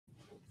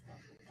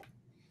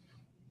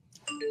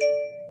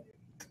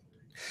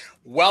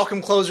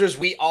Welcome, closers.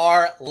 We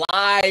are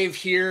live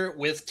here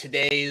with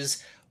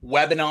today's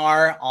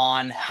webinar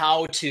on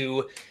how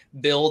to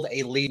build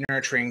a lead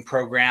nurturing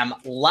program.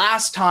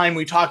 Last time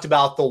we talked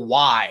about the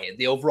why,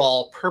 the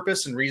overall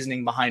purpose and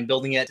reasoning behind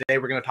building it. Today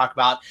we're going to talk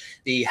about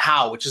the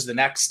how, which is the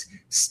next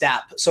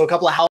step. So a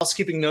couple of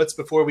housekeeping notes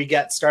before we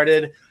get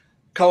started.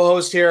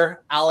 Co-host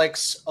here,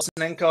 Alex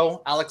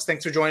Osenenko. Alex,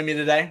 thanks for joining me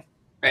today.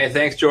 Hey,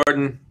 thanks,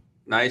 Jordan.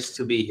 Nice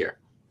to be here.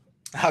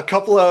 A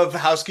couple of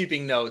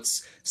housekeeping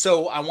notes.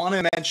 So I want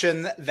to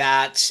mention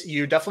that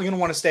you're definitely going to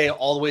want to stay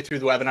all the way through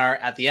the webinar.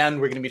 At the end,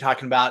 we're going to be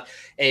talking about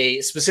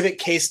a specific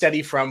case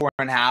study from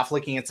 4.5,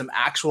 looking at some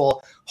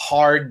actual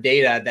hard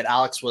data that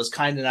Alex was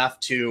kind enough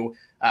to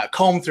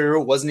comb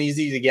through. It wasn't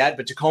easy to get,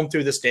 but to comb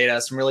through this data,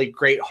 some really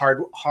great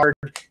hard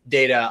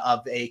data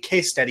of a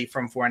case study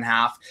from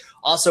 4.5.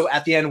 Also,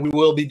 at the end, we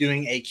will be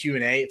doing a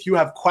Q&A. If you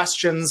have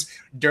questions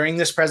during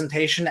this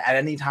presentation at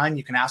any time,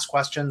 you can ask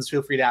questions.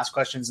 Feel free to ask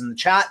questions in the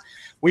chat.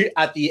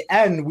 At the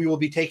end, we will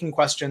be taking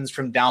questions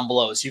from down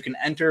below. So you can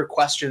enter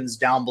questions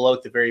down below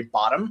at the very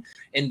bottom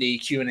in the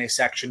Q&A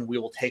section. We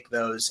will take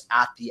those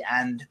at the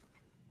end.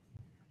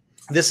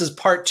 This is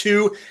part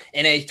 2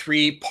 in a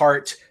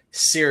 3-part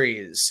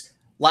series.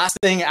 Last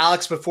thing,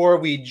 Alex, before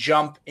we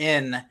jump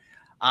in,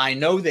 I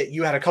know that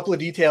you had a couple of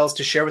details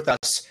to share with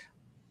us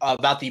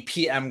about the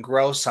PM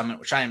Grow Summit,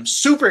 which I am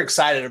super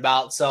excited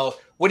about. So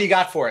what do you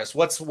got for us?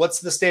 What's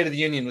the state of the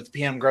union with the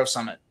PM Grow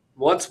Summit?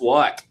 What's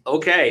what?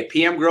 Okay,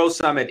 PM Grow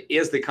Summit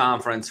is the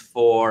conference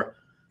for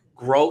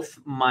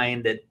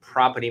growth-minded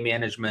property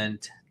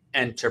management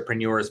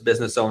entrepreneurs,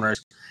 business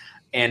owners.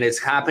 And it's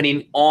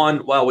happening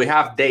on, well, we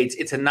have dates.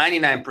 It's a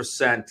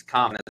 99%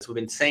 confidence. We've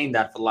been saying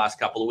that for the last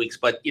couple of weeks,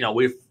 but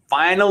we're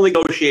final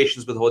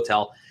negotiations with the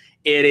hotel.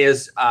 It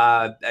is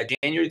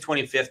January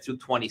 25th to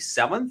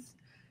 27th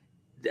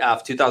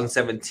of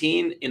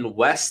 2017 in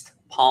West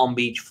Palm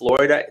Beach,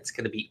 Florida. It's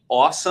going to be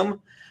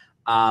awesome.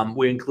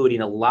 We're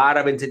including a lot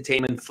of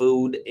entertainment,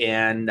 food,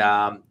 and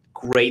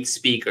great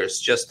speakers.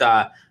 Just,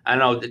 I don't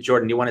know,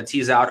 Jordan, you want to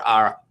tease out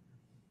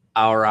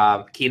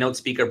our keynote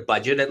speaker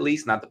budget at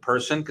least, not the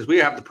person, because we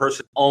have the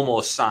person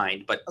almost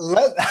signed. But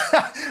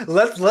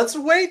let's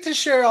wait to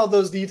share all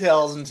those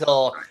details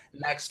until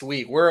next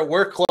week.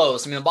 We're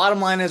close. I mean, the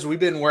bottom line is we've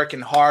been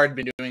working hard,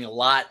 been doing a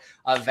lot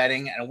of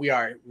vetting, and we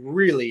are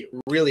really,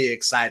 really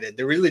excited.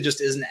 There really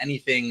just isn't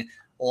anything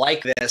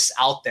like this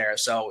out there,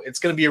 so it's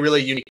going to be a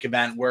really unique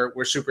event.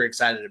 We're super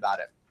excited about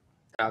it.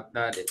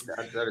 That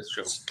is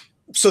true.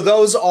 So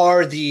those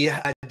are the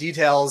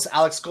details.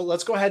 Alex,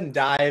 let's go ahead and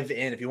dive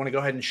in. If you want to go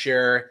ahead and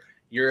share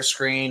your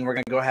screen, we're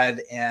going to go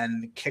ahead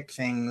and kick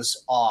things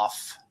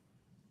off.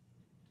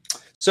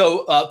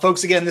 So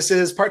folks, again, this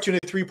is part 2 in a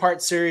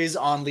 3-part series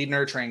on lead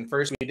nurturing.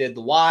 First, we did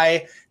the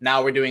why.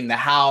 Now we're doing the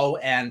how,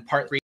 and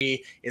part 3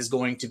 is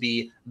going to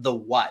be the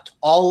what.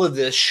 All of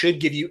this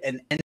should give you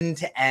an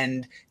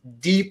end-to-end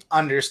deep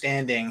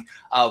understanding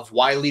of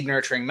why lead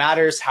nurturing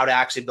matters, how to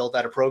actually build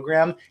out a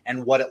program,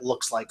 and what it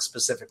looks like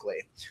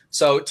specifically.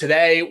 So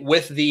today,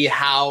 with the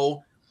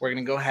how, we're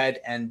going to go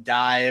ahead and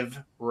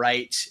dive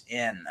right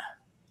in.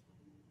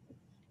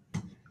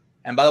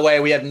 And by the way,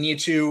 we have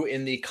Nitu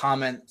in the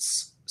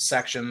comments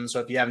section.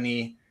 So if you have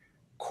any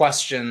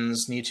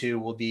questions,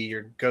 Nitu will be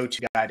your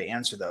go-to guy to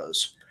answer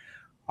those.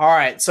 All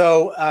right.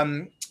 So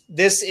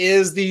this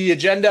is the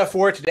agenda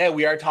for today.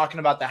 We are talking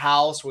about the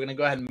how. So we're going to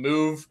go ahead and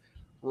move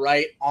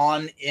right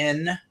on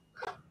in.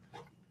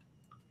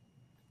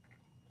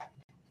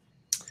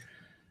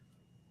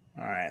 All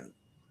right.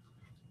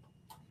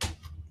 All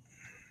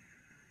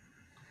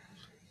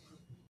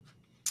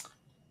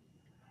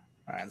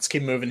right. Let's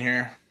keep moving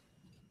here.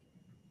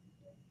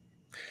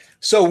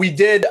 So we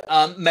did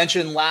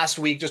mention last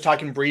week, just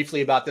talking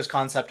briefly about this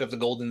concept of the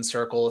golden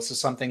circle. This is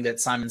something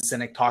that Simon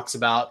Sinek talks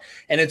about,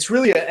 and it's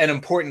really an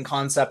important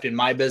concept in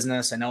my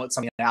business. I know it's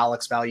something that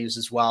Alex values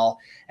as well.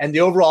 And the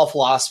overall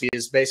philosophy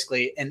is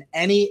basically in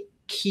any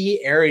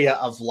key area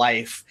of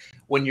life,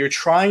 when you're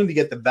trying to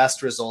get the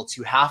best results,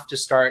 you have to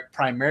start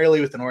primarily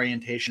with an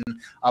orientation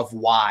of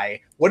why.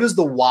 What is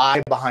the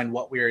why behind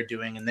what we are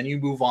doing? And then you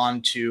move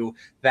on to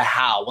the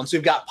how. Once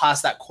we've got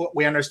past that,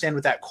 we understand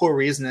what that core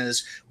reason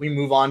is, we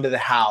move on to the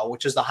how,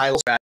 which is the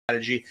high-level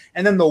strategy,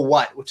 and then the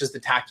what, which is the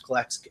tactical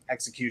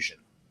execution.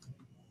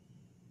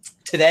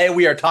 Today,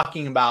 we are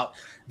talking about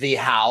the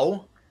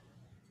how.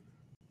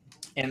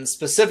 And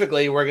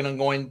specifically, we're going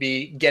to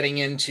be getting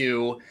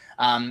into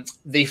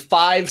the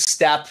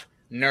 5-step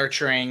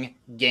nurturing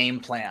game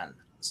plan.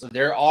 So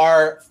there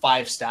are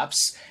 5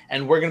 steps,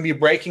 and we're going to be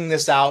breaking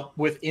this out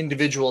with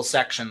individual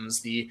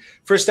sections. The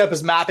first step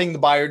is mapping the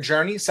buyer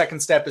journey.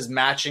 Second step is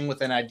matching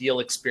with an ideal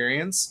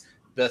experience.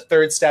 The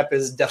third step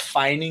is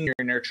defining your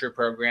nurture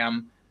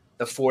program.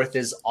 The fourth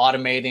is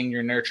automating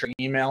your nurture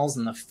emails.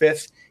 And the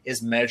fifth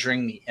is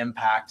measuring the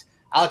impact.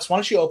 Alex, why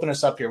don't you open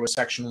us up here with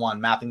section 1,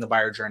 mapping the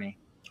buyer journey?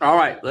 All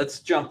right, let's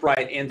jump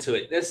right into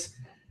it. This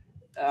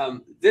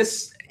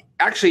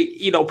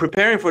actually,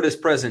 preparing for this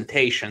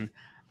presentation,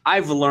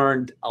 I've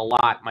learned a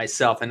lot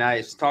myself. And I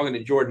was talking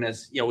to Jordan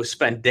as, we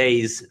spent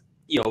days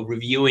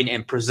reviewing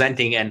and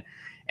presenting and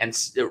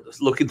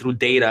looking through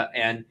data.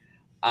 And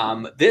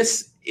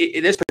this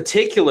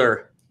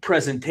particular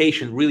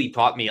presentation really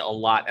taught me a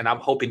lot, and I'm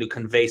hoping to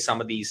convey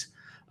some of these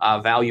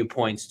value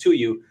points to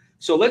you.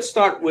 So let's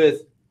start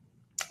with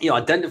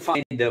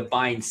identifying the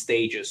buying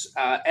stages.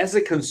 As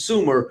a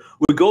consumer,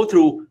 we go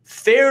through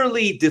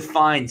fairly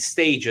defined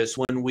stages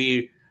when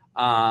we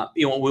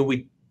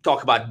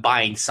talk about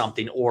buying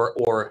something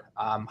or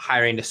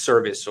hiring a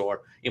service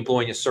or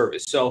employing a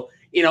service. So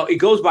it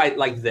goes by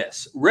like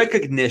this: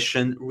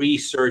 recognition,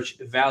 research,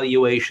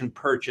 evaluation,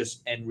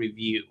 purchase, and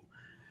review.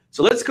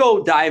 So let's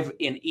go dive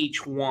in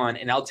each one,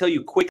 and I'll tell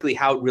you quickly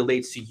how it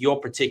relates to your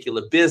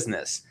particular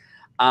business.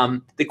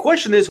 The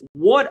question is,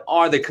 what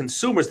are the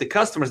consumers, the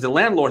customers, the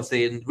landlords,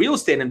 the real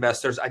estate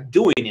investors are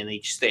doing in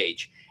each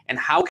stage, and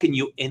how can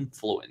you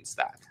influence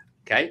that?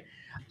 Okay.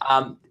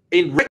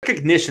 In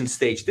recognition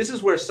stage, this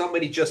is where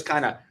somebody just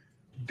kind of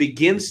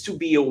begins to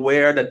be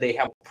aware that they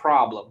have a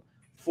problem.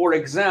 For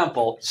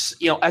example,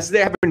 as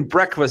they're having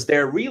breakfast,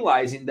 they're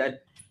realizing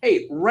that,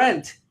 hey,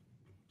 rent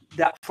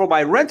that for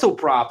my rental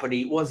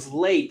property was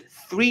late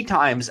 3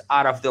 times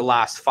out of the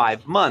last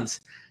 5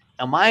 months.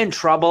 Am I in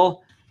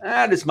trouble?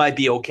 This might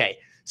be okay.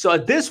 So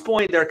at this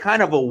point, they're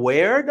kind of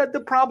aware that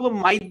the problem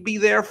might be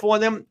there for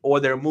them, or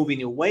they're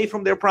moving away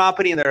from their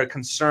property, and they're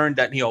concerned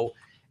that,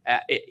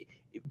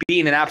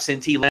 being an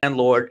absentee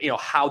landlord,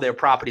 how their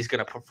property is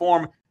going to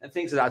perform and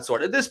things of that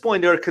sort. At this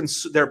point,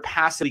 they're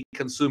passively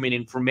consuming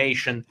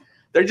information.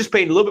 They're just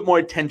paying a little bit more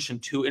attention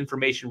to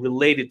information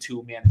related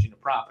to managing the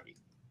property.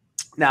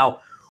 Now,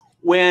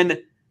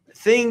 when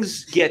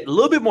things get a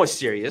little bit more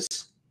serious,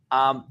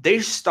 they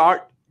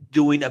start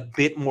doing a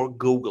bit more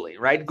Googling,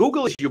 right?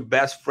 Google is your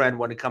best friend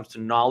when it comes to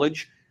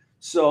knowledge.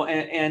 So,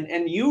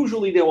 and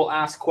usually they will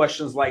ask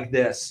questions like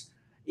this,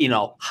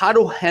 how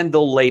to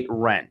handle late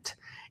rent,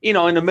 in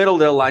the middle of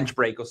their lunch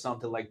break or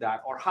something like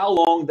that, or how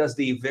long does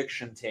the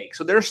eviction take?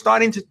 So they're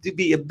starting to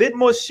be a bit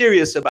more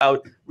serious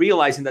about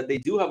realizing that they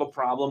do have a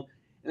problem,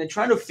 and they're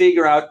trying to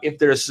figure out if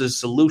there's a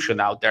solution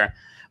out there.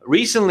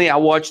 Recently, I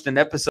watched an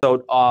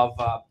episode of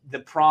The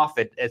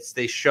Prophet. It's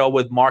the show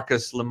with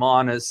Marcus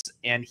Lemonis,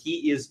 and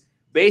he is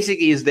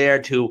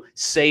there to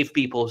save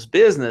people's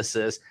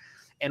businesses.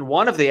 And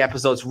one of the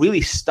episodes really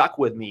stuck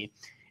with me.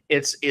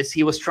 It's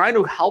he was trying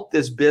to help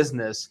this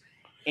business,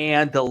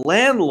 and the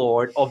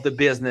landlord of the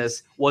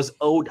business was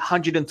owed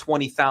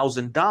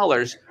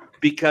 $120,000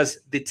 because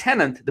the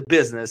tenant, the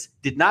business,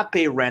 did not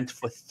pay rent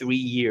for 3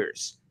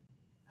 years.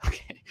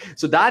 Okay,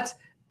 so that's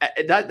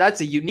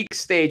a unique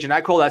stage, and I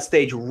call that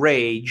stage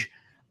rage.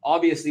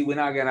 Obviously, we're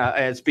not gonna.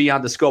 It's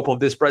beyond the scope of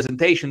this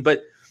presentation,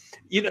 but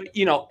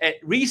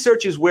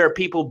research is where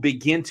people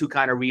begin to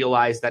kind of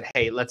realize that,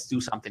 hey, let's do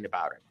something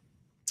about it.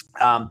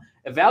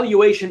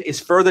 Evaluation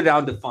is further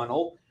down the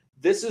funnel.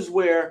 This is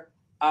where,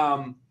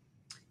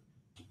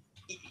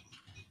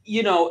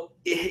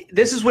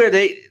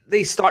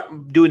 they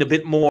start doing a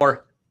bit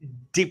more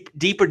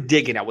deeper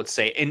digging, I would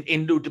say,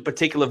 into the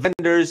particular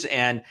vendors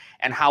and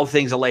how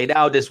things are laid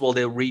out.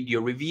 They'll read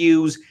your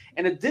reviews.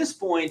 And at this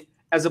point,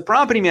 as a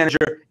property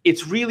manager,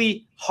 it's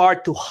really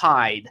hard to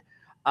hide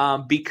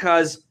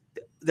because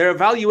their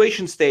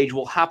evaluation stage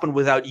will happen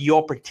without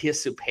your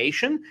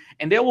participation,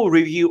 and they will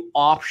review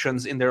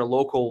options in their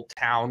local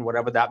town,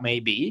 whatever that may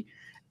be.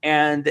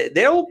 And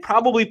they'll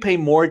probably pay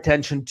more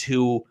attention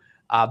to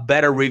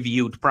better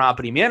reviewed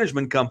property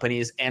management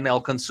companies, and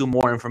they'll consume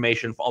more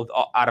information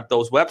out of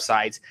those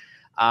websites.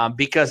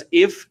 Because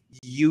if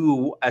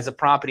you, as a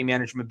property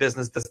management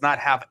business, does not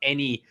have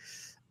any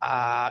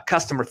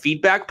customer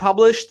feedback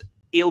published,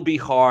 it'll be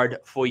hard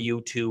for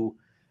you to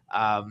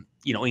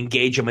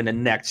engage them in the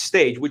next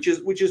stage, which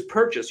is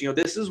purchase.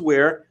 This is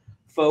where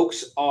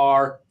folks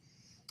are,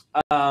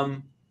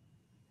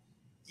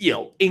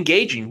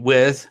 engaging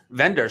with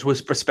vendors,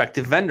 with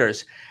prospective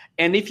vendors.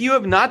 And if you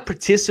have not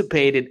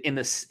participated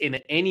in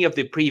any of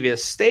the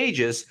previous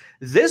stages,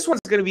 this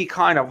one's going to be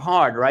kind of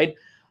hard, right?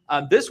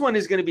 This one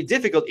is going to be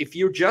difficult if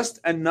you're just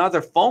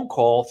another phone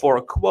call for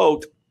a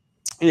quote.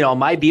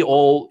 Might be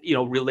all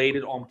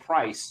related on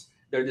price.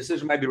 Their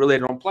decision might be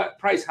related on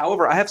price.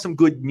 However, I have some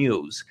good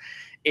news.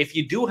 If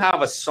you do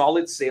have a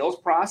solid sales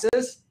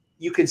process,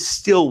 you can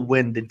still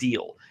win the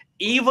deal,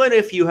 even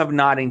if you have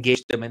not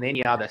engaged them in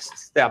any other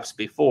steps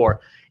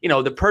before.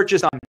 The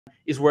purchase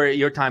is where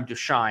your time to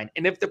shine.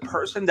 And if the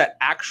person that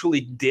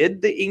actually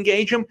did the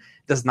engagement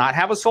does not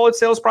have a solid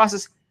sales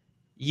process,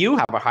 you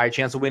have a higher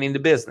chance of winning the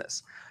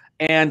business.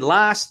 And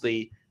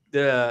lastly,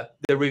 the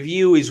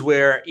review is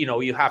where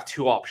you have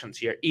two options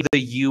here. Either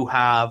you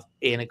have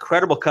an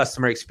incredible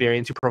customer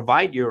experience, you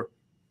provide your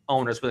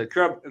owners with an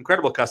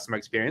incredible customer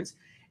experience,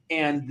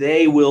 and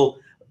they will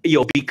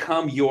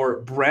become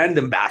your brand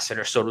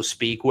ambassador, so to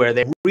speak, where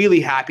they're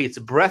really happy. It's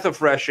a breath of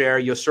fresh air.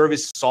 Your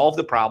service solved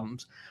the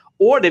problems.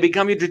 Or they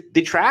become your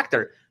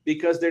detractor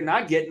because they're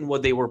not getting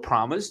what they were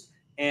promised,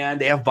 and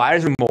they have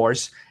buyer's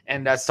remorse,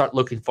 and they start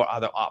looking for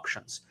other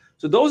options.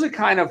 So those are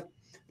kind of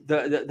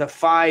the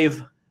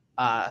 5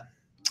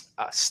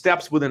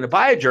 steps within the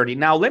buyer journey.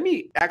 Now, let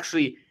me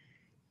actually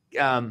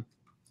talk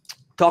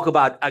talk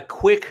about a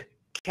quick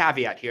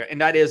caveat here,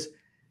 and that is,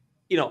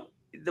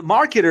 the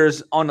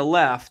marketers on the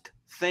left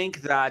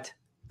think that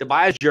the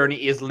buyer's journey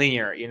is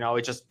linear.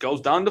 It just goes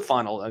down the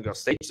funnel and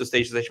goes stage to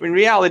stage to stage. In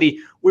reality,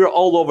 we're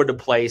all over the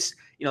place.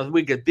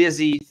 We get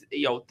busy.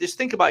 Just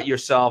think about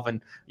yourself,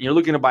 and you're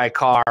looking to buy a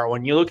car, or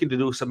when you're looking to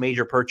do some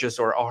major purchase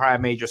or have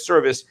a major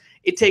service,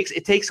 it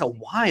takes a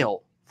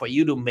while for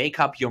you to make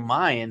up your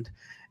mind.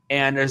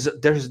 And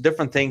there's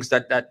different things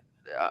that they're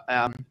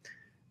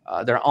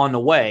on the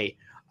way.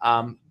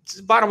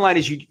 Bottom line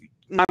is,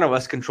 none of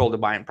us control the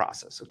buying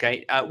process.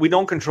 Okay, we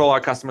don't control our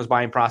customers'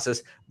 buying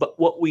process, but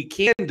what we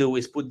can do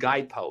is put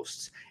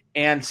guideposts.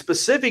 And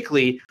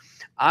specifically,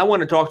 I want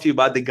to talk to you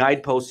about the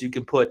guideposts you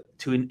can put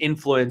to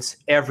influence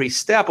every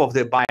step of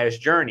the buyer's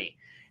journey.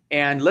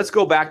 And let's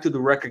go back to the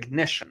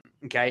recognition.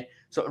 Okay,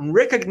 so in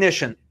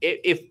recognition,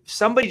 if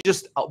somebody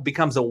just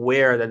becomes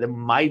aware that they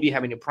might be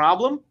having a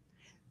problem,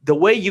 the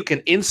way you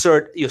can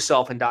insert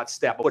yourself in that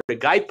step, or put a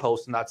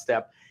guidepost in that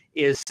step,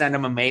 is send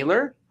them a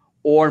mailer,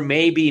 or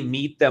maybe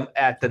meet them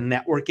at the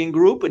networking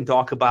group and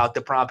talk about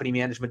the property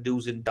management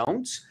do's and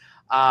don'ts.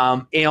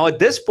 At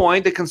this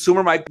point, the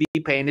consumer might be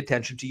paying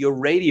attention to your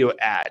radio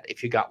ad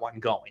if you got one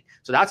going.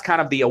 So that's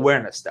kind of the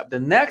awareness step. The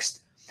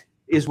next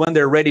is when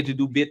they're ready to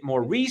do a bit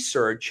more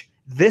research.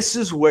 This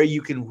is where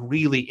you can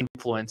really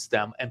influence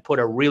them and put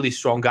a really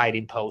strong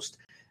guiding post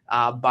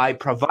by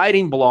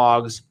providing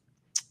blogs,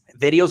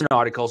 videos, and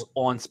articles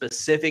on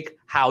specific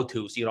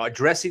how-tos,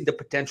 addressing the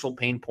potential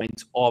pain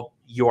points of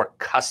your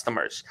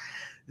customers.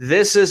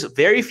 This is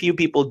very few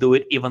people do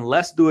it, even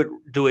less do it,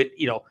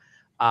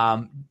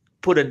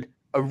 put a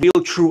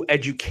real true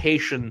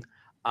education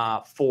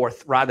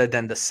forth rather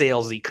than the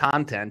salesy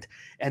content.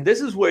 And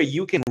this is where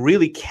you can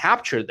really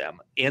capture them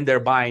in their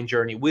buying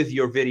journey with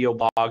your video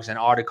blogs and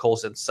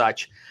articles and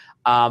such,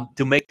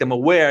 to make them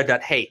aware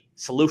that, hey,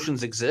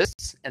 solutions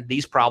exist and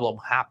these problems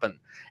happen.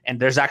 And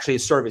there's actually a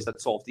service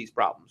that solves these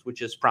problems,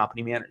 which is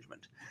property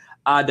management.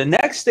 The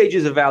next stage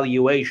is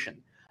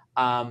evaluation.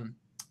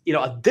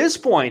 At this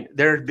point,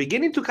 they're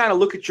beginning to kind of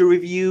look at your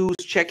reviews,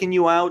 checking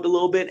you out a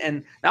little bit.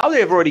 And now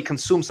they've already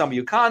consumed some of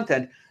your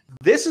content.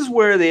 This is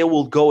where they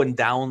will go and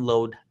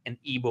download an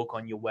ebook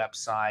on your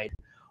website,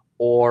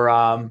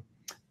 or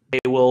they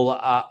will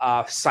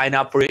sign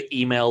up for your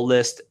email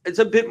list. It's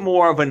a bit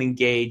more of an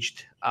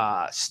engaged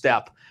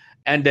step.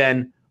 And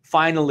then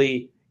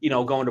finally,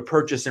 going to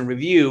purchase and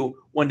review.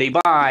 When they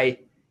buy,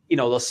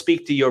 they'll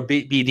speak to your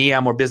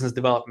BDM or business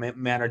development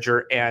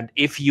manager. And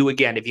if you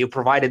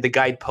provided the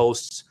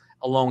guideposts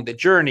along the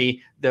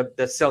journey,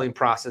 the selling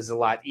process is a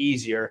lot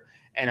easier.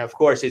 And of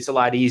course, it's a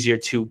lot easier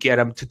to get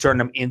them, to turn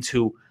them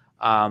into,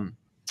 a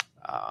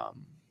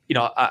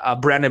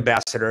brand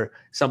ambassador,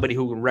 somebody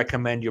who can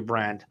recommend your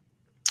brand,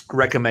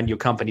 recommend your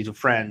company to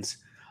friends,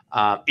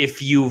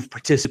 if you've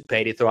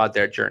participated throughout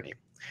their journey.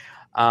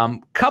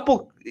 One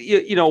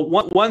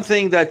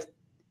thing that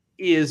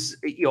is,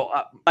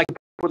 like,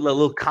 put a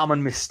little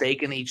common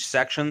mistake in each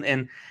section,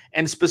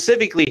 and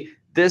specifically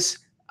this,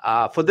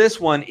 for this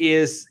one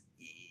is,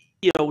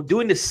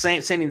 saying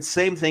the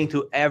same thing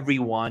to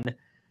everyone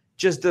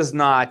just does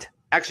not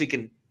actually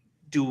can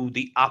do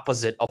the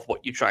opposite of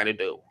what you're trying to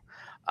do.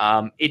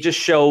 It just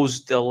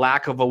shows the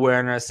lack of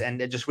awareness and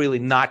just really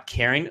not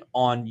caring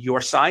on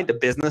your side, the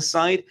business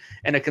side,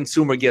 and the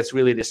consumer gets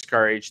really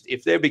discouraged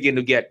if they begin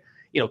to get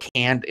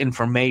canned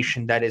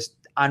information that is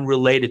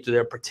unrelated to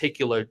their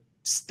particular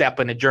step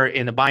in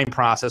the buying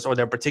process or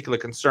their particular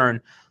concern.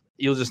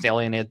 You'll just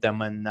alienate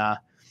them, and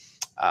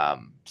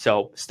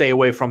so stay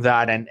away from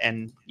that.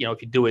 And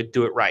if you do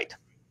it right.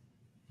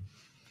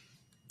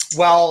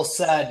 Well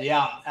said.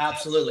 Yeah,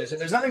 absolutely. So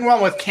there's nothing wrong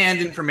with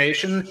canned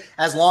information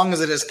as long as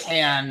it is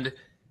canned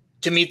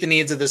to meet the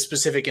needs of the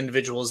specific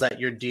individuals that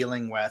you're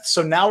dealing with.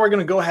 So now we're going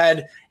to go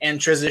ahead and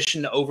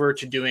transition over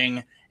to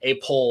doing a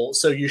poll.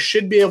 So you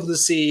should be able to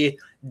see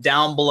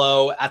down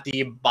below at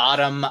the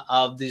bottom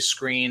of the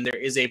screen, there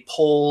is a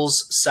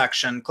polls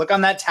section. Click on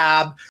that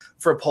tab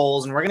for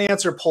polls, and we're going to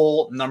answer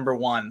poll number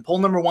 1. Poll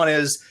number 1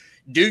 is,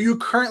 do you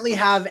currently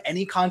have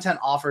any content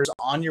offers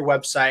on your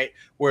website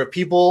where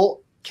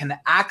people can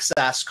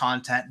access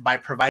content by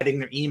providing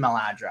their email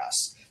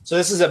address? So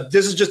this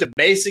is just a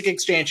basic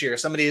exchange here.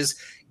 Somebody is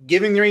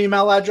giving their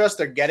email address,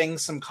 they're getting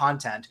some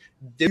content.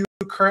 Do you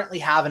currently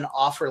have an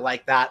offer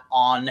like that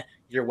on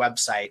your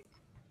website?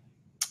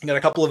 I got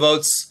a couple of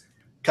votes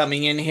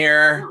coming in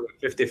here.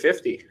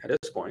 50-50 at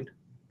this point.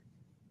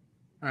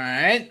 All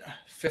right,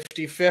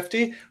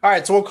 50-50. All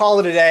right, so we'll call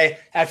it a day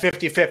at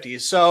 50-50.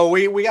 So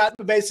we got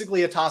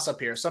basically a toss-up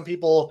here. Some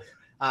people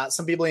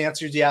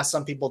answered yes,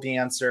 some people the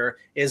answer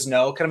is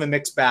no, kind of a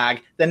mixed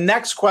bag. The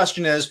next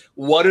question is,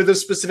 what are the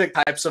specific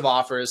types of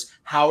offers?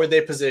 How are they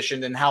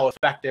positioned, and how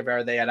effective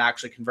are they at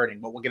actually converting?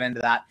 But we'll get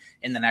into that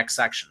in the next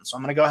section. So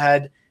I'm going to go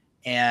ahead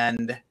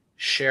and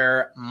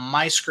share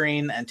my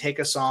screen and take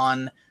us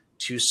on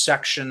to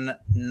section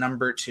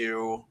number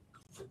 2.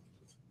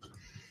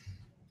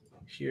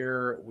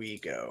 Here we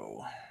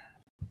go.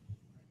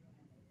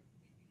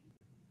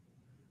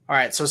 All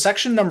right, so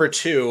section number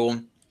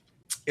 2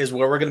 is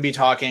where we're going to be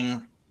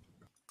talking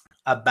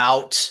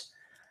about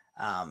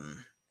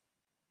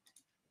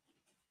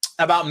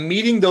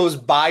meeting those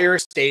buyer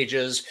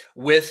stages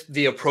with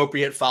the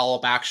appropriate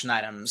follow-up action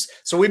items.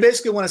 So we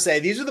basically want to say,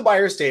 these are the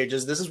buyer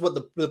stages. This is what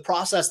the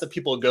process that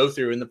people go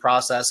through in the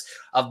process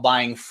of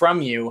buying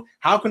from you.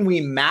 How can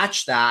we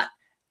match that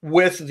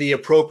with the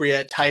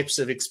appropriate types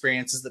of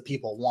experiences that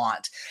people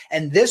want?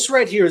 And this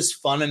right here is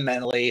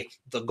fundamentally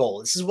the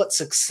goal. This is what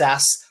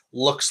success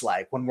looks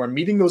like. When we're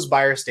meeting those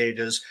buyer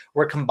stages,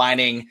 we're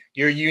combining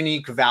your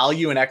unique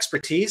value and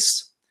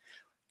expertise,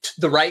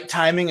 the right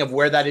timing of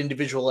where that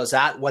individual is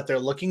at, what they're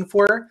looking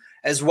for,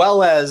 as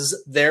well as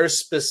their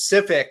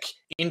specific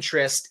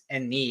interest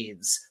and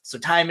needs. So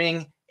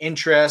timing,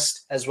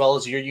 interest, as well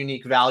as your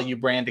unique value,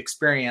 brand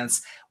experience.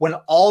 When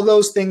all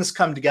those things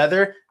come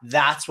together,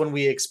 that's when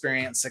we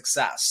experience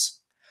success.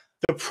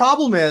 The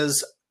problem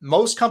is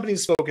most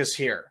companies focus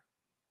here.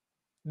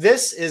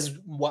 This is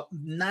what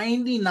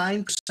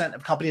 99%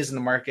 of companies in the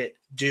market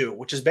do,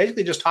 which is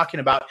basically just talking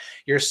about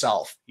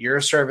yourself,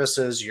 your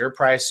services, your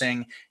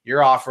pricing,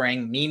 your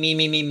offering, me,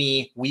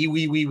 we.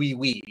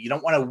 You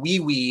don't want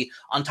to we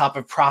on top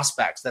of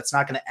prospects. That's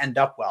not going to end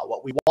up well.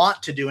 What we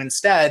want to do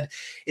instead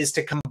is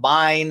to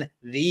combine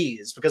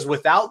these, because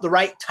without the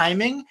right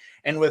timing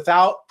and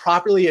without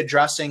properly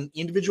addressing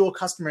individual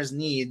customers'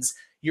 needs,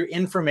 your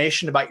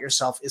information about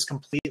yourself is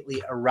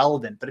completely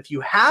irrelevant. But if you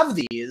have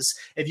these,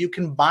 if you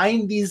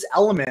combine these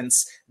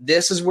elements,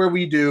 this is where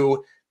we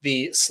do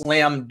the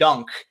slam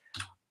dunk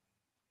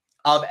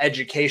of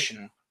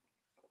education.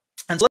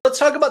 And so let's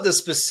talk about the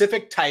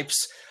specific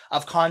types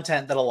of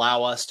content that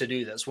allow us to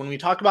do this. When we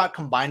talk about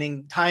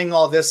tying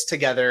all this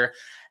together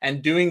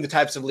and doing the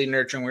types of lead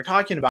nurturing we're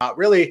talking about,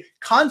 really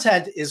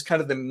content is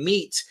kind of the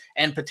meat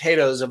and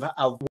potatoes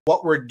of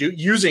what we're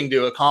using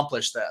to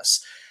accomplish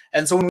this.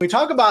 And so when we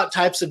talk about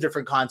types of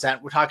different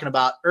content, we're talking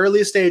about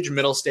early stage,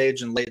 middle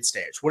stage, and late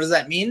stage. What does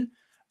that mean?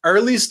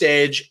 Early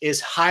stage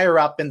is higher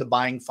up in the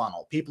buying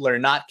funnel. People are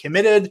not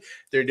committed.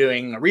 They're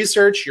doing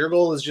research. Your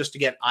goal is just to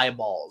get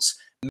eyeballs.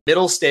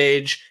 Middle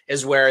stage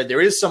is where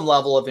there is some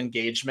level of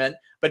engagement,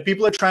 but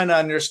people are trying to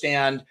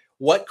understand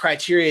what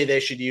criteria they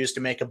should use to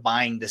make a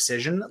buying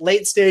decision.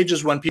 Late stage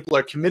is when people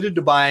are committed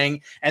to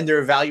buying and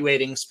they're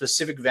evaluating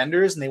specific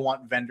vendors and they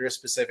want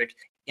vendor-specific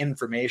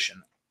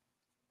information.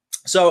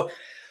 So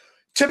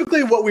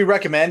typically what we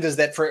recommend is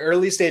that for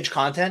early stage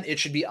content, it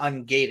should be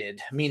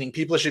ungated, meaning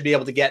people should be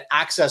able to get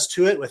access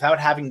to it without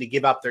having to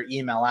give up their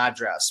email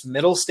address.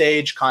 Middle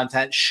stage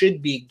content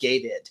should be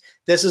gated.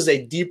 This is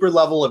a deeper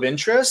level of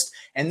interest,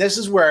 and this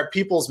is where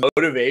people's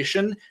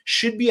motivation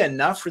should be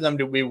enough for them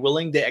to be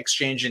willing to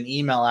exchange an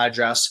email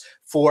address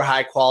for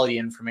high quality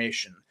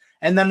information.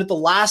 And then at the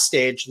last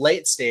stage,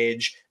 late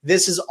stage,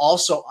 this is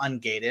also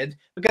ungated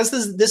because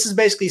this is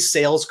basically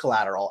sales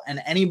collateral, and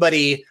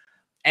anybody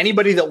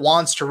that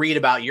wants to read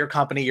about your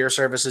company, your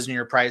services, and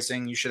your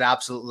pricing, you should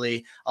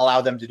absolutely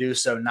allow them to do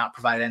so and not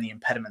provide any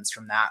impediments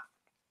from that.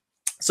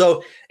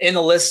 So in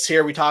the lists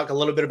here, we talk a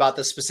little bit about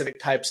the specific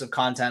types of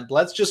content, but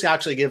let's just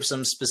actually give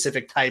some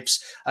specific types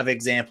of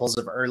examples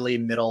of early,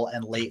 middle,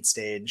 and late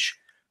stage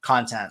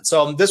content.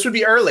 So this would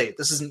be early.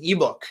 This is an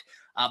ebook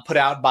put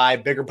out by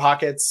Bigger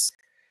Pockets.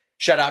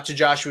 Shout out to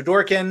Joshua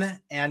Dorkin.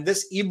 And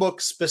this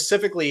ebook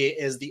specifically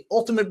is the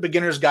ultimate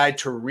beginner's guide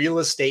to real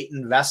estate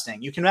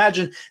investing. You can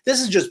imagine this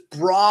is just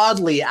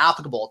broadly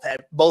applicable to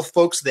both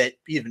folks that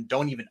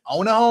don't even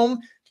own a home,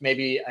 to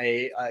maybe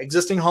a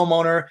existing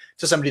homeowner,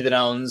 to somebody that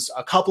owns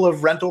a couple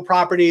of rental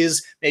properties,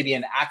 maybe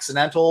an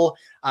accidental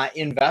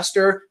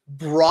investor.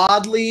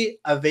 Broadly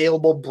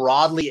available,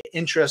 broadly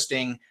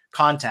interesting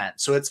content.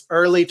 So it's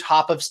early,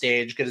 top of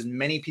stage, get as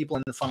many people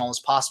in the funnel as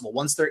possible.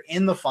 Once they're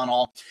in the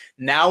funnel,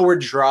 now we're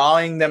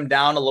drawing them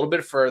down a little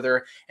bit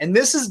further. And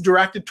this is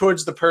directed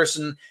towards the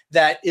person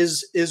that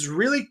is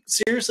really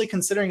seriously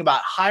considering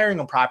about hiring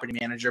a property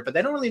manager, but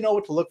they don't really know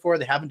what to look for.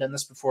 They haven't done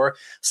this before.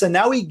 So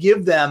now we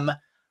give them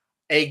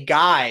a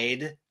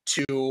guide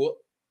to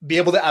be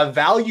able to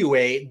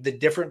evaluate the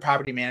different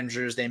property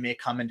managers they may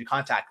come into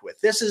contact with.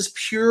 This is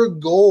pure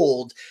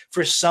gold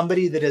for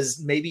somebody that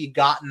has maybe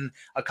gotten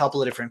a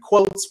couple of different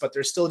quotes, but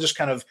they're still just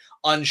kind of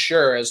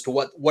unsure as to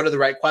what are the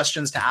right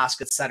questions to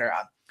ask,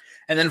 etc.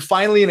 And then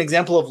finally, an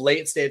example of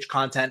late stage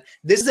content.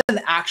 This is an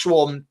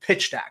actual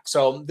pitch deck.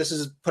 So this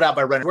is put out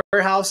by Renters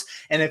Warehouse.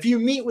 And if you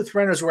meet with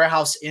Renters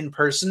Warehouse in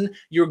person,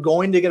 you're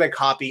going to get a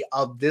copy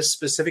of this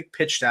specific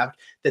pitch deck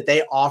that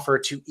they offer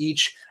to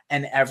each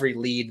and every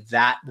lead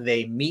that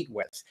they meet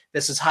with.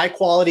 This is high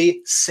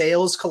quality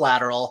sales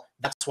collateral.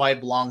 That's why it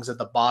belongs at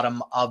the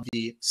bottom of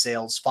the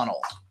sales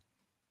funnel.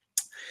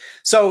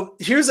 So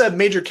here's a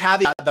major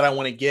caveat that I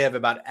want to give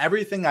about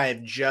everything I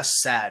have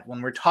just said.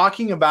 When we're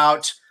talking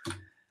about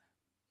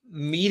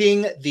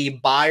meeting the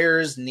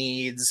buyer's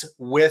needs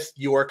with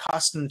your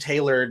custom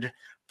tailored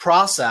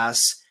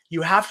process,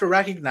 you have to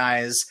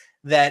recognize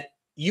that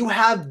you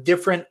have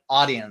different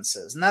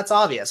audiences, and that's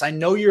obvious. I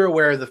know you're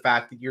aware of the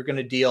fact that you're going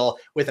to deal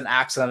with an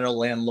accidental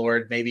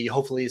landlord, maybe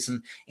hopefully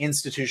some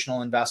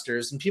institutional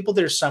investors and people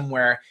that are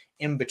somewhere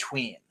in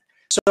between.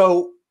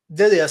 So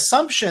the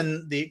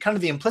assumption, the kind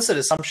of the implicit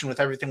assumption with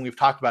everything we've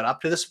talked about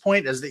up to this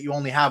point is that you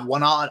only have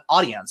one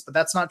audience, but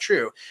that's not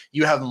true.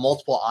 You have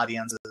multiple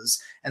audiences.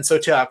 And so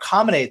to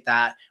accommodate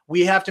that,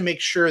 we have to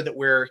make sure that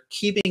we're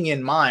keeping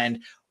in mind,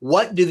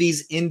 what do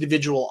these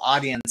individual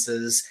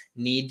audiences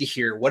need to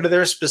hear? What are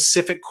their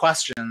specific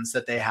questions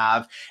that they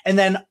have? And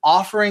then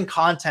offering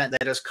content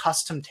that is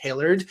custom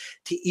tailored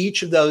to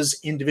each of those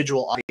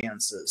individual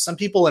audiences. Some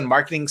people in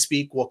marketing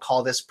speak will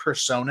call this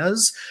personas.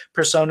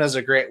 Persona is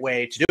a great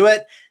way to do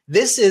it.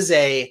 This is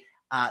a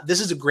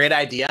great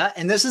idea,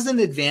 and this is an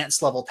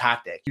advanced level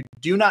tactic. You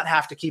do not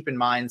have to keep in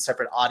mind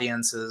separate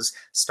audiences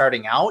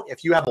starting out.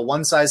 If you have a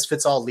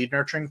one-size-fits-all lead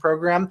nurturing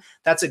program,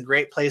 that's a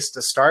great place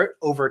to start.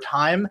 Over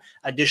time,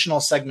 additional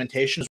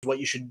segmentation is what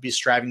you should be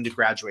striving to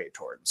graduate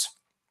towards.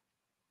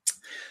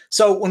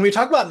 So when we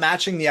talk about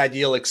matching the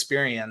ideal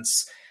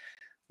experience,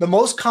 the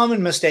most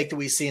common mistake that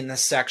we see in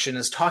this section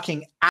is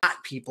talking at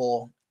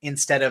people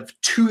instead of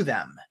to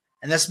them.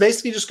 And this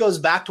basically just goes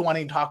back to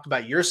wanting to talk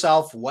about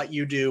yourself, what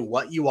you do,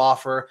 what you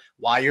offer,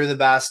 why you're the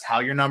best,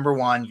 how you're number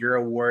one, your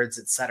awards,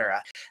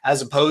 etc.,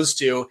 as opposed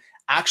to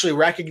actually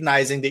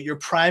recognizing that your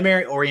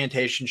primary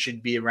orientation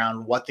should be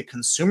around what the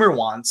consumer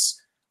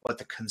wants, what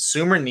the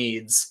consumer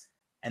needs,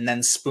 and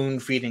then spoon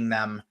feeding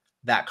them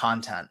that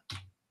content.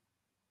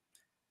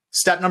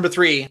 Step number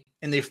 3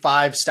 in the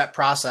 5-step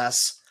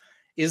process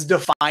is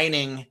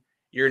defining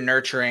your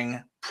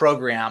nurturing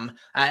program.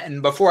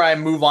 And before I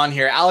move on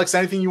here, Alex,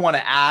 anything you want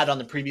to add on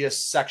the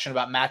previous section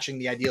about matching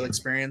the ideal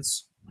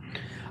experience?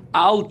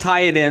 I'll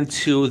tie it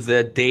into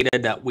the data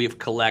that we've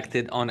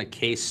collected on a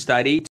case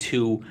study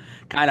to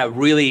kind of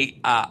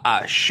really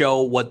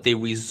show what the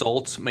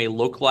results may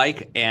look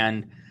like.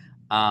 And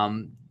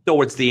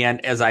towards the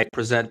end, as I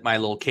present my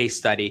little case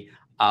study,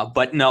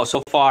 but no,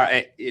 so far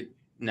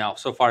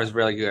so far is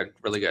really good,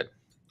 really good.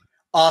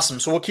 Awesome.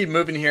 So we'll keep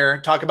moving here,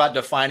 talk about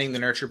defining the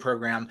nurture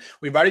program.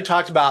 We've already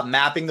talked about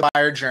mapping the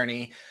buyer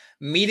journey,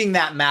 meeting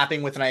that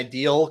mapping with an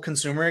ideal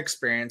consumer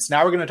experience.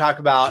 Now we're going to talk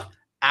about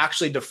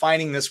actually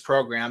defining this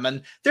program.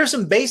 And there's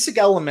some basic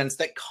elements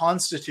that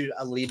constitute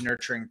a lead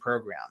nurturing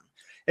program.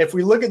 If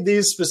we look at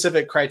these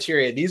specific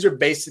criteria, these are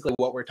basically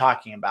what we're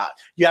talking about.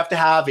 You have to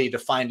have a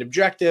defined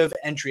objective,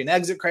 entry and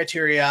exit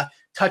criteria,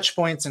 touch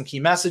points and key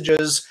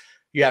messages.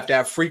 You have to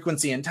have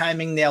frequency and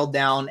timing nailed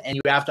down, and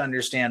you have to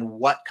understand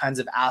what kinds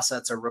of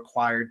assets are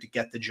required to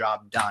get the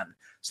job done.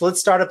 So let's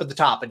start up at the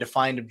top, a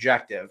defined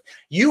objective.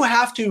 You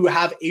have to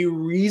have a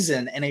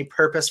reason and a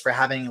purpose for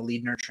having a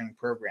lead nurturing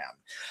program.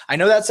 I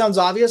know that sounds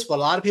obvious, but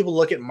a lot of people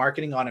look at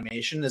marketing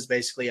automation as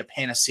basically a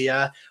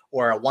panacea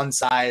or a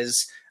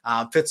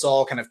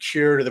one-size-fits-all kind of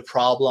cure to the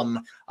problem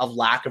of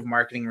lack of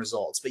marketing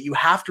results. But you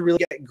have to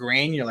really get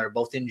granular,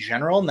 both in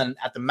general and then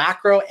at the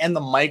macro and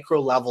the micro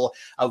level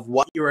of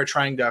what you are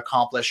trying to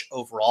accomplish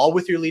overall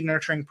with your lead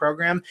nurturing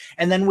program,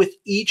 and then with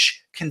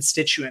each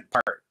constituent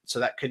part. So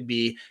that could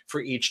be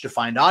for each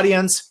defined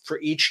audience, for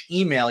each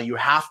email, you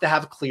have to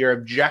have clear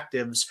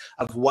objectives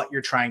of what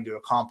you're trying to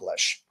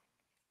accomplish.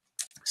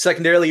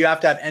 Secondarily, you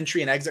have to have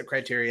entry and exit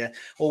criteria.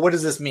 Well, what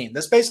does this mean?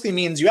 This basically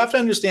means you have to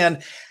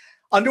understand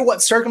under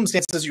what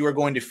circumstances you are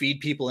going to feed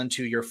people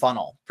into your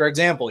funnel. For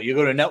example, you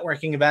go to a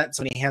networking event,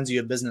 somebody hands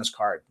you a business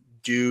card.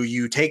 Do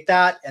you take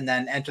that and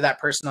then enter that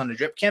person on a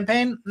drip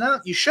campaign? No,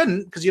 you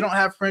shouldn't, because you don't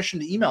have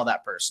permission to email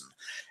that person.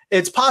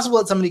 It's possible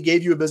that somebody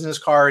gave you a business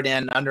card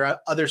and under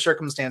other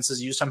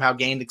circumstances, you somehow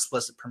gained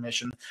explicit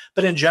permission.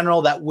 But in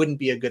general, that wouldn't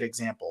be a good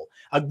example.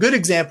 A good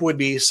example would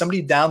be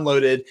somebody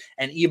downloaded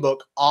an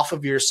ebook off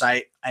of your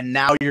site, and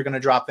now you're going to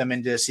drop them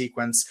into a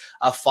sequence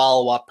of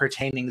follow-up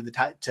pertaining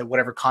to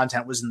whatever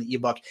content was in the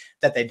ebook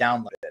that they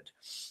downloaded.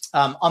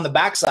 On the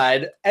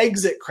backside,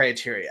 exit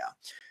criteria.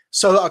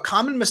 So a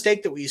common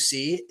mistake that we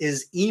see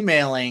is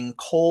emailing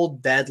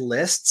cold, dead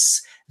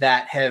lists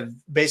that have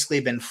basically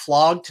been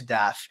flogged to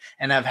death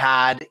and have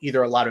had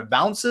either a lot of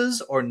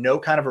bounces or no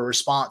kind of a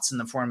response in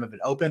the form of an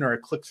open or a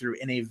click through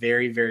in a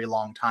very, very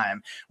long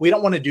time. We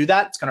don't want to do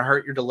that. It's going to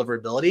hurt your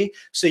deliverability.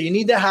 So you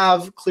need to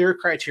have clear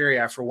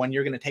criteria for when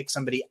you're going to take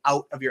somebody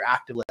out of your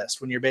active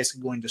list, when you're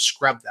basically going to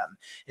scrub them.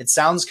 It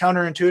sounds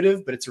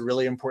counterintuitive, but it's a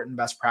really important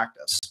best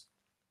practice.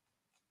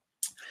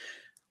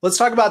 Let's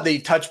talk about the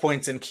touch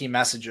points and key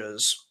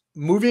messages.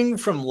 Moving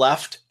from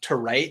left to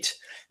right,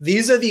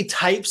 these are the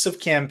types of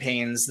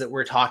campaigns that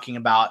we're talking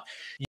about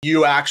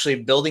you actually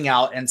building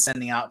out and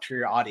sending out to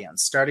your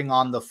audience. Starting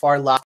on the far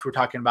left, we're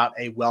talking about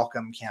a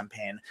welcome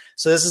campaign.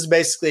 So this is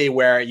basically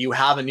where you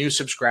have a new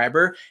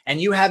subscriber and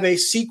you have a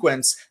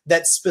sequence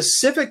that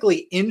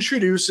specifically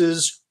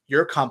introduces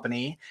your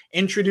company,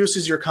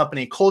 introduces your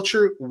company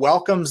culture,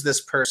 welcomes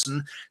this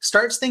person,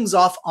 starts things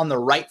off on the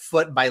right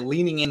foot by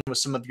leaning in with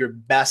some of your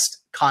best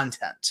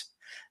content.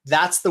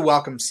 That's the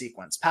welcome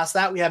sequence. Past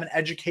that, we have an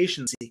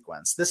education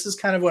sequence. This is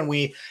kind of when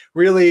we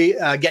really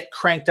get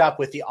cranked up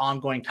with the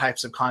ongoing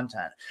types of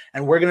content.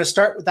 And we're going to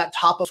start with that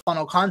top of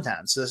funnel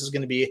content. So this is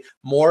going to be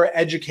more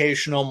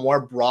educational,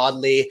 more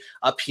broadly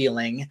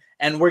appealing.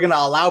 And we're going to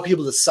allow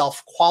people to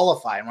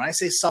self-qualify. And when I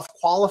say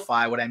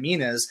self-qualify, what I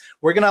mean is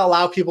we're going to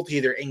allow people to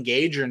either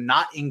engage or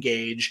not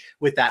engage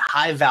with that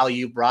high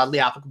value, broadly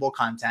applicable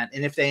content.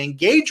 And if they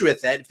engage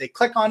with it, if they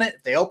click on it,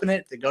 if they open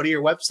it, if they go to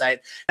your website,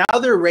 now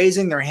they're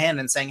raising their hand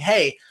and saying,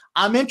 hey,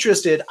 I'm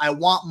interested. I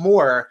want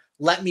more.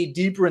 Let me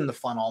deeper in the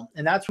funnel.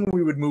 And that's when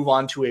we would move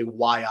on to a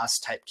why us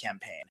type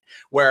campaign,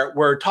 where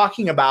we're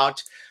talking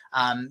about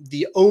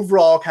the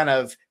overall kind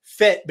of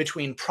fit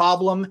between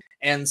problem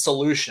and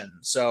solution.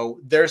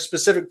 So their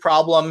specific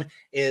problem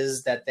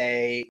is that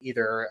they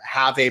either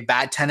have a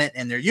bad tenant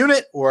in their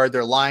unit, or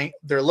they're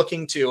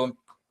looking to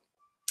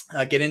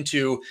get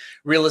into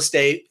real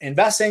estate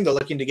investing. They're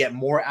looking to get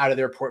more out of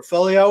their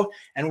portfolio.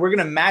 And we're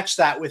going to match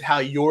that with how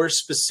your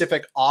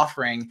specific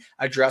offering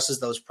addresses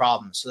those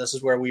problems. So this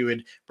is where we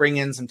would bring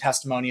in some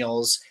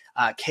testimonials,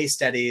 case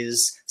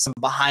studies, some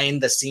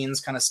behind the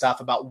scenes kind of stuff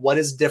about what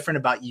is different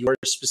about your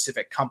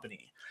specific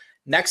company.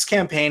 Next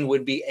campaign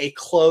would be a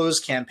close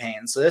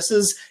campaign. So this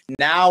is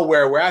now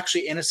where we're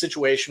actually in a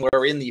situation where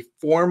we're in the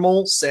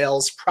formal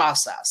sales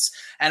process.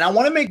 And I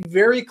want to make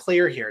very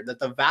clear here that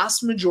the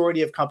vast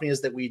majority of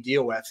companies that we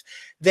deal with,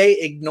 they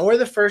ignore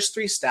the first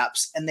 3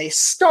 steps and they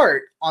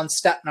start on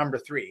step number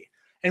 3.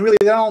 And really,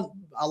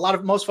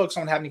 most folks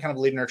don't have any kind of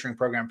lead nurturing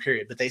program,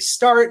 period, but they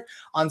start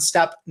on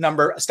step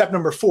number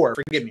 4,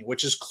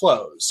 which is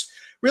close.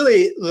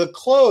 Really, the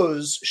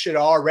close should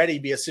already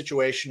be a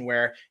situation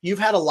where you've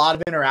had a lot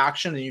of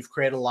interaction and you've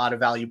created a lot of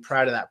value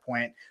prior to that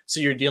point. So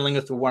you're dealing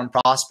with the warm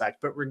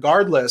prospect. But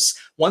regardless,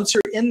 once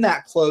you're in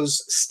that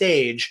close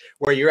stage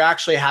where you're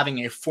actually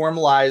having a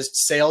formalized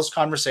sales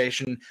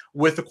conversation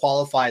with a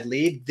qualified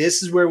lead,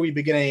 this is where we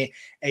begin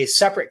a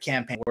separate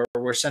campaign where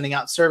we're sending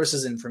out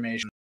services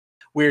information.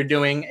 We're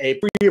doing a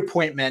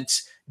pre-appointment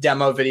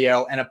demo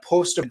video and a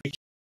post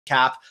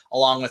recap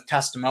along with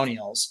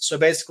testimonials. So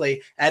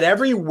basically, at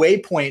every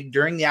waypoint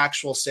during the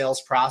actual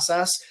sales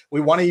process,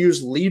 we want to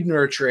use lead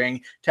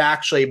nurturing to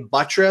actually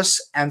buttress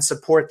and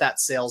support that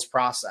sales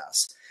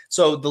process.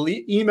 So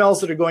the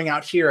emails that are going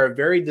out here are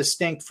very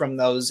distinct from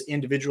those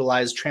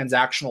individualized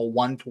transactional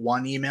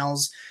one-to-one emails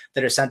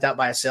that are sent out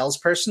by a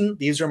salesperson.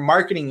 These are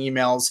marketing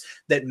emails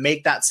that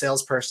make that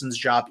salesperson's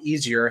job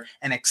easier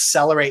and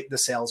accelerate the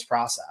sales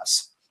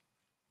process.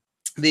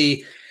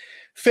 The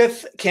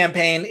 5th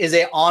campaign is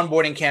a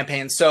onboarding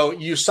campaign. So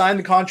you signed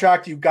the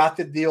contract, you got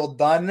the deal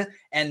done,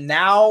 and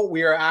now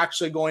we are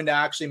actually going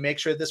to make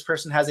sure that this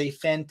person has a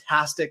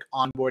fantastic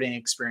onboarding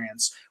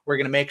experience. We're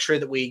going to make sure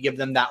that we give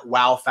them that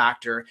wow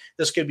factor.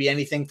 This could be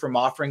anything from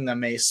offering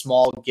them a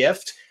small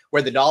gift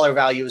where the dollar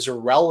value is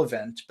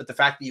irrelevant, but the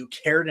fact that you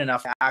cared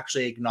enough to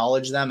actually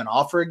acknowledge them and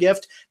offer a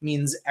gift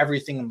means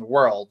everything in the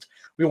world.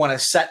 We want to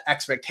set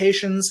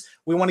expectations.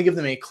 We want to give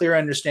them a clear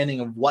understanding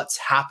of what's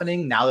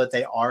happening now that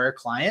they are a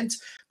client.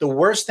 The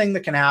worst thing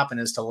that can happen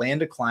is to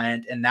land a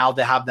client and now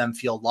to have them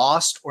feel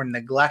lost or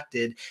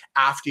neglected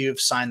after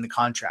you've signed the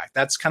contract.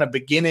 That's kind of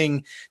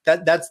beginning,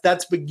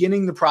 that's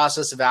beginning the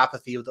process of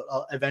apathy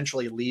that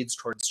eventually leads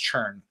towards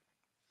churn.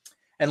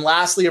 And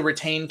lastly, a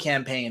retain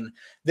campaign.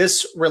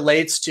 This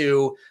relates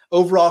to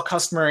overall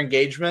customer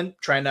engagement,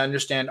 trying to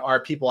understand,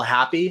 are people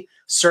happy?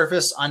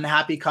 Surface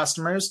unhappy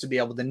customers to be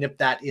able to nip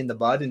that in the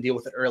bud and deal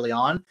with it early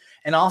on.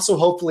 And also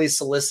hopefully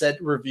solicit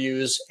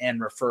reviews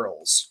and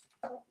referrals.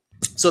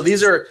 So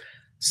these are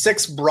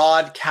 6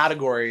 broad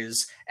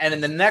categories. And in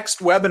the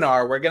next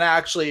webinar, we're going to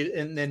actually,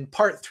 in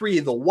part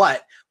 3, the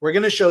what, we're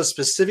going to show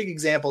specific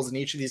examples in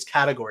each of these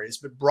categories.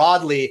 But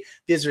broadly,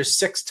 these are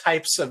 6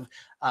 types of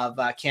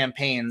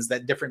campaigns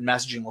that different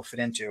messaging will fit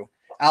into.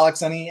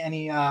 Alex, any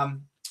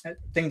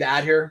thing to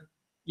add here?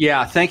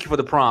 Yeah, thank you for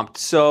the prompt.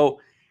 So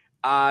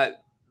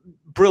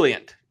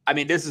brilliant. I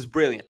mean, this is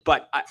brilliant.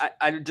 But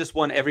I just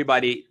want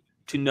everybody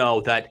to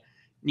know that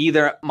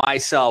neither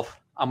myself,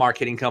 a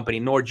marketing company,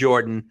 nor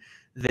Jordan,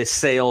 the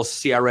sales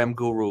CRM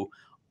guru,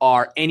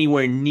 are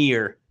anywhere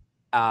near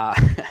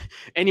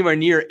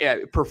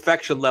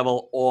perfection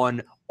level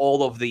on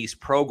all of these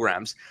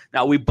programs.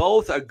 Now, we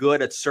both are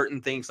good at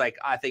certain things. Like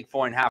I think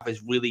 4.5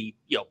 is really,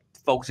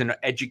 focusing on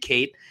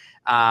educate,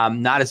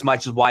 not as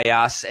much as why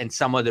us and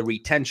some of the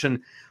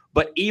retention.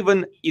 But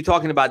even you're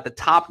talking about the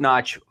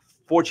top-notch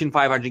Fortune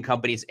 500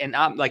 companies, and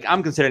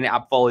I'm considering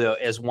AppFolio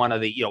as one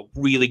of the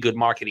really good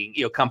marketing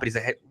companies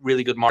that have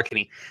really good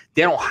marketing.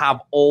 They don't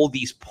have all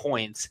these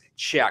points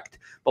checked.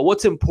 But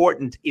what's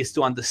important is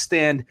to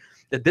understand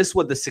that this is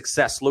what the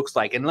success looks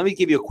like. And let me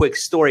give you a quick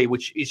story,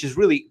 which is just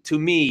really, to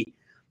me,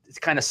 it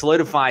kind of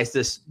solidifies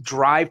this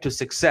drive to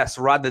success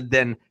rather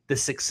than the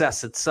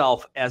success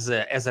itself as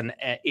an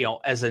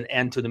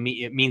end to the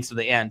means to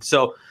the end.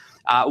 So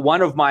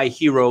one of my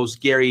heroes,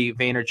 Gary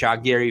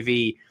Vaynerchuk, Gary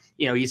V,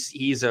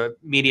 he's a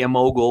media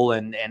mogul,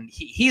 and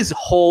his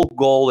whole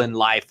goal in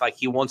life, like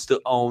he wants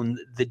to own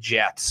the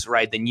Jets,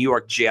 right? The New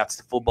York Jets,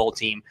 the football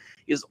team,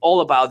 is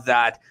all about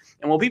that.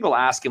 And when people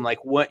ask him, like,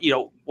 what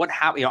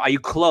happened? Are you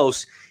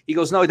close? He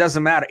goes, no, it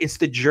doesn't matter. It's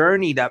the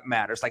journey that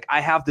matters. Like, I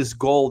have this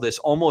goal, this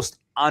almost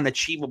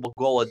unachievable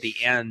goal at the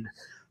end,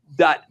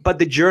 but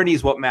the journey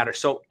is what matters.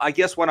 So I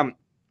guess what I'm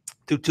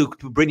to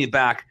bring it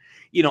back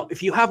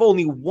if you have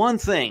only one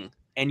thing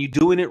and you're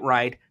doing it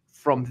right,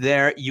 from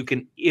there you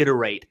can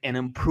iterate and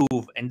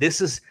improve. And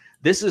this is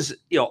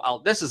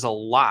a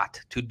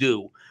lot to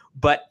do.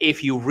 But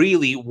if you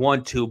really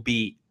want to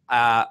be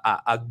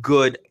a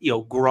good,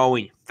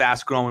 growing,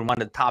 fast growing,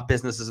 one of the top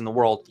businesses in the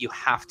world, you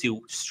have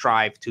to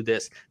strive to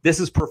this. This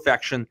is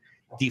perfection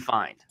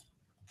defined.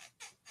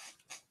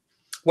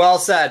 Well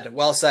said.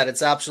 Well said.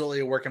 It's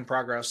absolutely a work in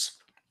progress.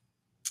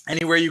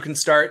 Anywhere you can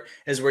start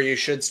is where you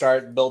should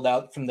start, build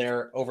out from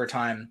there over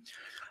time.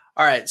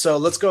 All right, so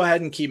let's go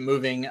ahead and keep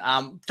moving.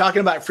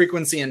 Talking about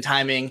frequency and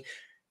timing.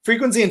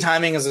 Frequency and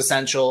timing is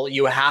essential.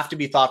 You have to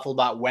be thoughtful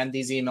about when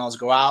these emails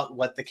go out,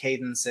 what the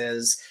cadence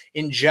is.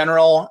 In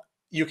general,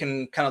 you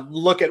can kind of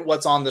look at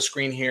what's on the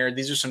screen here.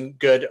 These are some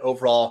good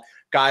overall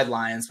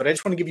guidelines, but I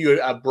just want to give you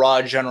a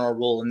broad general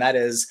rule, and that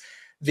is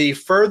the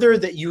further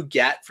that you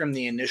get from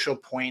the initial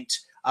point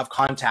of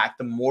contact,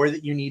 the more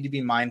that you need to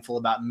be mindful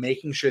about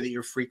making sure that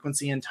your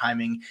frequency and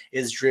timing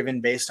is driven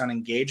based on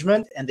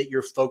engagement and that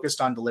you're focused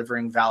on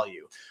delivering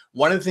value.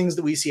 One of the things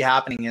that we see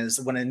happening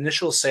is when an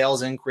initial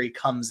sales inquiry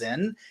comes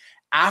in,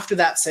 after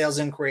that sales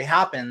inquiry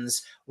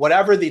happens,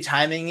 whatever the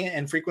timing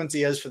and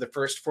frequency is for the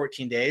first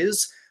 14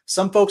 days,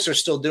 some folks are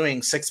still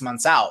doing 6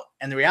 months out.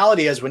 And the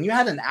reality is when you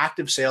had an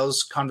active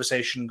sales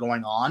conversation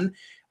going on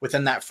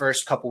within that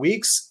first couple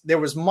weeks, there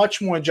was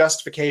much more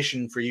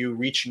justification for you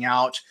reaching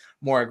out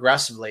more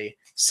aggressively.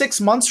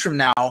 6 months from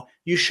now,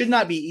 you should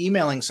not be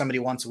emailing somebody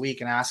once a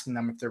week and asking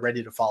them if they're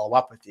ready to follow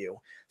up with you.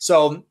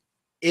 So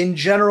in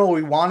general,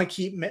 we want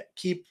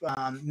to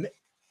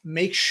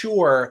make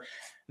sure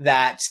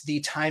that the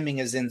timing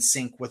is in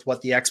sync with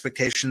what the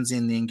expectations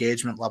and the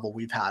engagement level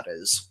we've had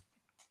is.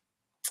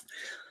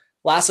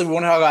 Lastly, we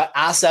want to talk about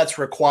assets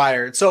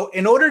required. So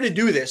in order to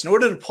do this, in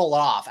order to pull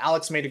off,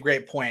 Alex made a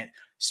great point.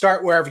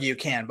 Start wherever you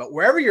can, but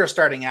wherever you're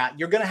starting at,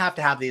 you're going to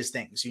have these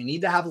things. You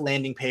need to have a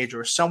landing page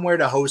or somewhere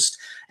to host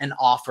an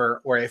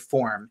offer or a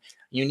form.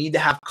 You need to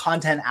have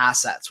content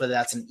assets, whether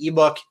that's an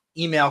ebook,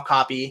 email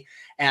copy,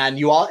 and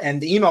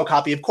the email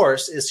copy, of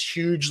course, is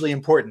hugely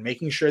important.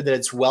 Making sure that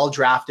it's well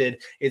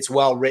drafted, it's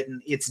well written,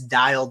 it's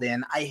dialed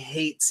in. I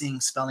hate seeing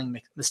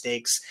spelling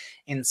mistakes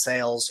in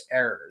sales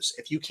errors.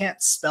 If you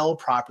can't spell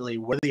properly,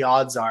 what the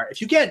odds are? If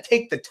you can't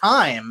take the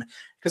time,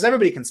 because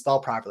everybody can spell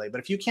properly, but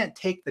if you can't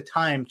take the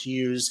time to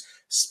use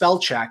spell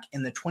check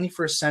in the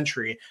 21st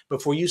century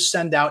before you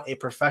send out a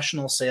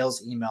professional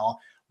sales email,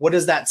 what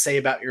does that say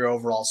about your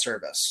overall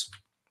service?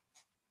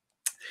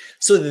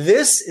 So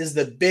this is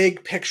the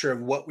big picture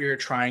of what we are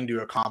trying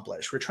to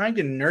accomplish. We're trying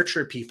to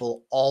nurture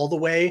people all the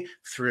way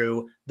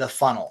through the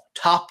funnel,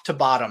 top to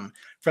bottom,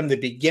 from the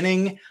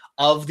beginning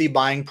of the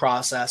buying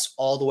process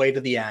all the way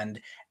to the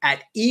end.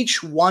 At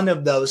each one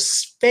of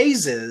those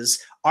phases,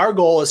 our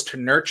goal is to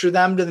nurture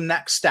them to the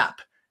next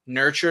step,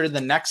 nurture to the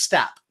next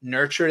step,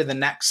 nurture to the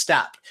next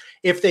step.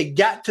 If they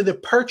get to the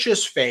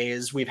purchase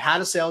phase, we've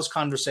had a sales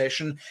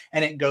conversation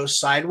and it goes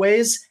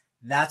sideways,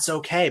 that's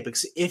okay.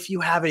 Because if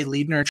you have a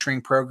lead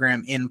nurturing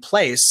program in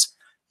place,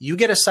 you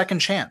get a second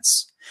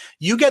chance.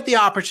 You get the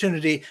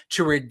opportunity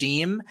to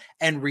redeem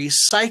and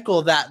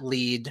recycle that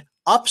lead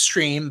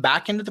upstream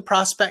back into the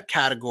prospect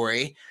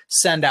category,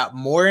 send out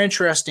more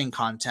interesting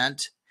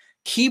content,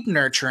 keep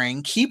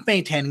nurturing, keep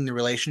maintaining the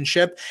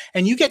relationship,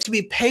 and you get to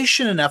be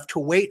patient enough to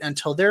wait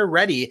until they're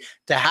ready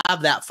to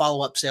have that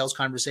follow-up sales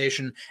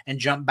conversation and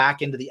jump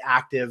back into the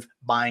active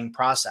buying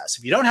process.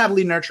 If you don't have a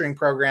lead nurturing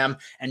program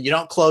and you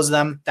don't close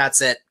them,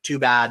 that's it. Too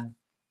bad.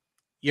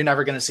 You're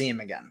never going to see them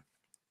again.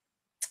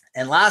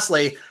 And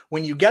lastly,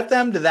 when you get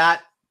them to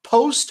that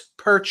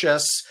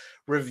post-purchase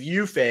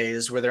review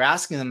phase where they're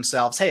asking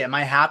themselves, hey, am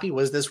I happy?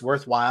 Was this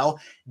worthwhile?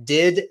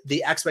 Did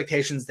the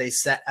expectations they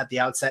set at the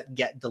outset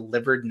get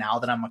delivered now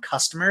that I'm a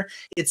customer?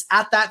 It's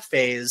at that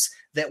phase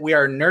that we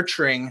are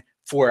nurturing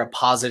for a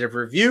positive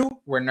review,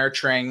 we're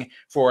nurturing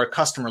for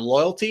customer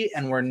loyalty,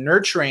 and we're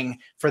nurturing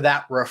for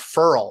that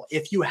referral.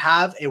 If you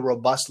have a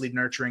robust lead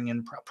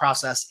nurturing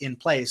process in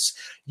place,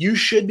 you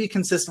should be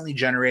consistently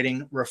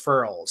generating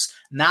referrals,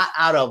 not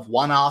out of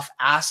one-off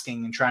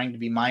asking and trying to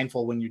be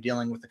mindful when you're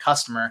dealing with the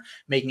customer,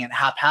 making it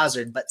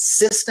haphazard, but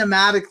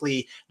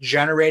systematically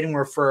generating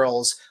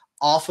referrals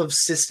off of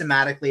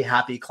systematically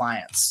happy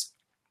clients.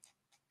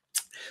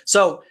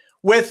 So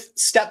with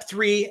step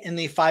 3 in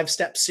the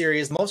 5-step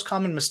series, the most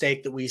common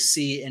mistake that we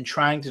see in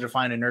trying to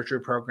define a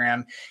nurture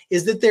program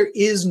is that there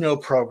is no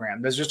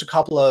program. There's just a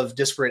couple of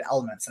disparate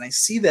elements. And I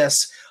see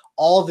this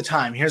all the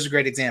time. Here's a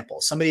great example.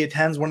 Somebody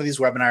attends one of these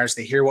webinars,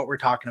 they hear what we're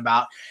talking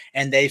about,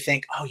 and they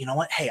think, oh, you know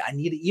what? Hey, I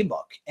need an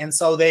ebook. And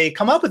so they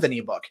come up with an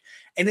ebook,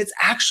 and it's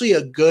actually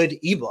a good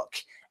ebook.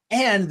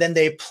 And then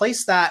they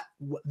place that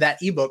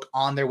ebook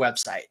on their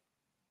website.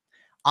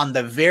 On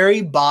the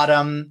very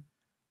bottom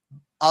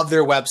of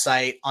their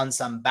website, on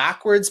some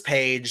backwards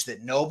page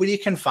that nobody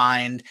can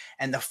find,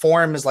 and the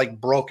form is like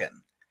broken.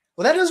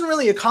 Well, that doesn't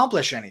really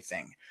accomplish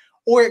anything.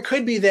 Or it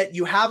could be that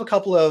you have a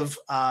couple of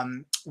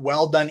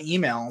well-done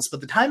emails,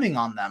 but the timing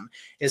on them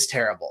is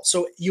terrible.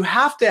 So you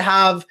have to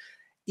have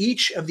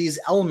each of these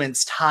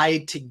elements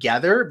tied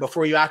together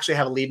before you actually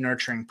have a lead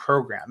nurturing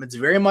program. It's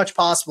very much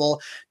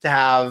possible to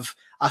have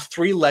a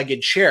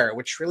three-legged chair,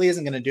 which really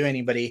isn't going to do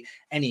anybody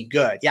any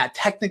good. Yeah,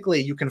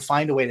 technically you can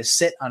find a way to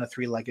sit on a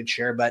three-legged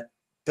chair, but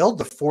build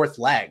the fourth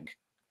leg.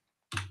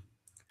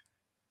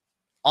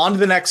 On to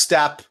the next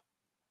step,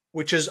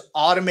 which is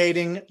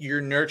automating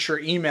your nurture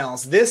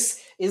emails.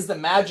 This is the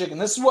magic, and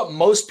this is what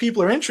most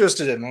people are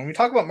interested in. When we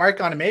talk about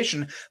marketing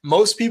automation,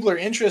 most people are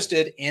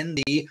interested in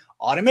the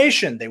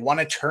automation. They want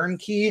a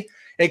turnkey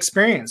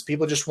experience.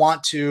 People just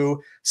want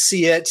to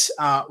see it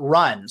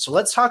run. So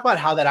let's talk about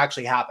how that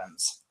actually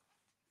happens.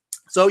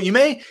 So you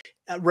may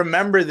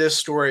remember this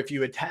story if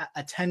you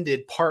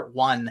attended part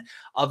 1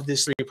 of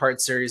this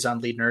 3-part series on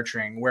lead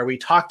nurturing, where we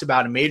talked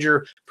about a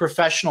major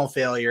professional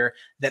failure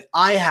that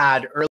I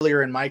had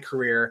earlier in my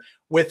career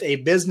with a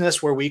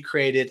business where we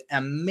created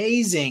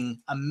amazing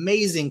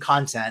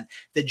content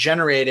that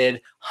generated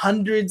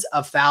hundreds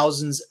of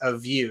thousands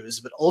of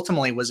views, but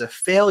ultimately was a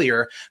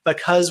failure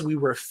because we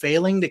were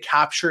failing to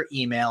capture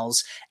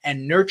emails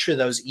and nurture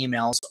those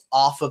emails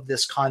off of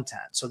this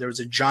content. So there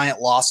was a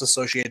giant loss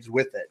associated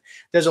with it.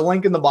 There's a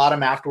link in the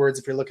bottom afterwards.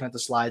 If you're looking at the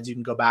slides, you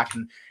can go back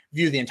and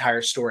view the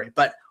entire story.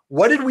 But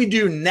what did we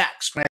do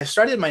next? When I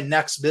started my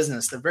next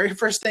business, the very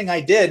first thing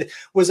I did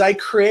was I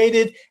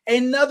created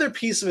another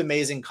piece of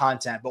amazing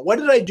content. But what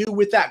did I do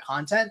with that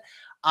content?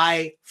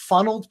 I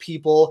funneled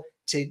people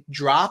to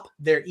drop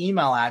their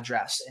email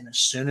address. And as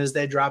soon as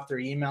they dropped their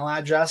email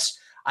address,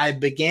 I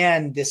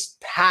began this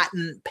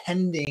patent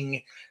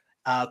pending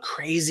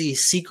crazy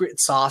secret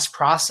sauce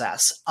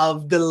process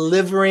of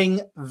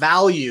delivering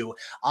value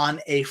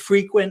on a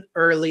frequent,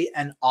 early,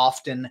 and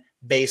often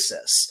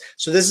basis.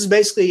 So this is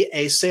basically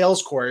a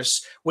sales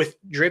course with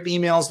drip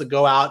emails that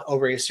go out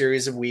over a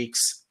series of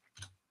weeks.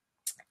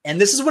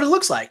 And this is what it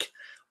looks like.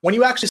 When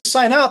you actually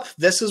sign up,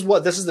 this is one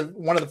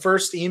of the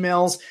first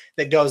emails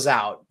that goes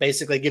out,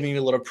 basically giving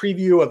you a little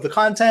preview of the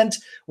content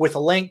with a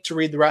link to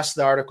read the rest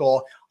of the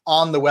article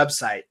on the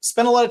website.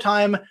 Spend a lot of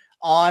time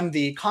on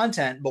the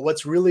content, but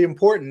what's really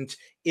important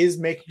is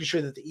making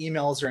sure that the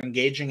emails are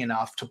engaging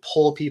enough to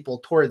pull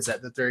people towards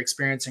it, that they're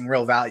experiencing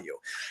real value.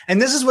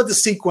 And this is what the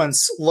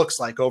sequence looks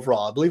like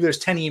overall. I believe there's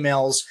 10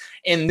 emails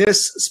in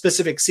this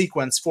specific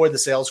sequence for the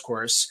sales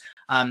course.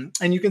 And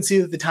you can see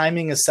that the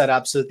timing is set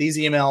up so that these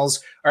emails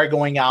are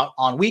going out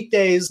on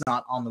weekdays,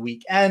 not on the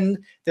weekend.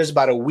 There's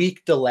about a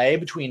week delay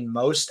between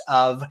most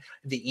of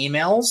the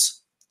emails.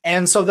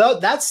 And so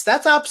that's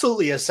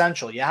absolutely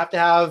essential. You have to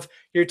have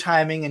your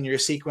timing and your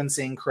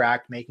sequencing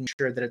correct, making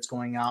sure that it's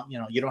going out. You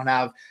know, you don't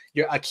have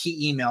a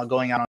key email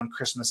going out on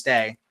Christmas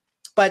Day.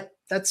 But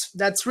that's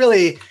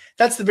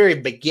the very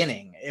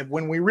beginning.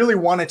 When we really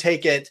want to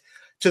take it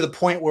to the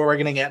point where we're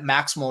going to get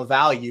maximal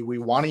value, we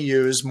want to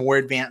use more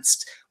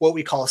advanced, what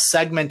we call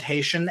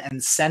segmentation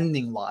and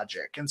sending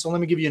logic. And so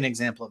let me give you an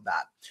example of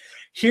that.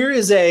 Here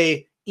is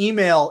a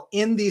email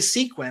in the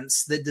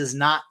sequence that does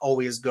not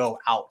always go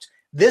out.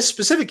 This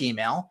specific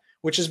email,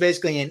 which is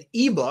basically an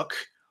ebook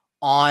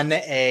on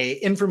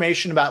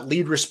information about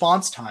lead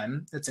response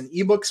time, it's an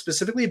ebook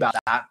specifically about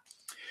that.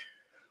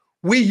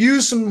 We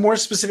use some more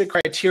specific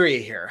criteria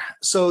here.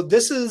 So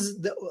this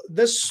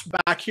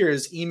back here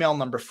is email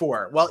number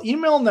 4. Well,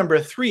 email number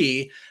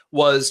 3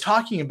 was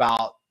talking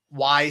about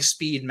why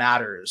speed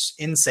matters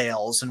in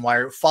sales and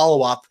why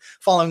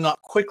following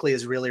up quickly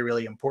is really,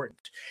 really important.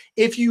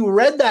 If you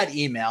read that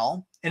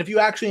email and if you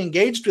actually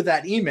engaged with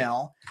that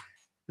email,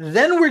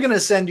 then we're going to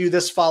send you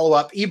this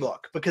follow-up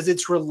ebook because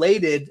it's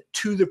related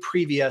to the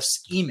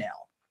previous email.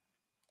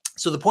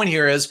 So the point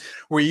here is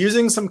we're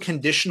using some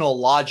conditional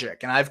logic,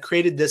 and I've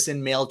created this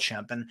in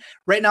MailChimp. And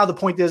right now the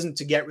point isn't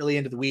to get really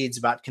into the weeds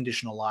about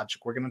conditional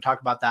logic. We're going to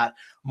talk about that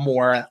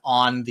more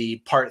on the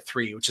part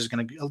 3, which is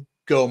going to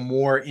go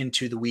more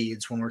into the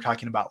weeds when we're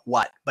talking about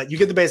what. But you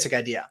get the basic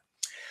idea.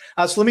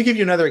 So let me give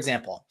you another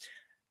example.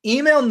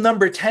 Email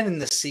number 10 in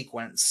this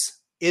sequence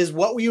is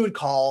what we would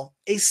call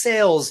a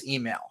sales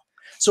email.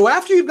 So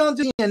after you've gone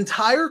through the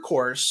entire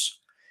course,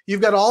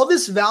 you've got all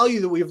this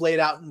value that we've laid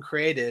out and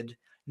created.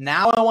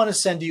 Now I want to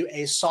send you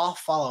a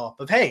soft follow-up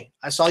of, hey,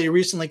 I saw you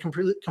recently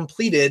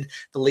completed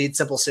the Lead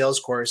Simple Sales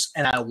course,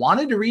 and I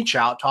wanted to reach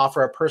out to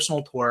offer a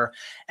personal tour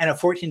and a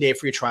 14-day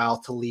free trial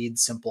to Lead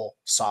Simple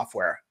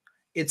software.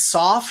 It's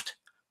soft,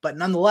 but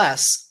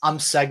nonetheless, I'm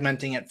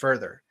segmenting it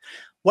further.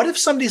 What if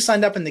somebody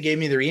signed up and they gave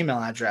me their email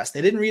address?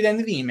 They didn't read any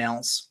of the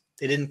emails.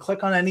 They didn't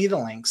click on any of the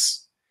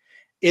links.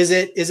 Is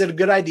it a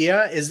good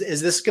idea? Is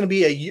this going to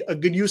be a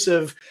good use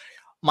of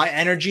my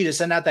energy to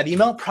send out that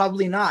email?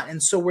 Probably not.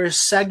 And so we're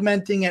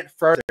segmenting it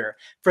further.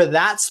 For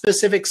that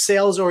specific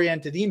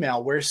sales-oriented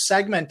email, we're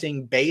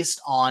segmenting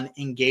based on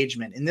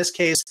engagement. In this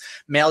case,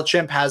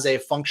 MailChimp has a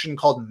function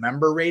called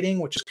member rating,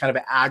 which is kind of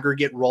an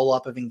aggregate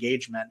roll-up of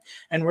engagement.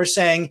 And we're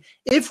saying,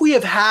 if we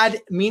have had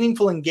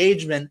meaningful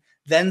engagement,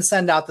 then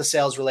send out the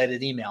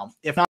sales-related email.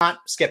 If not,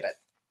 skip it,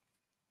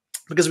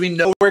 because we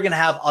know we're going to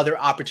have other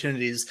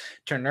opportunities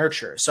to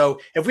nurture. So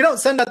if we don't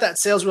send out that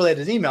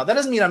sales-related email, that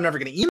doesn't mean I'm never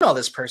going to email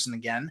this person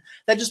again.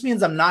 That just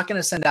means I'm not going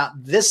to send out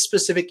this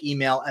specific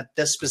email at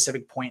this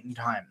specific point in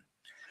time.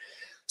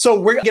 So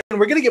we're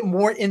going to get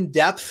more in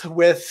depth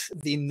with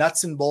the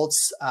nuts and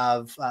bolts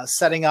of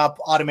setting up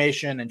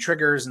automation and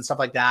triggers and stuff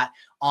like that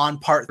on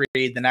part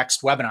 3, the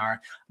next webinar.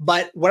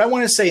 But what I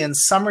want to say in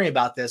summary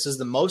about this is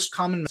the most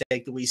common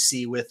mistake that we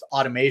see with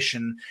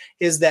automation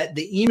is that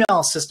the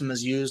email system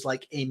is used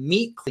like a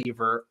meat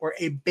cleaver or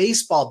a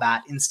baseball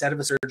bat instead of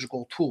a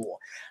surgical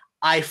tool.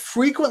 I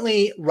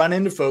frequently run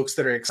into folks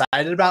that are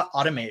excited about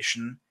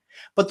automation,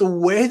 but the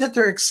way that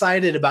they're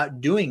excited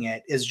about doing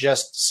it is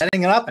just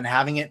setting it up and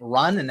having it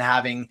run and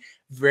having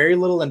very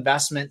little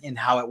investment in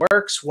how it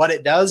works. What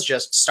it does,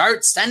 just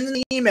start sending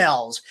the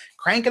emails,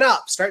 crank it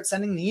up, start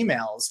sending the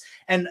emails.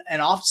 And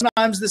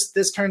oftentimes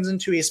this turns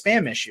into a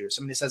spam issue.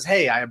 Somebody says,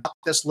 hey, I bought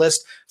this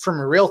list from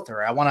a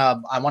realtor. I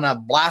want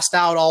to blast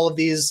out all of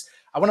these.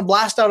 I want to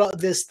blast out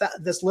this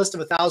list of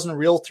 1,000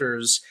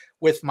 realtors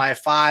with my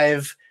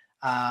five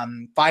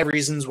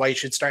reasons why you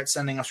should start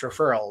sending us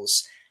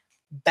referrals.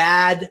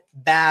 Bad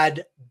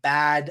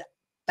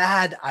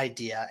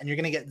idea, and you're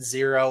going to get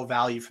zero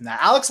value from that.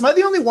 Alex, am I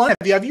the only one?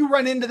 Have you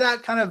run into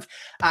that kind of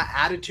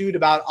attitude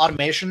about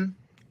automation?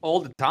 All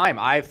the time.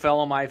 I fell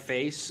on my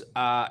face,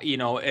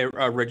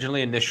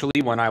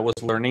 initially when I was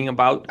learning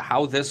about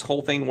how this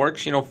whole thing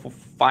works,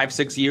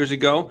 5-6 years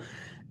ago.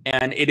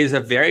 And it is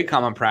a very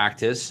common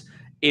practice.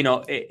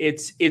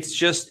 It's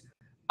just,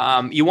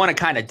 you want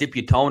to kind of dip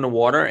your toe in the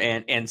water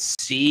and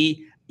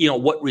see,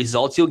 what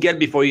results you'll get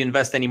before you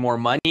invest any more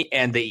money.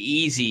 And the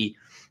easy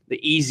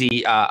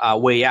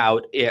way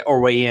out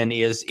or way in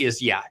is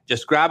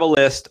just grab a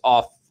list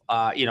of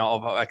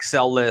an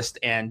Excel list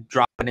and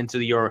drop it into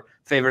your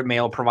favorite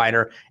mail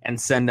provider and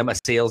send them a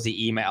salesy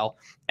email,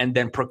 and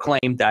then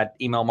proclaim that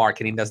email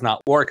marketing does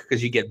not work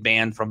because you get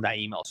banned from that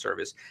email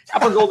service.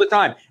 Happens all the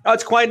time. No,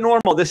 it's quite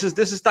normal. This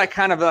is that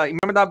kind of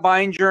remember that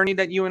buying journey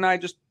that you and I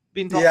just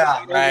been talking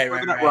about?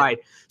 Right.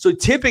 So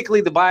typically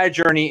the buyer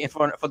journey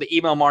for the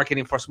email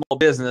marketing for small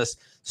business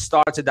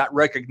starts at that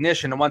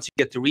recognition. And once you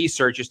get to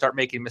research, you start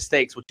making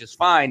mistakes, which is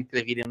fine, because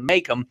if you didn't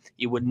make them,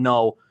 you would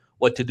know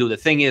what to do. The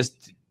thing is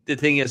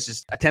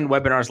just attend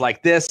webinars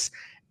like this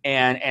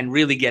and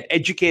really get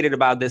educated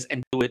about this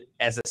and do it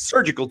as a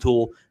surgical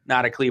tool,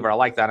 not a cleaver. I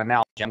like that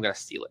analogy. I'm going to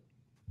steal it.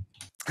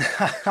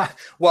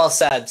 Well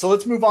said. So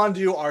let's move on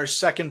to our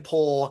second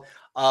poll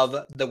of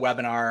the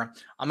webinar.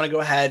 I'm going to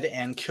go ahead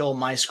and kill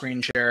my screen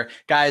share.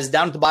 Guys,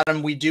 down at the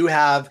bottom, we do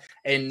have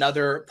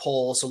another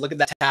poll. So look at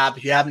that tab.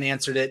 If you haven't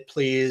answered it,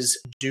 please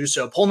do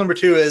so. Poll number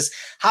 2 is,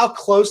 how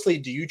closely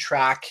do you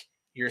track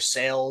your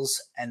sales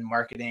and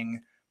marketing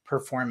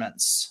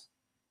performance?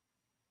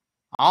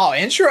 Oh,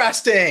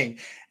 interesting.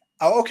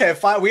 Oh, okay,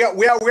 fine. We got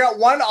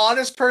one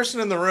honest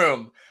person in the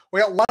room. We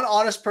got one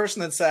honest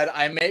person that said,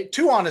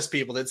 two honest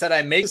people that said,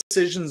 I make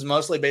decisions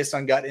mostly based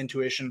on gut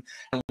intuition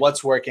and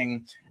what's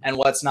working and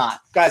what's not.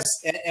 Guys,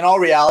 in all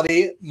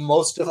reality,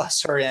 most of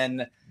us are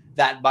in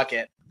that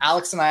bucket.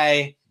 Alex and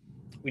I,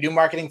 we do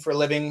marketing for a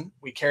living.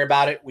 We care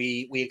about it.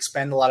 We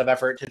expend a lot of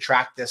effort to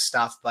track this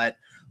stuff, but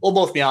we'll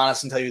both be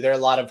honest and tell you there are a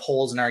lot of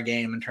holes in our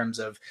game in terms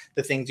of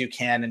the things you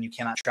can and you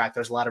cannot track.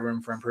 There's a lot of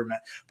room for improvement.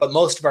 But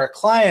most of our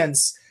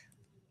clients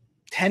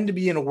tend to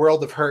be in a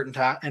world of hurt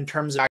in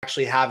terms of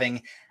actually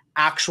having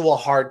actual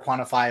hard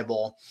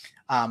quantifiable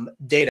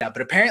data.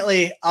 But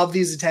apparently of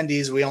these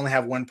attendees, we only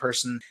have one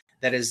person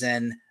that is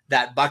in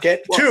that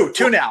bucket.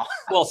 Two now.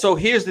 Well, so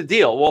here's the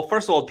deal. Well,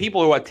 first of all,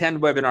 people who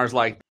attend webinars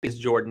like this,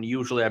 Jordan,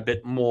 usually a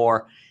bit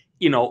more,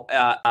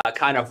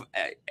 kind of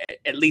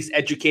at least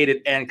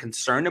educated and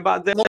concerned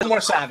about this. A little more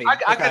savvy. I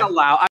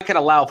can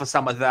allow for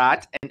some of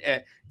that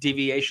and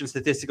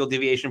statistical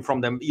deviation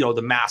from them,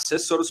 the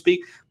masses, so to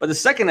speak. But the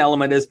second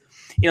element is,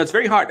 it's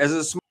very hard as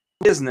a small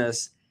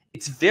business.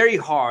 It's very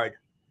hard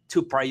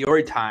to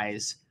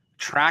prioritize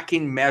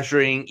tracking,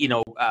 measuring,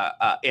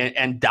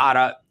 and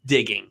data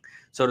digging,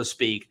 so to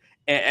speak,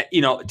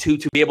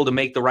 to be able to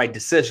make the right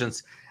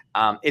decisions.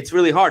 It's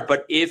really hard.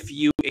 But if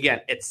you,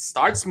 again,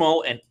 start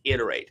small and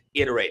iterate,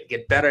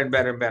 get better and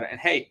better and better. And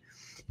hey,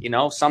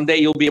 someday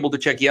you'll be able to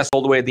check yes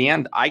all the way at the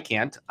end. I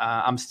can't.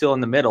 I'm still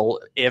in the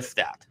middle, if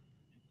that.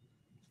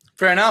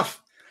 Fair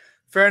enough.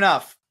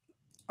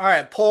 All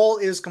right, poll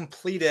is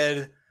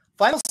completed.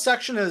 Final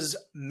section is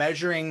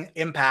measuring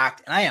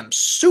impact, and I am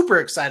super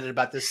excited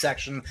about this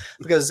section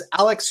because,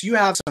 Alex, you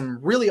have some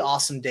really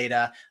awesome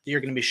data that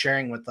you're going to be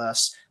sharing with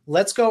us.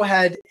 Let's go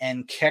ahead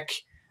and kick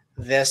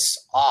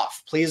this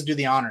off. Please do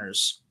the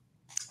honors.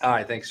 All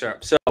right, thanks, sir.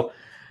 So,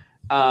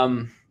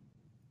 Neetu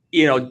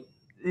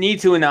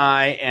and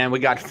I, and we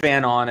got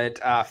Fan on it.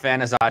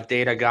 Fan is our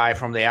data guy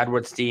from the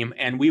AdWords team,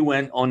 and we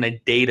went on a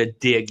data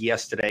dig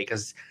yesterday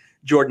because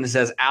Jordan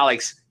says,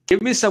 Alex,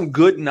 give me some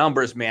good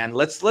numbers, man.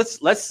 Let's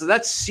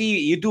see.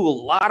 You do a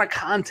lot of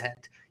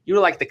content.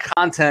 You're like the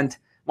content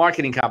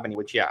marketing company,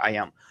 which I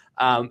am.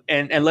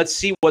 And let's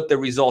see what the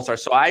results are.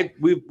 So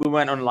we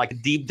went on like a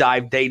deep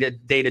dive data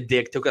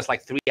dig. Took us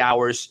like 3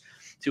 hours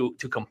to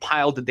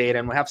compile the data,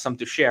 and we have some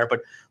to share.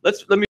 But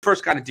let me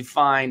first kind of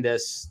define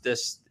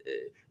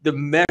the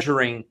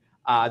measuring,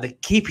 the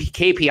key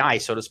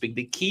KPI, so to speak,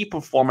 the key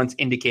performance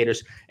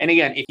indicators. And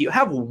again, if you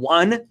have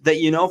one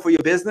that for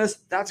your business,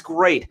 that's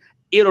great.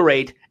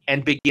 iterate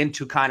and begin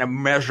to kind of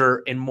measure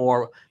in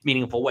more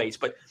meaningful ways.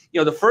 But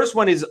the first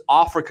one is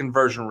offer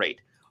conversion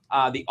rate.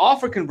 The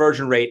offer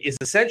conversion rate is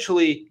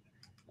essentially,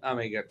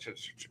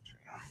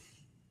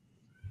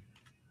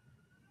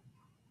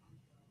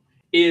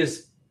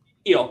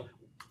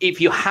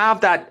 if you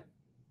have that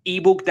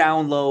ebook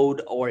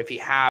download, or if you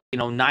have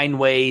 9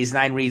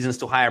 reasons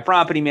to hire a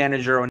property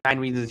manager, or 9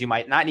 reasons you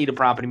might not need a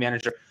property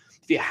manager,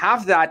 if you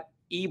have that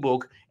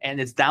ebook and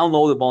it's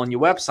downloadable on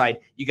your website,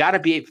 you got to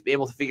be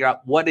able to figure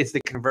out what is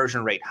the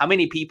conversion rate. How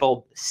many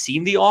people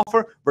seen the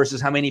offer versus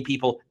how many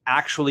people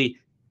actually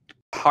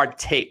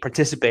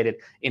participated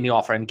in the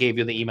offer and gave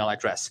you the email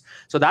address.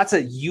 So that's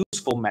a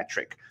useful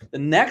metric. The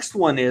next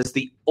one is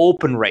the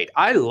open rate.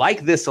 I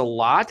like this a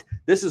lot.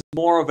 This is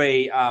more of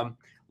a,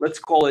 let's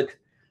call it,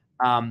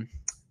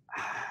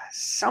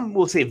 some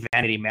will say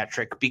vanity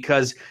metric,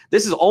 because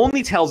this is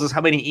only tells us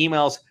how many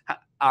emails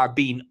are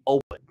being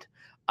opened.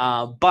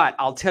 But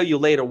I'll tell you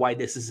later why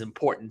this is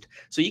important.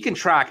 So you can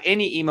track,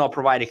 any email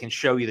provider can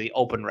show you the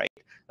open rate.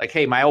 Like,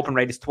 hey, my open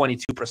rate is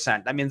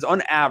 22%. That means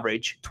on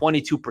average,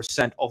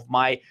 22% of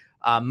my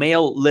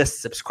mail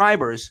list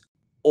subscribers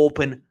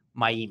open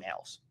my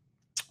emails,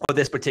 or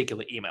this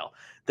particular email.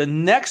 The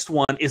next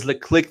one is the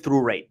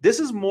click-through rate.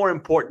 This is more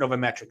important of a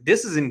metric.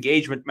 This is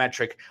engagement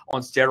metric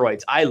on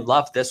steroids. I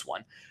love this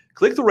one.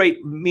 Click-through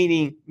rate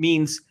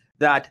means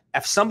that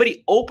if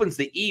somebody opens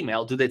the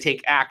email, do they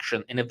take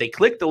action? And if they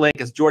click the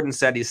link, as Jordan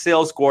said, his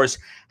sales scores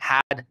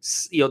had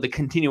the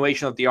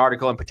continuation of the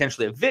article and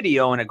potentially a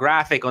video and a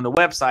graphic on the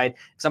website.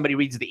 Somebody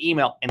reads the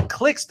email and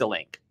clicks the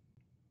link.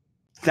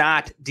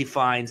 That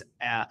defines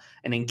an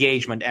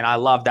engagement, and I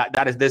love that.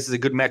 This is a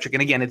good metric.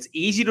 And again, it's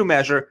easy to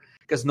measure,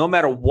 because no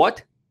matter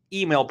what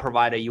email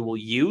provider you will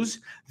use,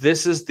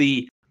 this is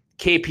the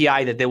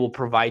KPI that they will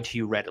provide to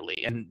you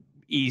readily, and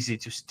easy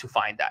to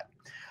find that.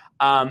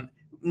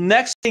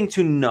 Next thing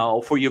to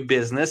know for your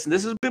business, and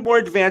this is a bit more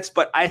advanced,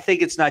 but I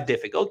think it's not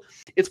difficult,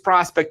 it's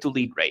prospect to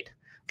lead rate.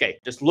 Okay,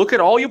 just look at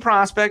all your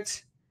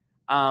prospects,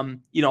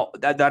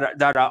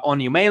 that are on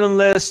your mailing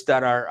list,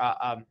 that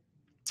are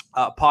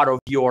part of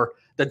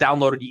the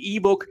downloaded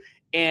ebook,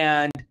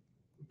 and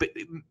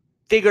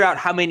figure out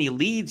how many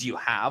leads you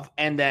have,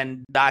 and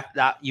then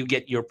that you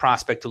get your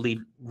prospect to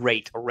lead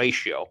rate or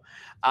ratio.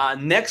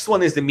 Next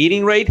one is the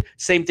meeting rate.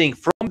 Same thing.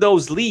 From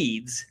those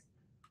leads,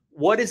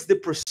 what is the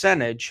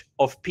percentage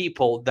of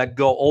people that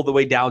go all the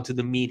way down to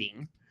the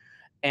meeting?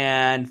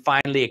 And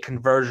finally, a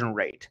conversion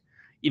rate.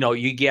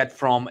 You get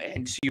from,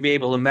 and so you'll be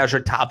able to measure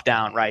top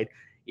down, right?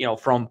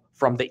 From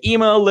the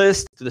email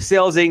list to the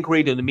sales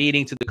inquiry to the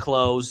meeting to the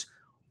close.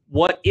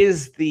 What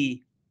is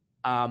the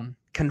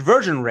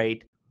conversion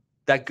rate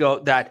that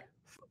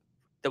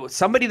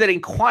somebody that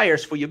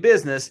inquires for your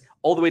business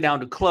all the way down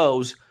to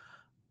close?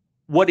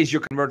 What is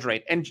your conversion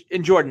rate? And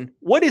Jordan,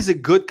 what is a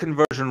good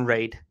conversion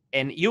rate?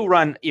 And you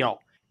run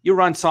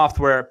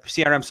software,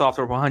 CRM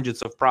software for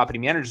hundreds of property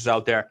managers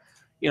out there.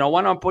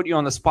 Why don't I put you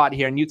on the spot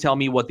here and you tell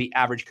me what the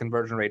average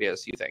conversion rate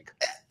is, you think?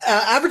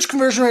 Average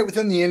conversion rate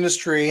within the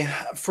industry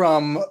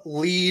from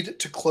lead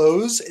to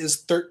close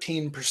is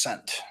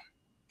 13%.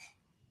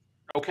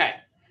 Okay.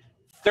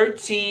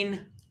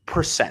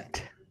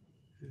 13%.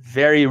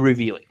 Very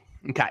revealing.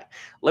 Okay.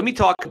 Let me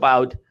talk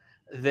about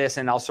this,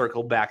 and I'll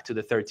circle back to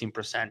the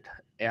 13%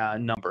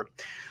 number.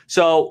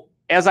 So,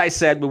 as I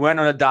said, we went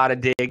on a data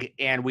dig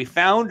and we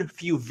found a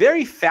few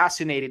very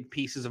fascinating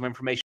pieces of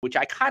information, which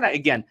I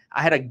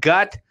had a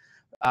gut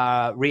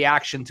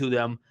reaction to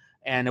them,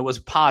 and it was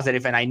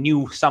positive, and I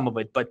knew some of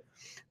it. But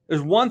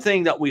there's one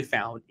thing that we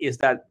found is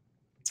that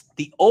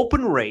the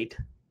open rate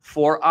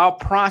for our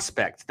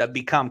prospects that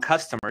become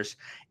customers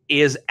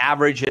is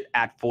averaged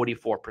at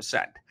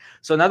 44%.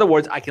 So in other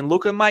words, I can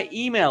look at my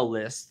email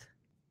list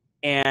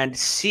and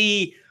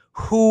see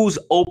whose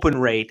open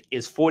rate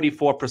is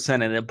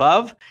 44% and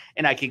above,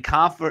 and I can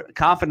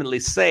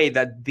confidently say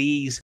that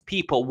these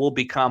people will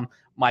become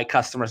my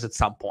customers at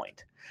some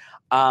point.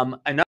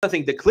 Another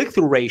thing, the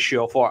click-through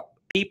ratio for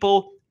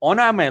people on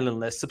our mailing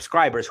list,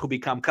 subscribers who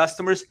become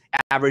customers,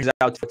 averages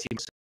out 14%.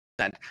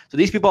 So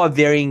these people are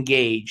very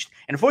engaged,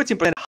 and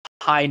 14%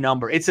 high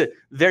number. It's a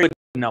very good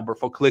number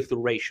for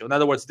click-through ratio. In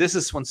other words, this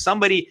is when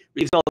somebody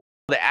they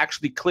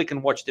actually click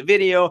and watch the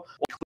video,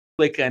 or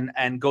click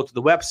and go to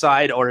the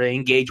website, or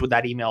engage with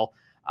that email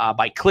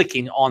by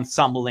clicking on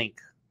some link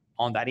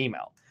on that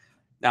email.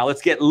 Now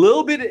let's get a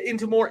little bit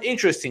into more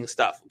interesting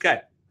stuff.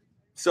 Okay,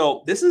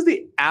 so this is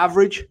the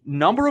average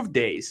number of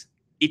days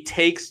it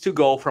takes to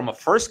go from a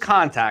first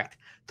contact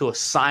to a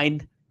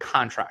signed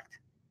contract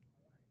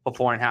for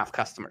 4.5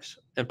 customers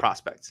and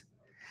prospects.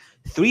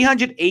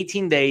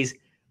 318 days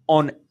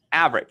on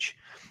average.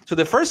 So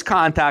the first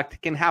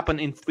contact can happen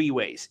in 3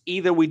 ways.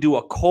 Either we do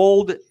a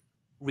cold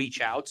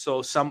reach out.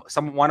 So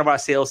one of our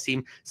sales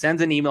team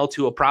sends an email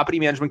to a property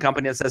management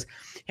company that says,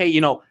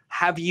 hey,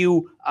 have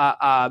you,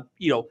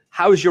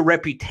 how's your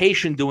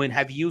reputation doing?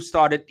 Have you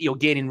started,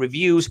 gaining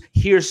reviews?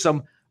 Here's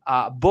some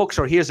books,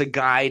 or here's a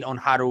guide on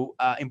how to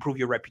improve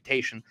your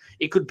reputation.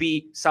 It could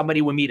be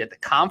somebody we meet at the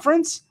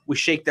conference. We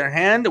shake their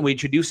hand and we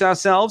introduce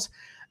ourselves.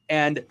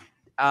 And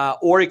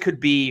or it could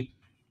be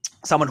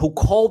someone who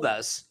called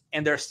us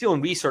and they're still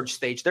in research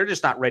stage. They're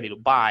just not ready to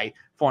buy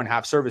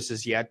 4.5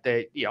 services yet.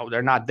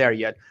 They're not there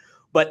yet.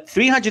 But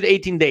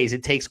 318 days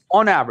it takes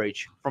on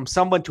average from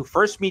someone to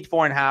first meet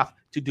 4.5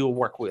 to do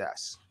work with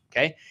us.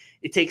 Okay.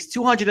 It takes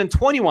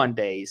 221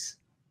 days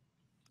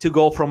to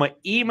go from an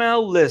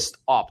email list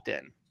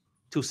opt-in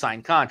to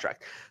signed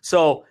contract.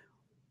 So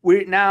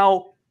we're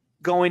now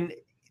going.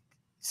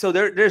 So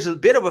there's a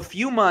bit of a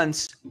few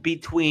months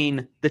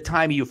between the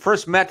time you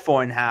first met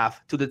 4.5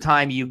 to the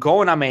time you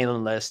go on a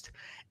mailing list.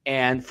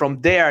 And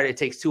from there, it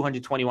takes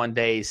 221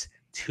 days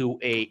to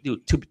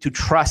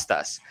trust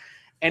us.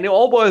 And it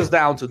all boils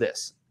down to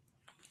this.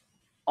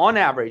 On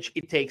average,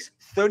 it takes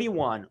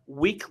 31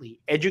 weekly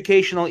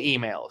educational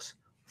emails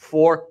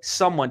for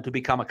someone to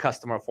become a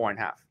customer of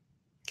 4.5.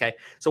 Okay.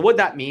 So what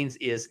that means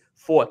is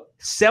for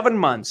 7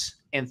 months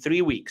and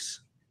 3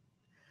 weeks,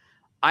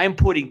 I'm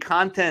putting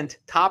content,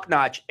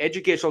 top-notch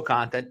educational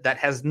content that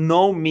has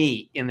no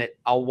me in it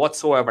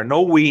whatsoever.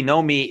 No we,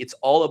 no me. It's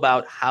all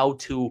about how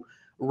to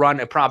run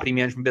a property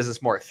management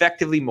business more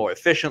effectively, more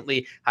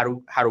efficiently, how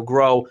to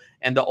grow,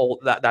 and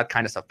that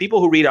kind of stuff.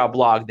 People who read our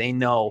blog, they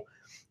know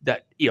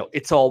that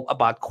it's all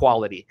about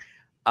quality,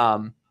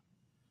 and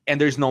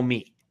there's no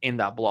me in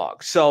that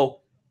blog. So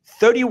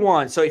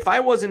 31. So if I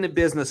was in the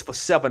business for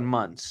 7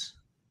 months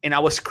and I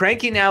was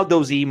cranking out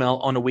those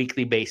emails on a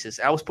weekly basis,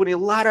 I was putting a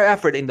lot of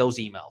effort in those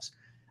emails,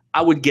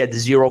 I would get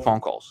 0 phone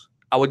calls.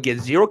 I would get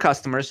 0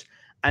 customers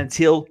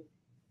until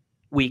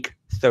week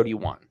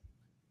 31,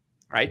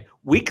 right?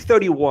 Week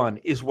 31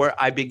 is where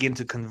I begin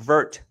to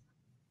convert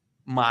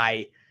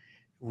my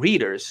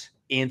readers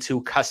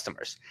into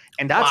customers.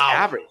 And that's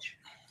average,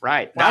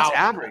 right? Wow. That's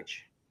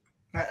average.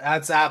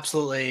 That's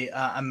absolutely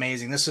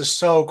amazing. This is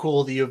so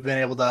cool that you've been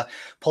able to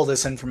pull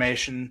this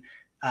information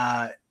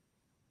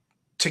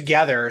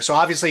together. So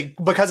obviously,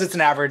 because it's an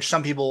average,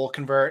 some people will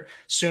convert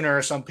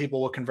sooner, some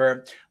people will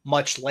convert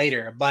much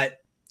later.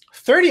 But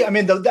 30, I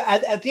mean,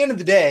 at the end of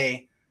the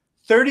day,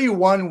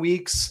 31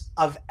 weeks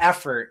of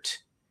effort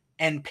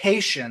and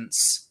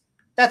patience,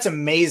 that's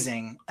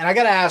amazing. And I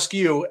got to ask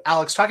you,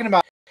 Alex, talking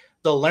about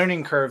the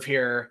learning curve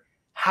here,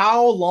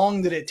 how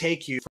long did it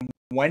take you from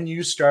when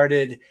you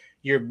started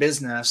your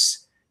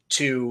business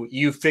to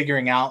you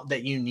figuring out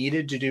that you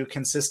needed to do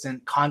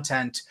consistent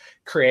content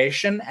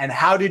creation? And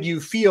how did you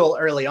feel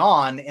early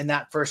on in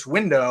that first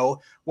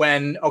window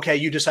when, okay,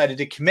 you decided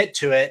to commit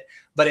to it,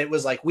 but it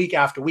was like week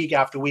after week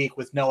after week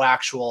with no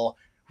actual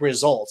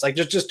results? Like,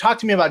 just talk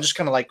to me about just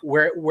kind of like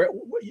where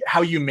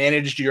how you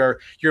managed your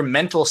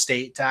mental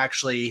state to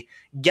actually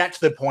get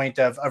to the point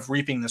of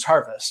reaping this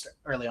harvest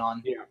early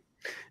on. Yeah.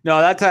 No,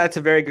 that's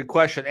a very good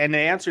question. And the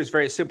answer is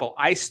very simple.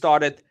 I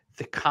started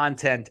the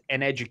content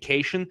and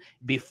education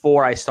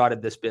before I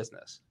started this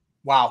business.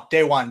 Wow.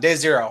 Day 1, day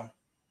 0.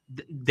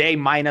 Day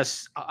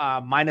minus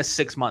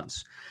 6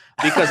 months,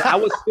 because I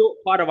was still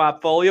part of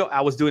Appfolio.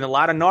 I was doing a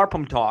lot of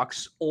NARPM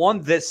talks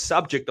on this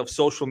subject of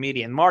social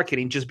media and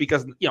marketing, just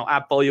because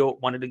Appfolio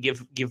wanted to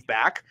give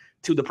back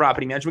to the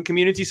property management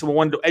community. So we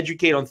wanted to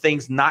educate on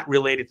things not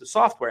related to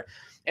software.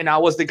 And I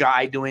was the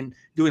guy doing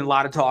a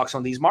lot of talks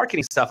on these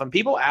marketing stuff. And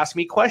people ask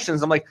me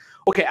questions. I'm like,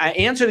 okay, I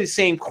answer the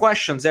same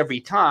questions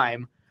every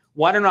time.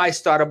 Why don't I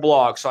start a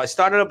blog? So I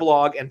started a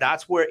blog, and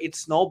that's where it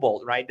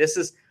snowballed, right? This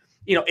is,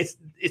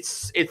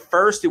 it's at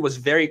first it was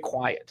very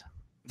quiet.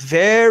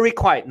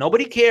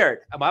 Nobody cared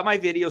about my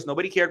videos.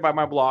 Nobody cared about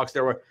my blogs.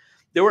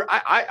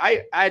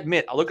 I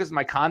admit, I look at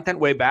my content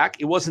way back.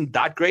 It wasn't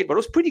that great, but it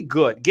was pretty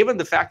good given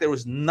the fact there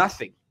was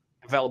nothing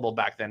available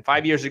back then.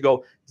 5 years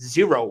ago,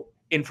 0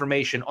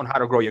 information on how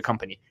to grow your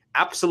company.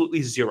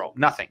 Absolutely 0,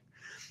 nothing.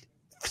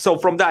 So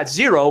from that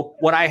 0,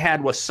 what I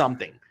had was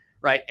something,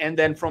 right? And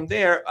then from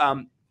there,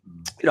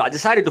 I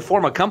decided to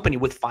form a company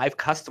with 5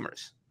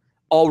 customers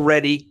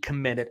already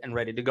committed and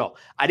ready to go.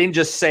 I didn't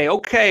just say,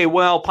 okay,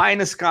 well, pie in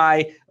the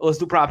sky, let's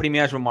do property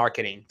management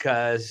marketing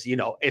because,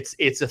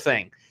 it's a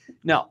thing.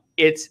 No,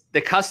 it's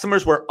the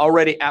customers were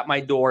already at my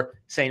door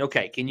saying,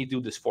 okay, can you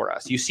do this for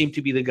us? You seem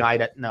to be the guy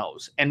that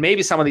knows. And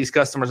maybe some of these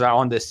customers are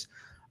on this,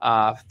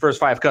 first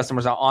 5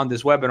 customers are on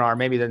this webinar.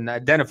 Maybe then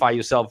identify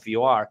yourself if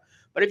you are.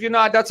 But if you're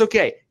not, that's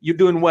okay. You're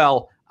doing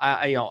well.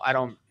 I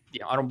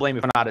don't blame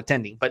you for not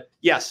attending. But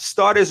yes,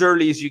 start as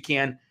early as you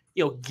can.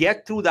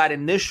 Get through that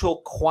initial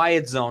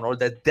quiet zone or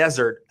the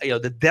desert,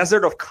 the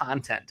desert of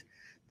content.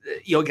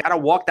 You got to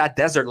walk that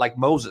desert like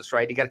Moses,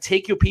 right? You got to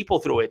take your people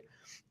through it.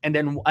 And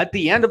then at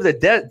the end of the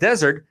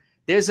desert,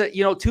 there's a,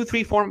 $2,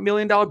 $3, $4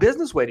 million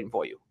business waiting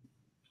for you.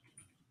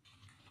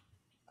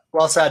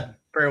 Well said.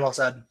 Very well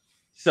said.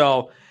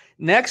 So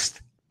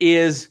next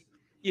is,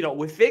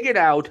 we figured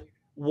out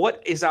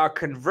what is our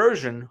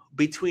conversion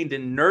between the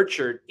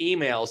nurtured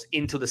emails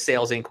into the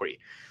sales inquiry.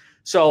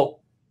 So,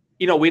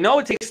 we know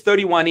it takes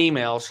 31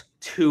 emails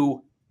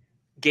to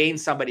gain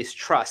somebody's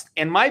trust.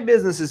 And my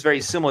business is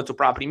very similar to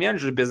property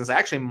manager's business. I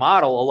actually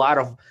model a lot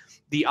of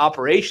the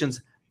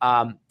operations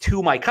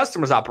to my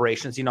customers'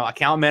 operations,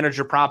 account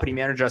manager, property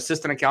manager,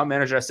 assistant account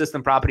manager,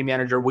 assistant property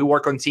manager. We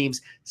work on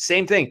teams.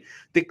 Same thing.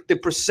 The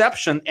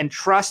perception and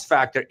trust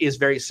factor is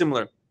very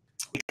similar.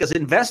 because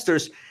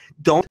investors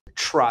don't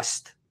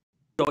trust.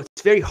 So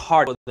it's very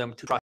hard for them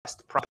to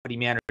trust property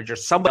manager,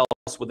 somebody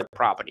else with their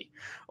property.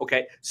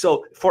 Okay.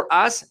 So for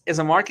us as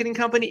a marketing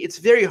company, it's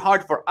very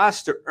hard for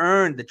us to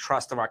earn the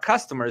trust of our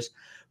customers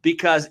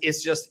because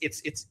it's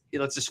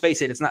let's just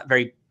face it, it's not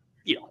very,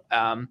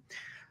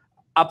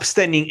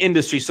 upstanding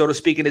industry, so to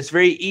speak. And it's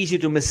very easy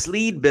to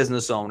mislead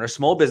business owners,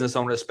 small business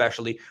owners,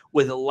 especially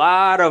with a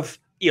lot of,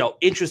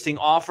 interesting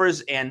offers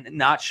and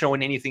not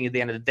showing anything at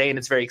the end of the day. And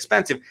it's very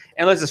expensive.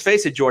 And let's just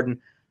face it, Jordan,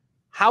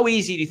 how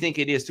easy do you think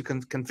it is to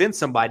convince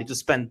somebody to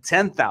spend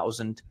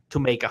 $10,000 to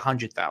make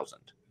 $100,000?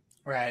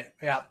 Right.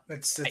 Yeah.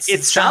 It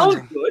sounds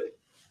good,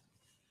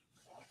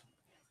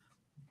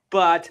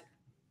 but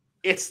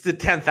it's the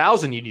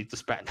 $10,000 you need to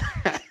spend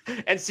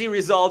and see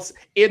results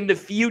in the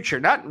future,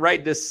 not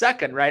right this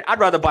second, right? I'd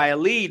rather buy a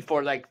lead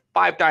for like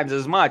 5 times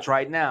as much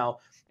right now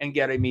and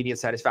get immediate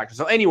satisfaction.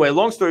 So anyway,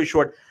 long story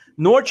short,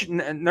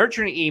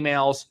 nurturing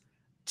emails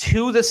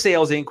to the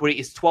sales inquiry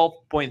is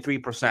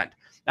 12.3%.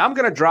 Now I'm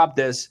going to drop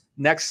this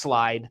next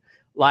slide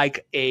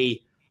like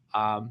a,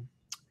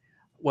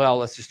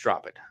 let's just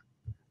drop it.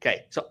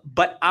 Okay. So,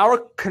 but our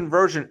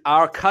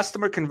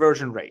customer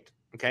conversion rate,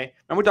 okay.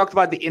 And we talked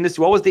about the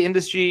industry. What was the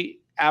industry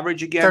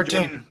average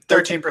again?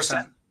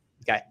 13%.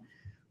 Okay.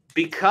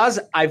 Because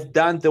I've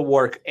done the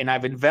work and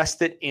I've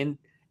invested in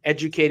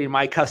educating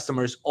my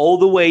customers all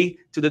the way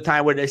to the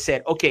time where they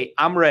said, okay,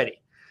 I'm ready.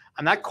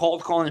 I'm not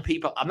cold calling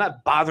people. I'm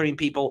not bothering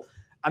people.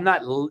 I'm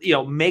not,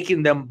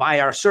 making them buy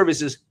our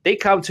services. They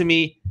come to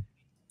me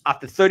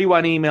after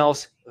 31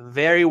 emails,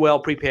 very well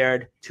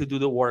prepared to do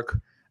the work.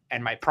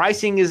 And my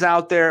pricing is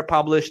out there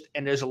published.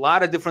 And there's a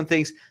lot of different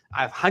things.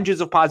 I have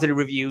hundreds of positive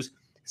reviews.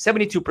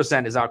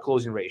 72% is our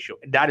closing ratio.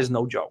 And that is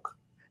no joke.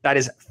 That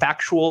is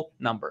factual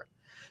number.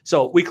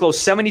 So we close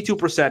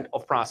 72%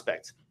 of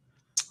prospects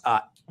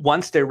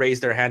once they raise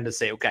their hand and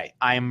say, okay,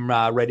 I'm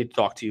ready to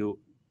talk to you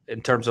in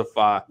terms of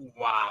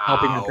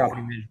helping the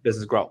property management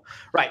business grow.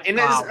 Right. And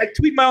then I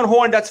tweak my own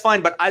horn. That's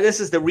fine. But this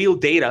is the real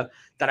data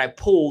that I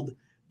pulled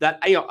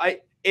that,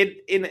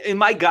 in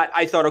my gut,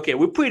 I thought, okay,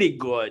 we're pretty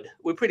good.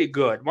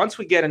 Once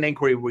we get an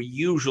inquiry, we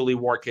usually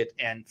work it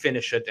and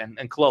finish it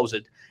and close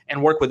it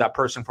and work with that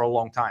person for a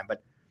long time.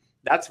 But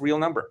that's real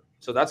number.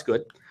 So that's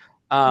good.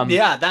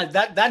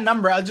 That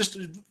number, I'll just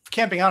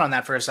camping out on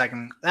that for a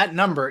second. That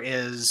number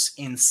is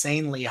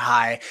insanely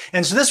high.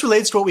 And so this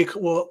relates to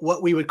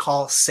what we would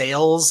call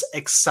sales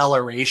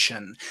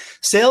acceleration.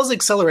 Sales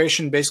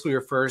acceleration basically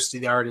refers to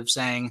the art of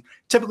saying,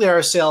 typically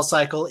our sales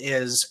cycle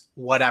is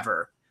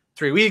whatever,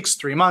 3 weeks,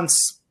 3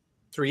 months,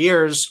 3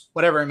 years,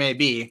 whatever it may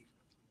be.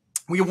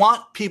 We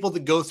want people to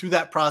go through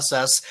that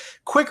process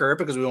quicker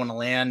because we want to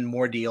land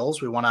more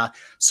deals. We want to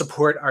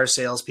support our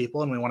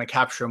salespeople and we want to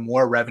capture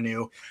more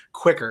revenue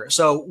quicker.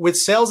 So with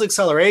sales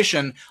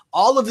acceleration,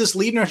 all of this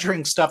lead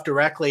nurturing stuff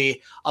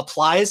directly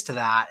applies to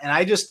that. And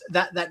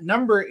that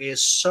number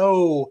is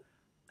so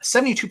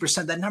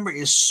 72%. That number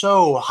is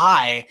so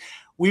high.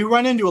 We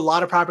run into a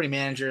lot of property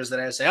managers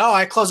that I say, oh,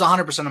 I close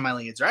 100% of my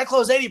leads, or I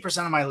close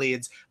 80% of my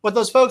leads. What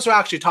those folks are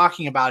actually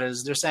talking about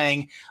is they're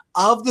saying,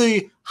 of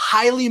the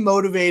highly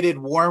motivated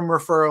warm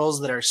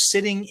referrals that are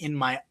sitting in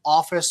my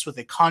office with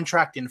a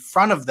contract in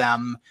front of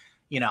them,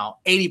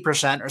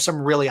 80% or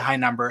some really high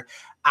number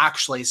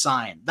actually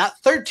sign. That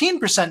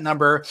 13%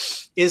 number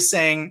is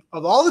saying,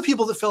 of all the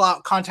people that fill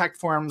out contact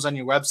forms on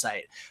your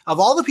website, of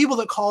all the people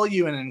that call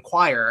you and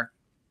inquire,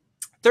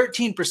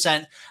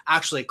 13%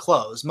 actually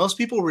close. Most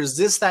people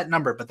resist that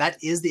number, but that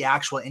is the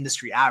actual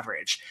industry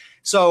average.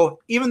 So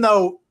even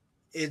though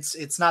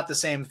it's not the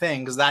same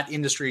thing, because that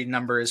industry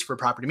number is for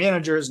property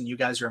managers and you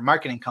guys are a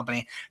marketing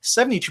company,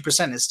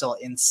 72% is still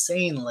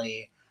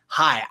insanely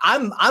high.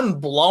 I'm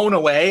blown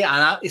away.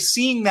 And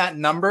seeing that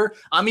number,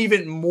 I'm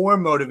even more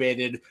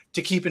motivated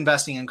to keep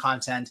investing in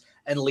content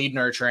and lead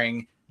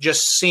nurturing,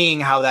 just seeing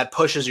how that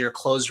pushes your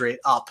close rate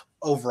up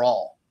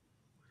overall.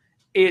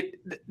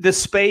 The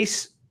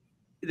space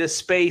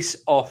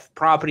of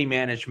property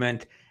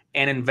management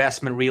and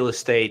investment real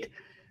estate,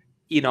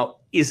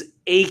 is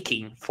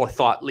aching for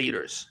thought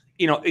leaders,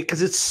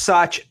 because it's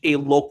such a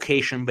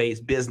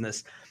location-based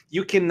business.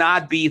 You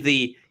cannot be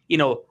the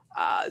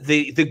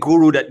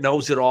guru that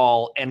knows it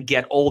all and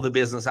get all the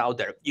business out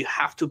there. You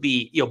have to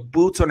be,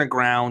 boots on the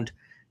ground,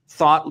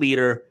 thought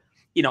leader,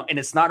 and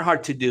it's not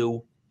hard to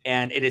do.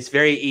 And it is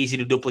very easy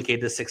to duplicate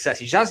the success.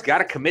 You just got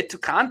to commit to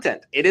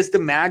content. It is the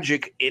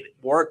magic. It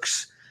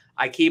works.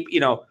 I keep,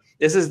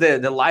 this is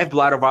the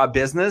lifeblood of our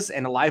business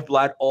and the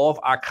lifeblood of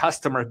our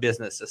customer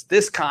businesses.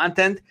 This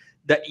content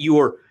that you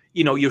work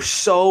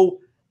so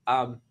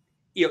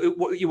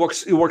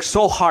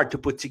hard to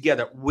put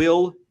together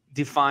will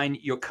define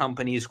your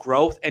company's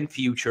growth and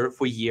future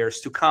for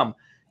years to come.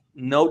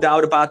 No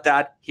doubt about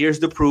that. Here's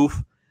the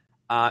proof.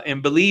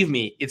 And believe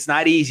me, it's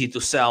not easy to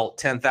sell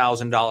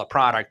 $10,000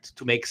 product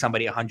to make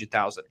somebody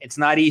 $100,000. It's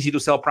not easy to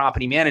sell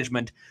property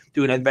management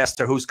to an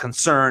investor who's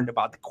concerned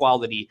about the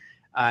quality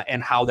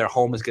and how their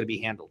home is going to be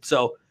handled.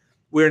 So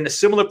we're in a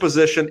similar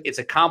position. It's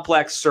a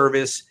complex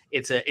service.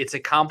 It's a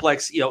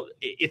complex,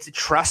 it's a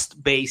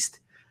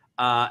trust-based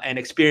an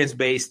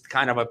experience-based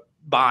kind of a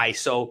buy.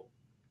 So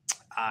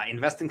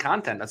invest in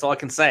content. That's all I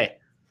can say.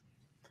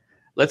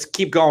 Let's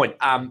keep going.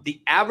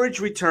 The average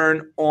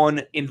return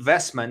on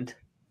investment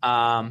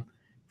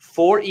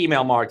for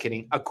email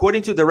marketing,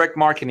 according to Direct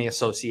Marketing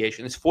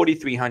Association, is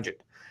 4,300,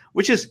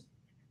 which is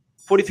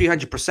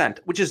 4,300%,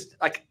 which is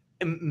like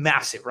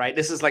massive, right?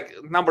 This is like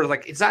numbers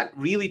like, is that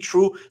really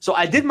true? So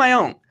I did my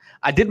own,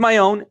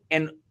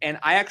 and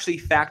I actually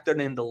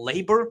factored in the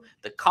labor,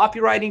 the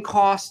copywriting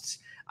costs.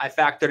 I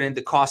factored in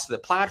the cost of the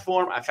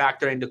platform. I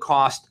factored in the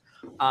cost,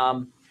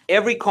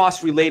 every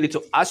cost related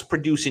to us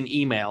producing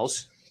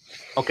emails.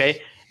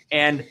 Okay.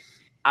 And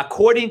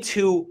according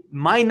to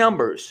my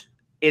numbers,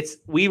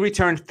 we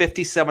returned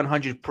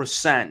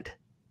 5,700%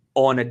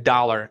 on a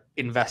dollar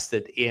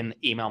invested in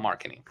email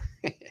marketing.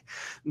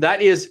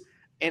 That is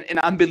an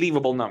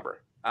unbelievable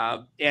number.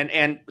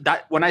 And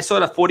that when I saw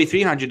that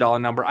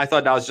 $4,300 number, I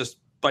thought that was just a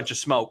bunch of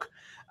smoke.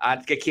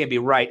 It can't be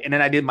right. And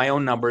then I did my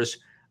own numbers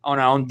on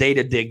our own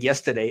data dig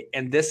yesterday,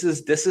 and this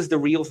is the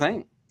real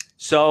thing.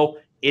 So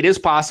it is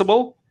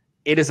possible.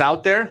 It is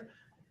out there.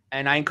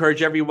 And I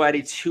encourage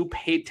everybody to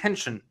pay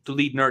attention to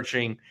lead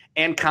nurturing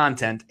and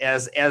content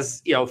as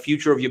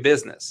future of your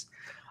business.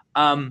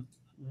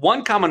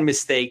 One common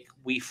mistake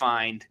we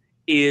find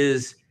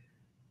is,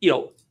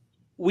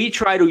 we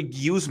try to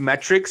use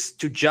metrics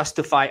to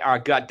justify our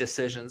gut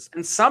decisions.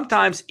 And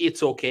sometimes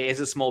it's okay as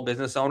a small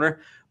business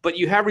owner, but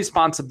you have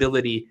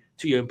responsibility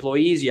to your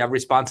employees. You have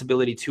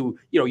responsibility to,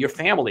 your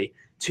family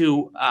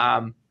to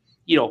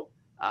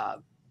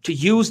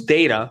use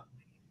data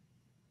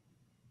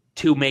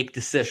to make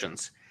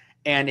decisions.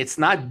 And it's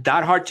not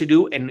that hard to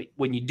do. And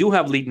when you do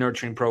have lead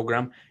nurturing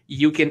program,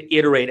 you can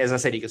iterate. As I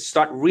said, you can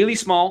start really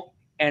small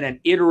and then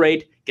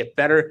iterate, get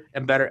better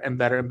and better and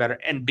better and better.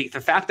 And the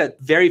fact that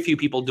very few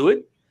people do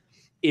it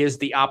is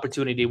the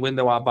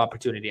window of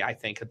opportunity, I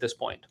think, at this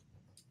point.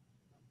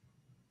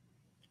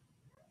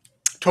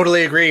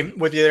 Totally agree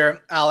with you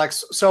there,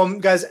 Alex. So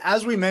guys,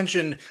 as we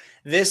mentioned,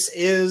 this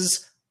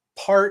is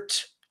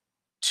part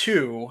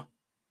 2.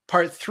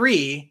 Part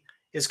 3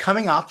 is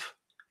coming up.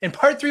 In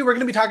part 3, we're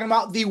going to be talking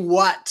about the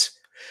what.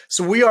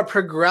 So we are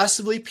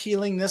progressively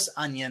peeling this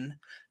onion,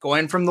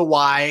 going from the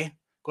why,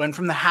 going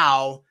from the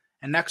how,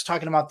 and next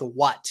talking about the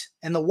what.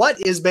 And the what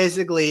is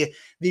basically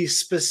the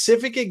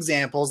specific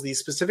examples, the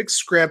specific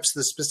scripts,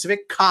 the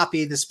specific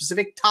copy, the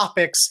specific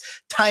topics,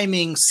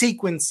 timing,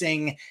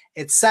 sequencing,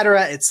 et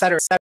cetera,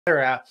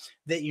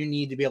 that you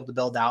need to be able to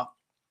build out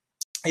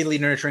a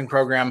lead nurturing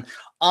program.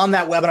 On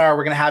that webinar,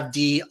 we're going to have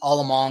Dee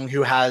Alamong,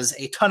 who has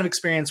a ton of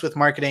experience with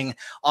marketing,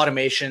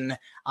 automation,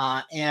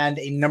 and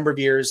a number of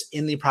years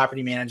in the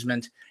property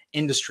management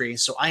industry.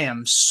 So I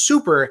am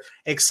super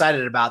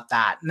excited about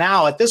that.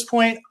 Now, at this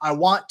point, I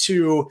want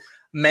to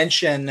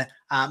mention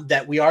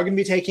that we are going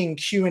to be taking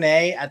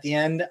Q&A at the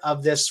end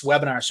of this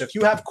webinar. So if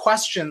you have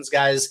questions,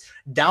 guys,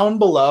 down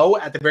below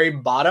at the very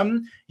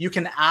bottom, you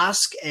can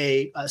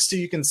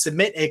you can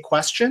submit a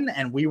question,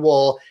 and we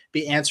will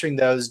be answering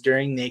those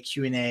during the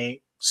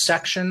Q&A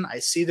section. I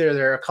see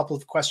there are a couple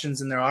of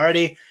questions in there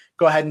already.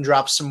 Go ahead and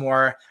drop some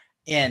more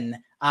in.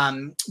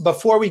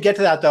 Before we get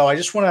to that, though, I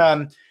just want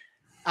to,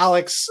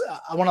 Alex,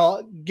 I want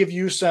to give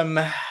you some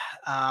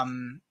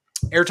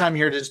airtime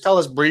here to just tell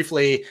us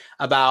briefly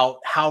about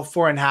how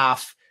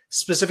 4.5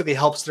 specifically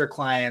helps their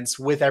clients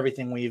with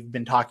everything we've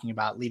been talking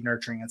about, lead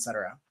nurturing, et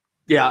cetera.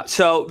 Yeah.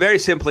 So very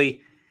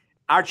simply,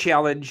 our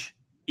challenge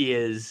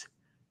is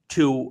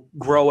to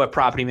grow a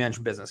property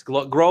management business,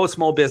 grow a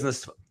small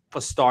business. For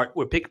start,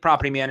 we pick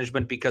property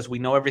management because we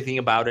know everything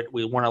about it.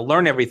 We want to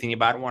learn everything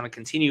about it. We want to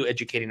continue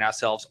educating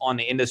ourselves on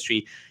the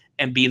industry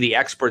and be the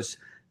experts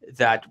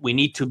that we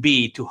need to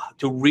be to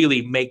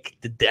really make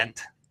the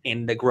dent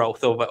in the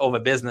growth of a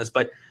business.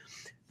 But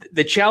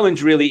the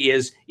challenge really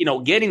is,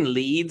 getting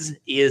leads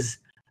is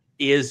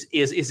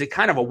a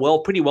kind of a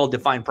pretty well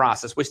defined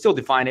process. We still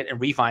define it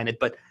and refine it,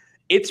 but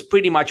it's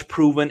pretty much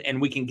proven and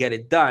we can get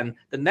it done.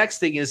 The next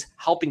thing is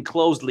helping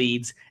close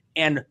leads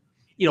and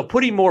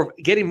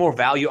getting more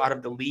value out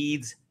of the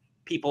leads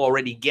people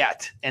already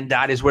get. And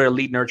that is where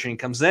lead nurturing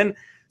comes in.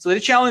 So the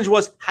challenge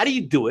was, how do you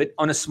do it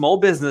on a small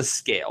business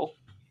scale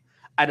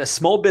at a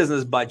small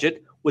business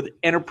budget with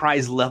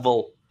enterprise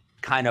level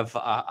kind of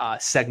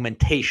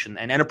segmentation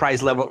and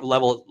enterprise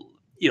level,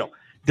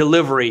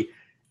 delivery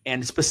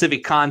and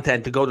specific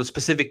content to go to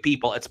specific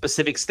people at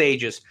specific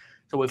stages.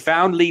 So we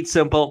found Lead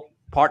Simple,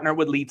 partnered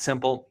with Lead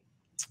Simple,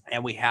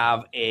 and we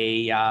have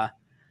a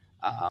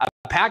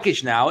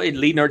package now, a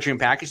lead nurturing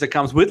package that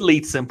comes with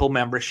Lead Simple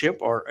membership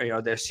or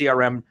their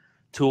CRM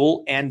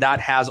tool, and that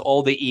has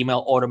all the email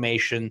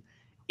automation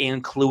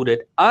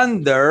included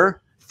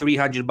under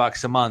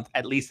 $300 a month,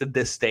 at least at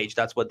this stage.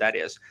 That's what that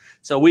is.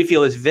 So we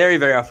feel it's very,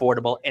 very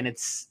affordable, and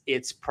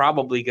it's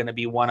probably going to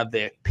be one of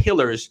the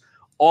pillars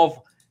of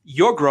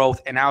your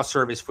growth and our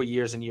service for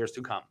years and years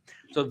to come.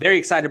 So very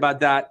excited about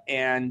that.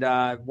 And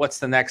what's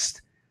the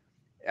next?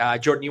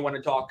 Jordan, you want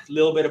to talk a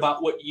little bit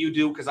about what you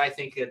do? Because I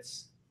think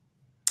it's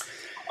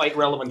quite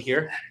relevant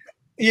here.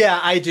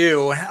 Yeah, I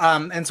do.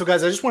 And so,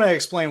 guys, I just want to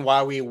explain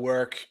why we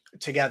work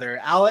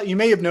together. Alex, you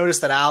may have noticed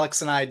that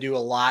Alex and I do a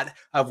lot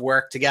of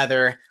work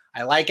together.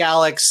 I like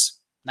Alex,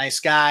 nice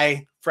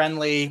guy,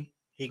 friendly.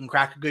 He can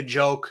crack a good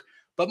joke.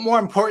 But more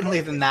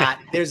importantly than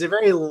that, there's a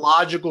very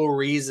logical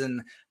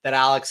reason that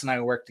Alex and I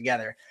work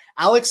together.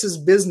 Alex's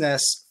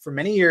business for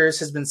many years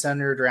has been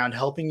centered around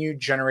helping you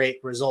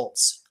generate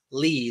results,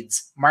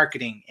 leads,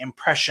 marketing,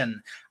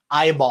 impression,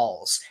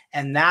 eyeballs,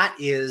 and that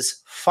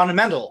is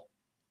fundamental.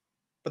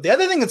 But the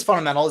other thing that's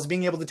fundamental is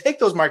being able to take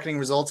those marketing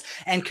results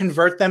and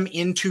convert them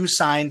into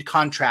signed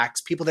contracts,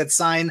 people that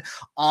sign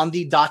on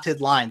the dotted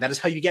line. That is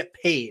how you get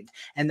paid.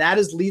 And that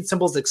is Lead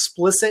Simple's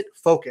explicit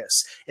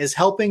focus, is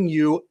helping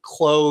you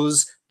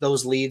close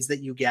those leads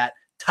that you get,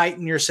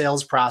 tighten your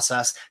sales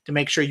process to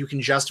make sure you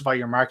can justify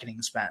your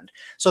marketing spend.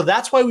 So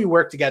that's why we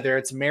work together.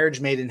 It's a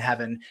marriage made in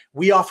heaven.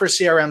 We offer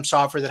CRM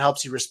software that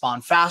helps you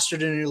respond faster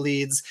to new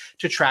leads,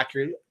 to track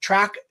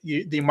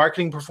the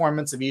marketing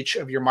performance of each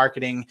of your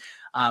marketing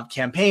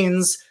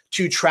campaigns,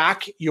 to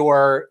track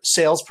your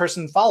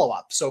salesperson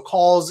follow-up. So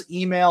calls,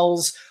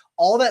 emails,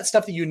 all that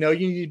stuff that you know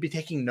you need to be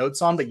taking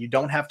notes on, but you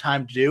don't have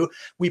time to do.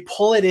 We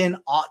pull it in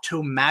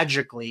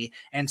auto-magically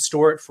and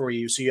store it for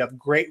you so you have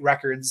great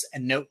records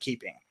and note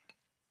keeping.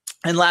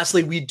 And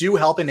lastly, we do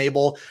help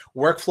enable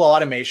workflow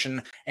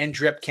automation and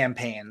drip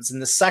campaigns.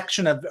 And the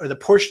section of, or the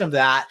portion of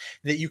that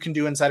you can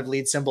do inside of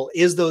Lead Simple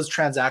is those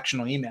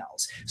transactional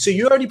emails. So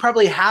you already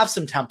probably have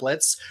some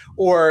templates,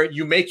 or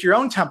you make your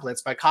own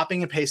templates by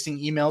copying and pasting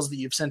emails that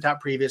you've sent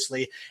out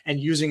previously and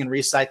using and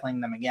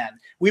recycling them again.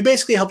 We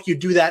basically help you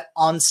do that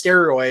on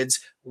steroids,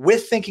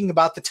 with thinking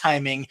about the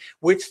timing,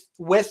 with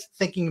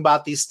thinking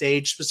about the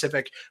stage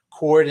specific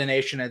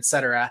coordination, et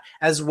cetera,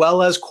 as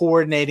well as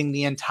coordinating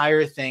the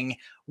entire thing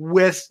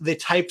with the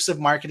types of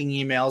marketing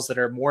emails that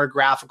are more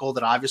graphical,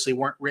 that obviously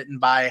weren't written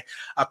by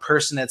a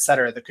person, et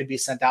cetera, that could be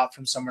sent out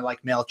from somewhere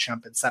like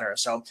MailChimp, et cetera.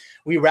 So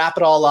we wrap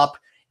it all up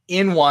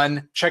in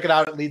one. Check it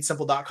out at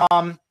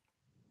leadsimple.com.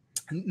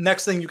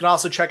 Next thing you can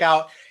also check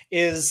out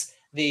is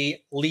the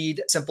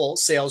Lead Simple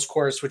sales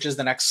course, which is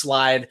the next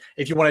slide.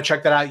 If you want to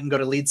check that out, you can go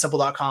to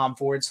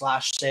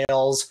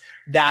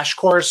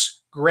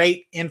leadsimple.com/sales-course.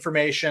 Great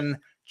information.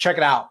 Check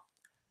it out.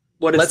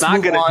 What it's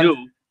not going to do,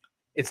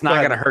 it's not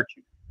going to hurt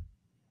you.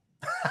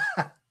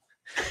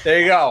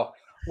 There you go.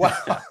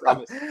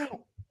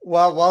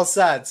 Well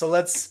said. So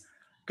let's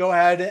go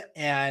ahead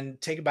and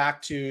take it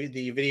back to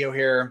the video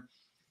here.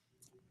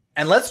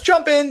 And let's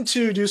jump in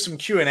to do some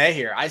Q&A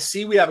here. I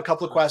see we have a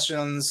couple of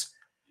questions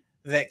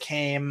that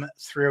came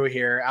through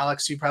here.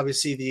 Alex, you probably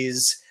see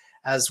these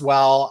as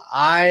well.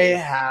 I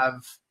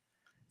have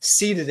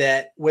seeded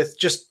it with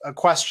just a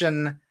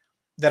question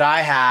that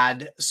I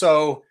had.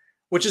 So,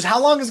 which is,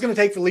 how long is it going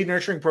to take for lead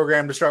nurturing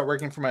program to start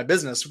working for my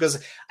business?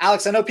 Because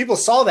Alex, I know people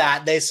saw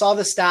that. They saw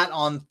the stat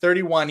on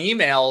 31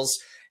 emails,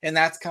 and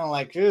that's kind of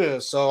like,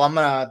 so I'm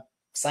going to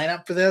sign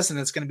up for this, and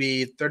it's going to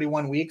be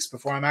 31 weeks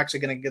before I'm actually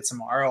going to get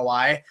some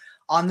ROI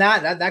on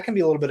that. That can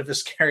be a little bit of a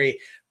scary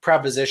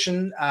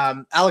proposition.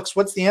 Alex,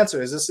 what's the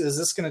answer? Is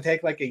this going to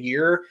take like a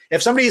year?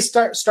 If somebody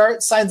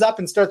signs up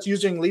and starts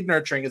using lead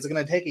nurturing, is it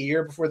going to take a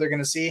year before they're going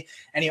to see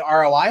any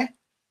ROI?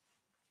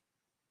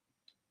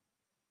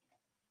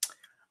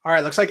 All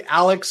right, looks like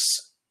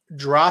Alex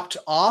dropped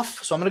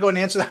off. So I'm going to go and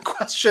answer that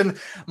question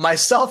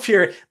myself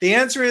here. The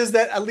answer is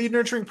that a lead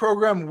nurturing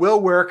program will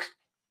work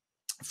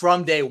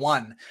from day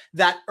one.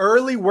 That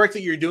early work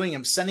that you're doing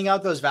of sending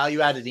out those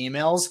value-added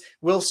emails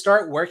will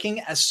start working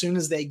as soon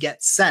as they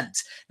get sent.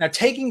 Now,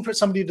 taking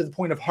somebody to the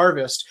point of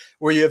harvest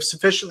where you have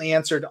sufficiently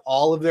answered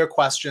all of their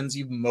questions,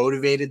 you've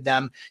motivated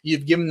them,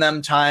 you've given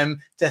them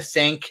time to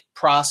think,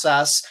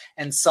 process,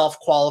 and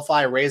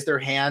self-qualify, raise their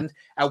hand,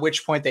 at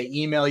which point they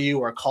email you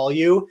or call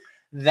you.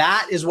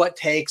 That is what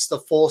takes the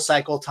full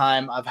cycle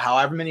time of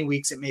however many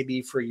weeks it may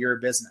be for your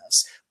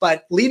business.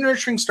 But lead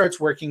nurturing starts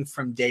working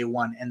from day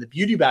one. And the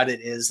beauty about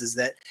it is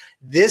that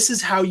this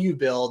is how you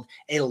build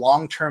a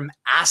long-term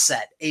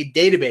asset, a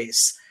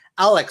database.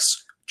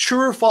 Alex, true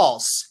or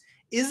false?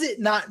 Is it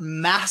not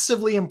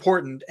massively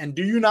important, and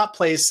do you not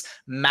place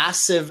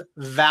massive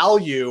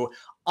value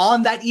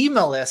on that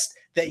email list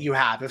that you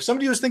have? If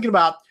somebody was thinking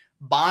about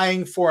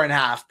buying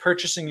 4.5,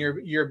 purchasing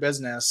your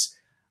business,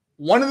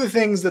 one of the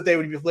things that they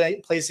would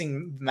be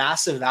placing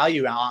massive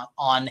value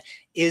on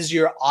is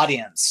your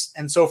audience.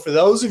 And so for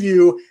those of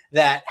you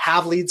that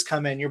have leads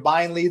come in, you're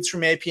buying leads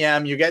from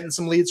APM, you're getting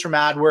some leads from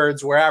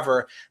AdWords,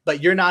 wherever,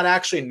 but you're not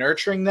actually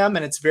nurturing them.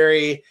 And it's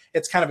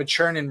kind of a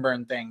churn and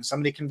burn thing.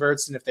 Somebody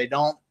converts, and if they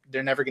don't,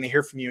 they're never going to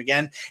hear from you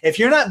again. If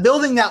you're not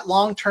building that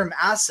long-term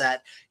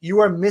asset,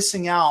 you are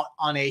missing out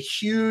on a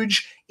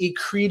huge,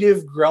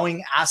 accretive,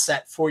 growing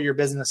asset for your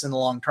business in the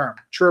long term.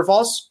 True or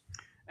false?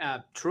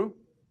 True.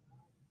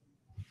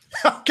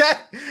 Okay.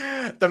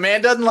 The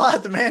man doesn't lie.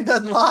 The man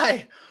doesn't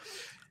lie.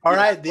 All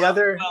right.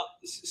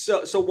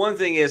 So one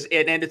thing is,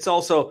 and it's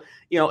also,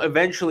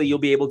 eventually you'll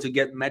be able to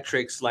get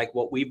metrics like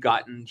what we've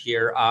gotten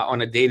here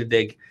on a data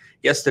dig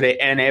yesterday.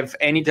 And if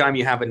anytime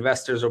you have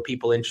investors or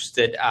people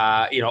interested,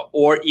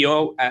 when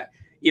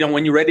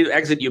you're ready to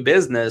exit your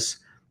business,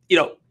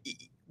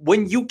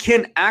 when you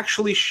can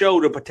actually show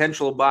the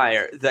potential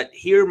buyer that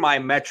here are my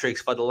metrics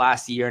for the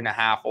last year and a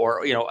half,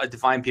 or a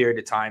defined period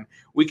of time,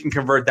 we can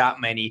convert that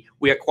many,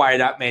 we acquire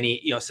that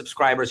many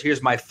subscribers,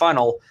 here's my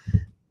funnel.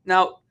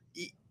 Now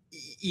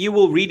you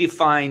will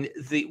redefine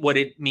what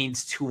it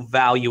means to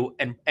value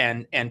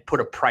and put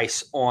a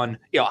price on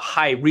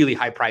really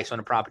high price on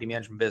a property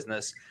management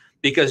business,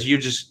 because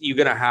you're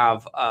going to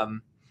have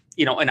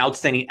an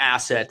outstanding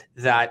asset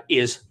that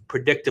is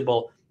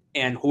predictable.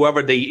 And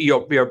whoever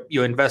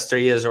your investor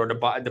is, or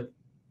the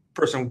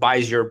person who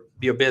buys your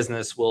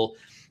business will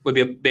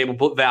be able to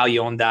put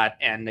value on that,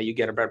 and you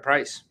get a better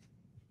price.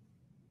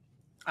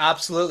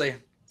 Absolutely.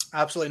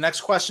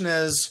 Next question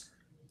is,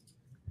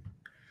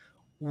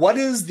 what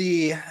is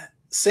the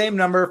same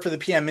number for the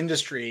PM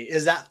industry?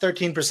 Is that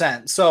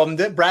 13%? So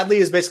Bradley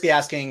is basically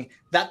asking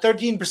that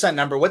 13%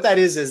 number. What that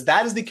is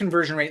that is the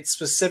conversion rate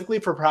specifically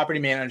for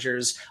property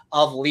managers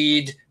of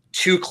lead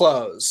to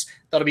close.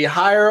 That'll be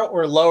higher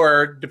or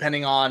lower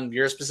depending on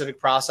your specific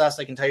process.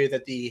 I can tell you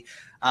that the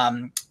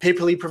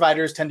pay-per-lead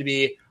providers tend to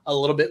be a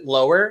little bit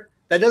lower.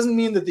 That doesn't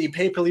mean that the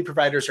pay-per-lead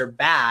providers are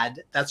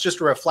bad. That's just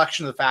a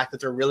reflection of the fact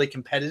that they're really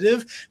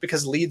competitive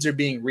because leads are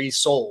being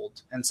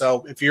resold. And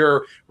so if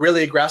you're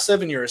really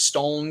aggressive and you're a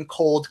stone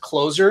cold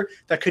closer,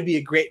 that could be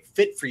a great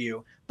fit for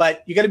you.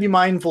 But you got to be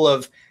mindful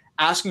of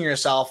asking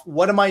yourself,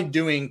 what am I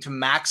doing to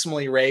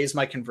maximally raise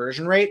my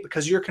conversion rate?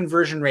 Because your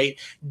conversion rate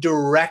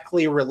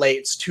directly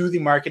relates to the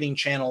marketing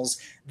channels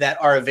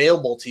that are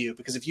available to you.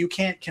 Because if you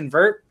can't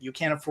convert, you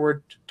can't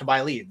afford to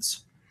buy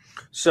leads.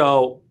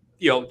 So,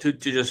 to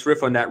just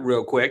riff on that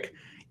real quick,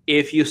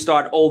 if you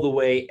start all the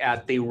way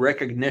at the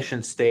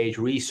recognition stage,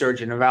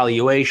 research and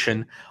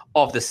evaluation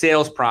of the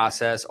sales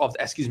process, of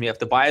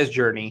the buyer's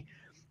journey,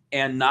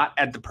 and not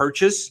at the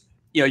purchase,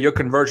 your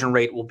conversion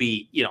rate will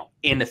be,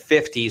 in the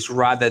 50s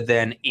rather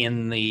than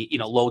in the,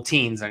 low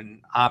teens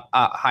and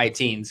high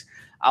teens.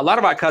 A lot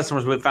of our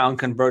customers we found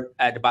convert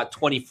at about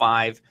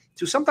 25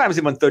 to sometimes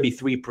even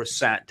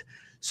 33%.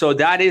 So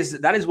that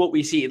is what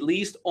we see, at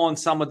least on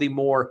some of the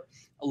more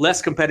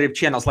less competitive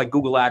channels like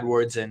Google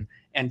AdWords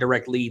and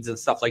direct leads and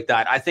stuff like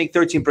that. I think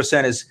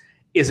 13%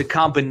 is a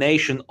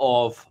combination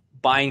of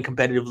buying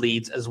competitive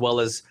leads as well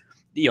as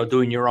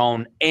doing your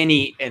own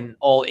any and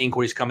all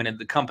inquiries coming into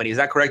the company. Is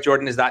that correct,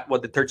 Jordan? Is that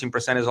what the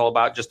 13% is all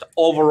about? Just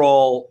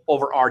overall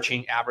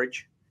overarching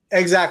average?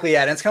 Exactly.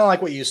 Yeah. And it's kind of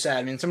like what you said.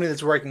 I mean, somebody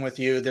that's working with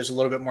you, there's a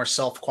little bit more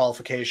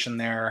self-qualification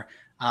there.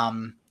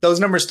 Those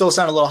numbers still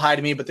sound a little high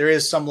to me, but there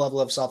is some level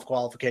of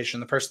self-qualification.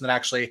 The person that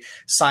actually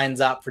signs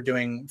up for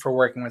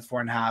working with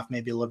 4.5,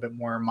 maybe a little bit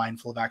more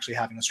mindful of actually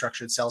having a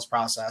structured sales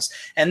process.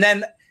 And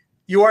then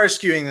you are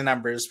skewing the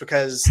numbers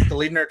because the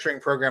lead nurturing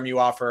program you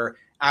offer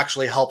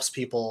actually helps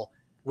people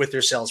with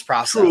their sales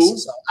process. True.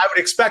 So I would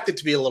expect it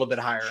to be a little bit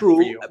higher. True.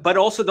 For you. But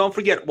also don't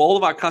forget, all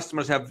of our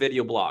customers have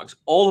video blogs.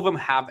 All of them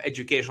have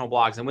educational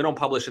blogs, and we don't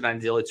publish it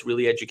until it's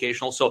really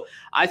educational. So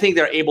I think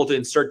they're able to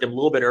insert them a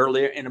little bit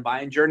earlier in the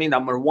buying journey,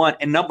 number one.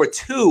 And number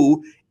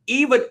two,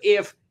 even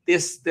if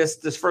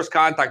this first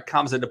contact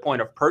comes at the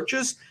point of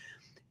purchase,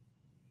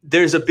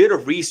 there's a bit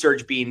of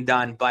research being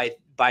done by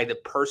the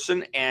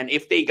person, and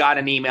if they got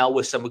an email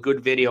with some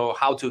good video,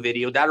 how-to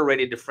video, that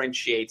already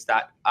differentiates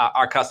that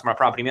our customer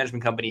property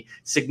management company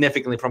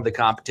significantly from the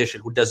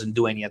competition, who doesn't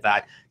do any of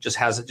that,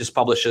 just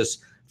publishes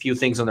a few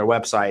things on their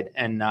website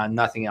and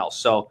nothing else.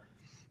 So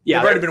yeah,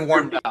 they've already been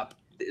warmed up.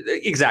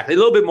 Exactly, a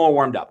little bit more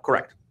warmed up.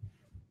 Correct.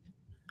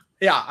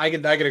 Yeah, I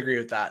could agree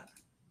with that.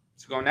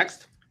 Let's go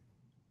next.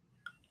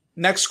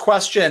 Next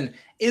question: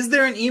 is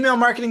there an email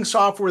marketing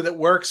software that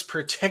works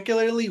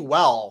particularly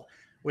well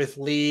with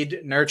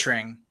lead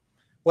nurturing?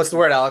 What's the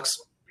word, Alex?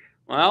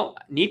 Well,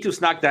 need to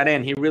snuck that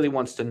in. He really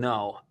wants to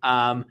know.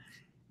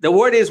 The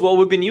word is, well,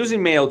 we've been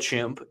using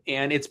MailChimp,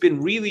 and it's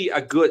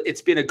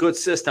been a good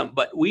system,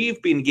 but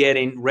we've been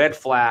getting red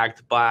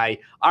flagged by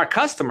our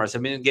customers.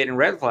 Have been getting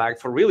red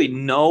flagged for really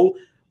no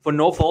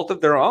fault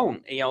of their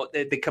own.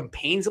 The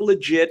campaigns are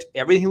legit.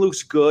 Everything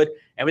looks good.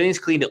 Everything's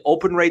clean. The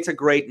open rates are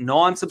great. No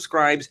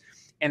unsubscribes.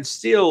 And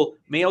still,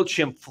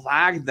 MailChimp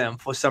flagged them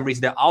for some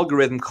reason. The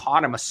algorithm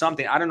caught them or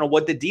something. I don't know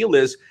what the deal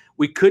is.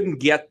 We couldn't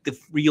get the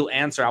real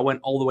answer. I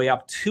went all the way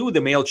up to the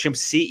MailChimp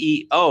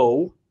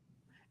CEO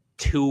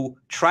to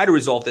try to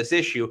resolve this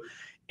issue,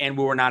 and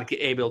we were not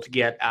able to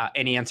get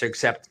any answer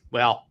except,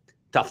 well,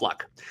 tough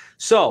luck.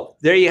 So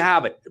there you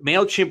have it.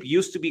 MailChimp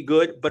used to be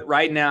good, but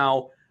right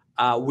now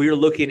we're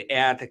looking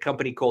at a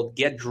company called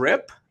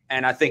GetDrip.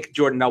 And I think,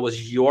 Jordan, that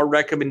was your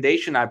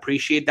recommendation. I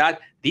appreciate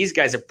that. These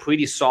guys are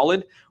pretty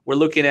solid. We're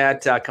looking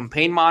at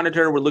Campaign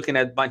Monitor. We're looking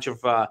at a bunch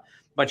of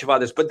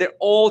others, but they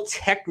all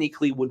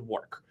technically would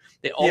work.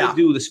 They all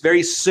do this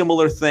very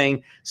similar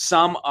thing.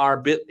 Some are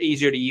a bit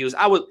easier to use.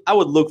 I would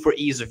look for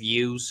ease of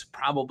use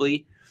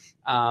probably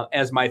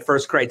as my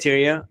first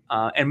criteria.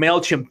 And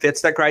MailChimp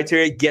fits that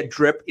criteria.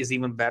 GetDrip is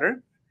even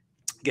better.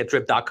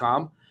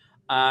 GetDrip.com.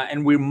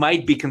 And we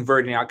might be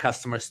converting our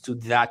customers to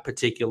that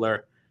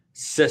particular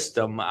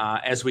system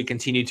as we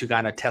continue to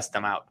kind of test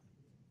them out.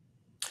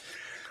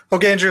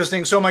 Okay,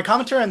 interesting. So my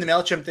commentary on the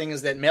MailChimp thing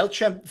is that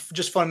MailChimp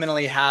just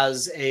fundamentally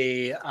has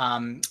a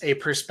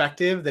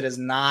perspective that is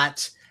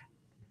not,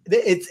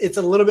 it's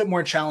a little bit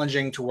more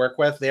challenging to work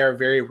with. They are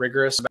very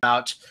rigorous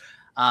about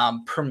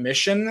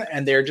permission,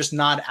 and they're just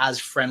not as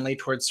friendly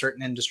towards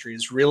certain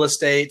industries. Real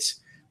estate,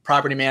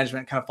 property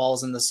management kind of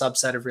falls in the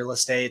subset of real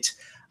estate.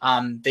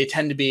 They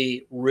tend to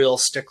be real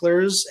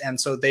sticklers. And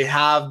so they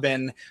have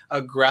been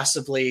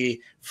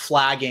aggressively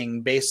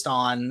flagging based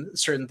on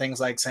certain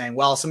things like saying,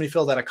 well, somebody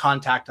filled out a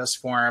contact us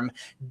form.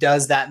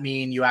 Does that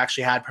mean you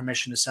actually had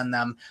permission to send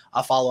them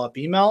a follow-up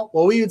email?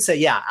 Well, we would say,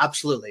 yeah,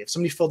 absolutely. If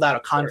somebody filled out a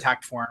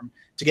contact form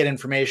to get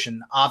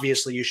information,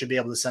 obviously you should be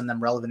able to send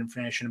them relevant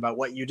information about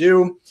what you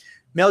do.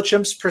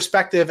 MailChimp's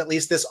perspective, at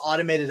least this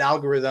automated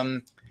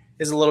algorithm,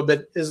 is a little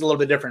bit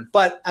different.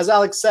 But as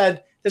Alex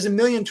said, there's a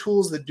million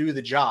tools that do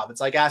the job.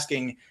 It's like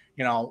asking,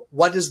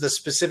 what is the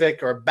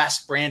specific or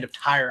best brand of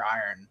tire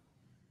iron?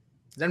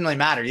 It doesn't really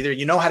matter. Either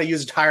you know how to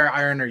use a tire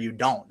iron or you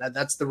don't.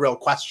 That's the real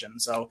question.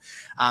 So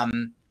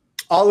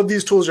all of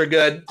these tools are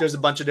good. There's a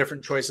bunch of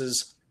different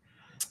choices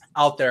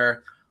out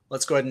there.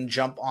 Let's go ahead and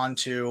jump on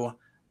to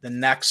the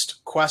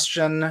next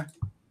question.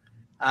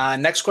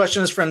 Next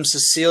question is from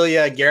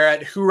Cecilia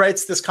Garrett. Who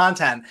writes this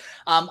content?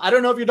 I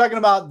don't know if you're talking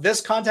about this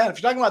content. If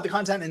you're talking about the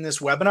content in this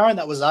webinar,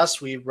 that was us.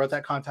 We wrote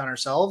that content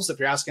ourselves. If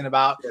you're asking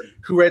about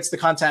who writes the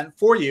content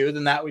for you,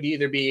 then that would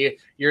either be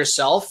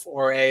yourself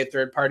or a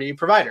third-party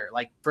provider.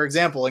 Like, for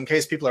example, in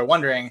case people are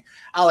wondering,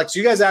 Alex,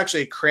 you guys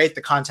actually create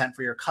the content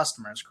for your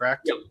customers,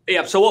 correct?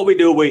 Yep. So what we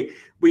do, we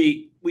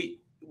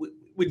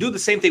do the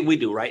same thing we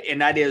do, right?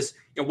 And that is,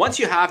 once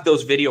you have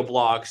those video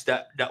blogs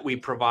that we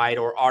provide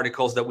or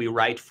articles that we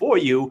write for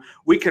you,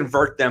 we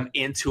convert them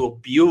into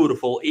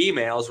beautiful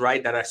emails,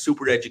 right? That are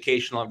super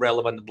educational and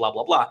relevant, blah,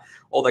 blah, blah,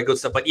 all that good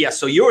stuff. But yeah,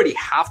 so you already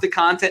have the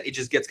content. It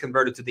just gets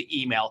converted to the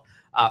email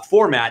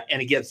format and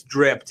it gets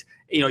dripped.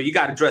 You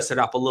got to dress it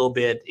up a little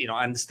bit.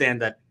 I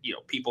understand that,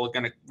 people are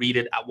going to read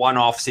it at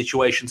one-off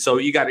situation. So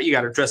you got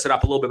to dress it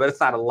up a little bit, but it's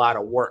not a lot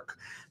of work.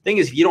 Thing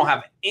is, if you don't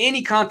have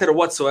any content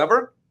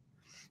whatsoever,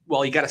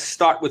 well, you got to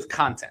start with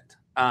content.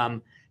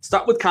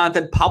 Start with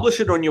content, publish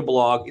it on your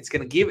blog. It's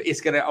going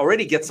to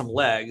already get some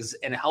legs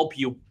and help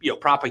you,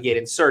 propagate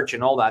and search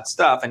and all that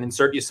stuff and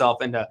insert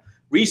yourself in the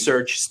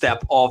research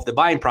step of the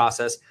buying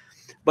process.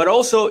 But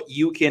also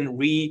you can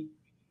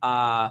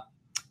repurpose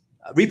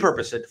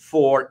it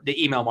for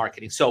the email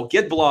marketing. So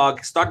get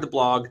blog, start the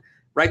blog,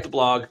 write the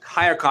blog,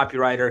 hire a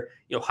copywriter,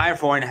 hire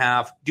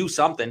 4.5, do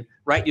something,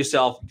 write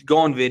yourself, go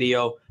on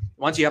video.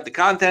 Once you have the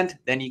content,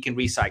 then you can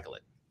recycle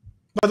it.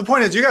 But the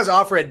point is, you guys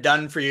offer a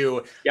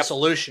done-for-you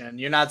solution.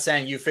 You're not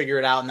saying you figure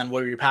it out and then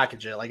we'll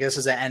repackage it. Like, this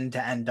is an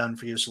end-to-end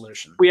done-for-you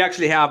solution. We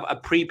actually have a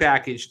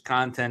pre-packaged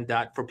content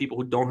that for people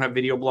who don't have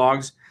video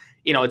blogs,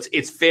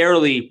 it's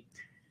fairly,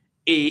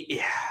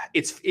 it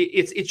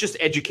just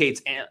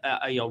educates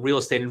real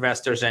estate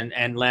investors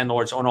and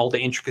landlords on all the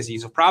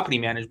intricacies of property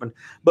management.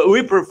 But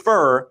we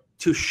prefer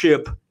to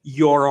ship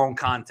your own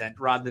content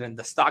rather than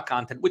the stock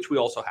content, which we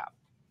also have.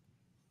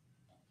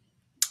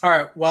 All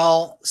right.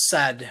 Well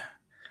said.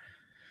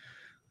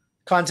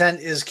 Content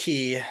is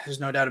key.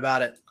 There's no doubt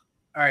about it.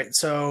 All right.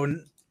 So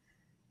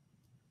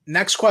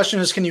next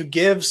question is, can you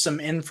give some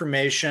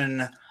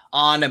information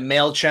on a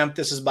MailChimp?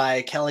 This is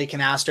by Kelly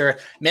Canaster.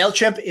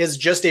 MailChimp is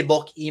just a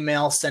bulk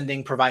email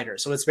sending provider.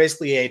 So it's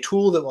basically a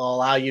tool that will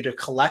allow you to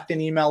collect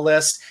an email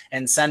list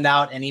and send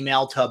out an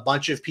email to a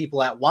bunch of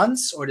people at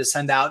once, or to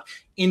send out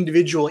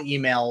individual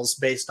emails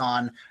based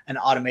on an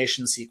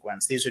automation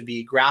sequence. These would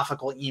be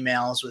graphical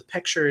emails with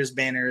pictures,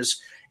 banners,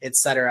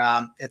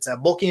 etc. It's a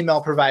bulk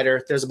email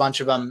provider. There's a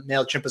bunch of them.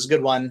 MailChimp is a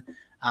good one.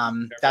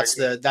 That's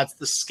the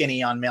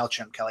skinny on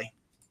MailChimp, Kelly.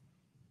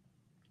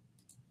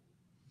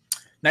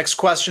 Next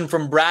question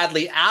from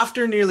Bradley.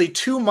 After nearly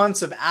 2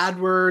 months of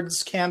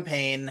AdWords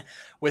campaign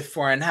with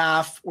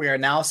 4.5, we are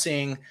now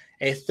seeing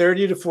a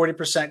 30 to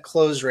 40%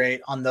 close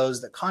rate on those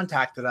that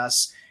contacted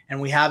us, and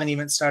we haven't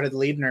even started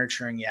lead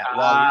nurturing yet.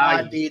 Well,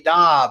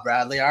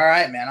 Bradley. All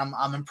right, man.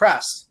 I'm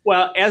impressed.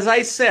 Well, as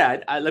I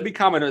said, let me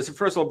comment on this.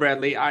 First of all,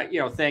 Bradley,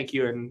 thank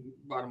you in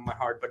the bottom of my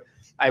heart, but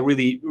I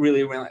really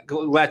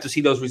glad to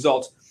see those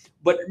results.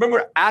 But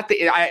remember,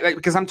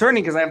 because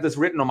I have this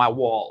written on my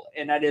wall,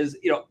 and that is,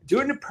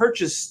 during the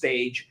purchase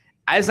stage,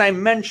 as I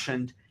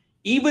mentioned,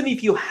 even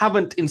if you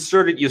haven't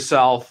inserted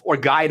yourself or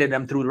guided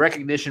them through the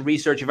recognition,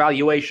 research,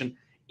 evaluation,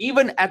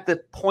 even at the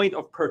point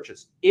of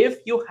purchase, if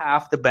you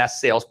have the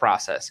best sales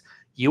process,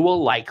 you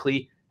will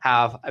likely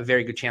have a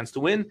very good chance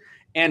to win.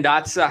 And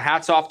that's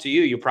hats off to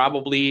you. You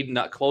probably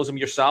not close them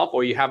yourself,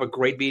 or you have a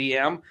great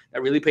BDM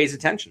that really pays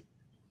attention.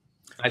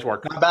 Nice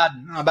work. Not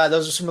bad.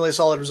 Those are some really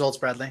solid results,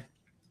 Bradley.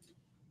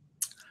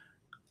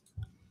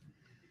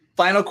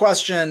 Final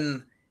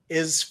question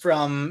is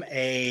from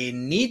a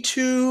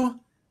Nitu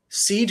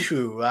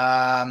Sidhu.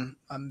 I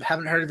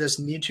haven't heard of this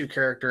Nitu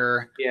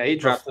character he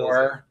dropped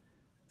before.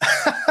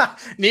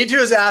 Nitu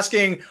is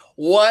asking,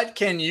 what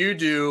can you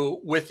do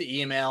with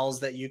the emails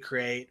that you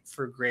create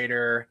for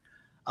greater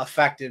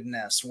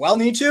effectiveness? Well,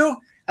 Nitu,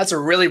 that's a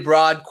really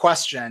broad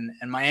question.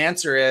 And my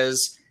answer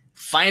is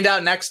find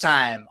out next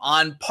time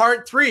on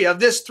part 3 of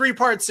this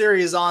 3-part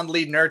series on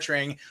lead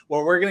nurturing,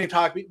 where we're going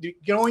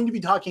to be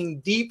talking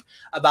deep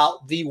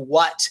about the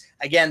what.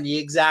 Again, the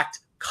exact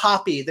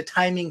copy, the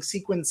timing,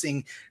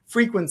 sequencing,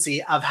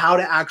 frequency of how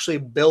to actually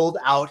build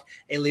out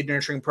a lead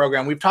nurturing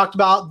program. We've talked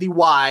about the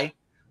why.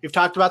 We've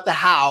talked about the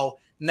how.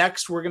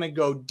 Next, we're going to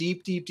go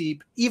deep,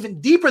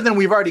 even deeper than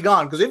we've already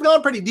gone, because we've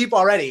gone pretty deep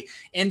already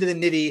into the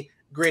nitty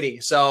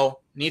gritty. So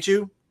need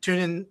to tune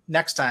in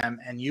next time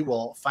and you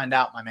will find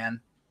out, my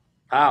man.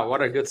 Wow,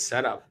 what a good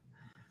setup.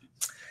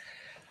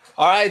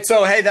 All right.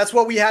 So, hey, that's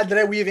what we had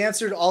today. We've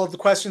answered all of the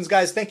questions,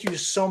 guys. Thank you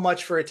so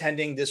much for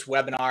attending this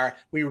webinar.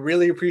 We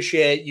really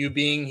appreciate you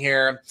being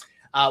here.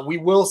 We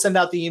will send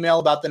out the email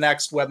about the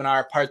next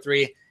webinar, part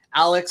 3.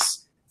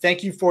 Alex,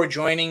 thank you for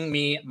joining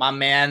me, my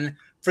man.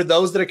 For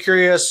those that are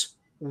curious,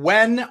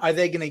 when are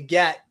they going to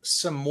get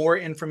some more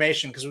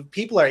information? Because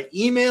people are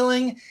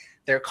emailing,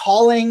 they're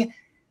calling,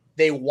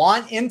 they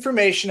want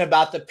information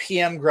about the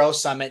PM Grow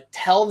Summit.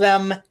 Tell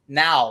them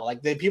now.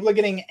 Like, the people are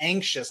getting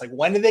anxious. Like,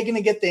 when are they going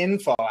to get the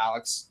info,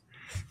 Alex?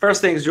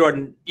 First things,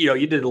 Jordan,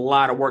 you did a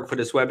lot of work for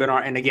this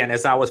webinar. And again,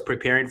 as I was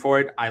preparing for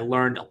it, I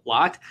learned a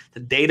lot. The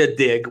data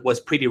dig was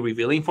pretty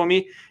revealing for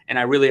me. And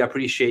I really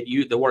appreciate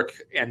the work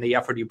and the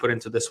effort you put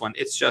into this one.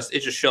 It just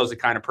shows the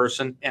kind of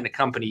person and the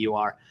company you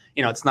are.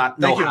 It's not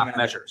no half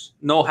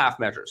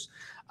measures.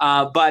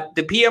 But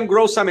the PM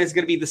Grow Summit is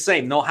going to be the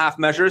same. No half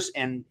measures.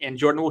 And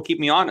Jordan will keep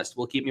me honest.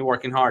 Will keep me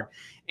working hard.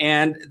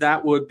 And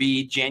that would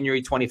be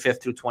January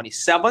 25th through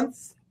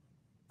 27th.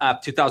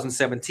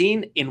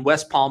 2017 in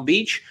West Palm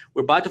Beach.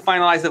 We're about to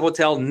finalize the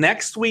hotel.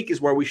 Next week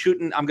is where we're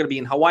shooting. I'm going to be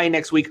in Hawaii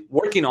next week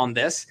working on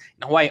this,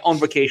 in Hawaii on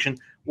vacation,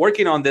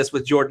 working on this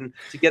with Jordan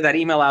to get that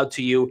email out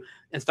to you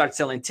and start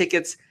selling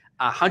tickets.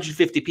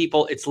 150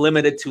 people. It's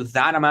limited to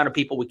that amount of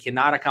people. We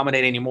cannot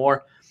accommodate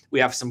anymore. We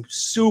have some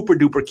super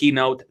duper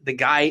keynote. The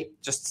guy,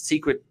 just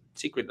secret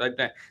like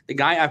that. The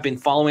guy I've been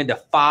following, the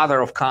father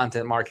of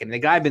content marketing, the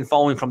guy I've been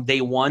following from day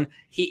one.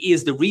 He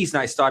is the reason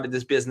I started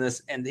this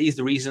business, and he's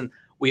the reason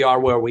we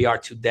are where we are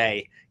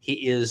today.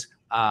 He is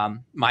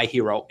my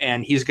hero,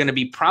 and he's going to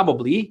be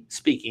probably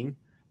speaking.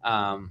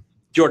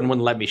 Jordan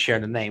wouldn't let me share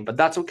the name, but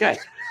that's okay.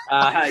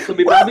 He'll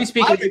be probably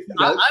speaking.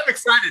 I'm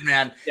excited,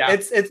 man. Yeah.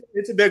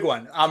 It's a big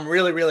one. I'm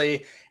really,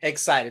 really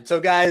excited. So,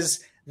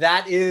 guys,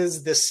 that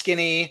is the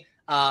skinny.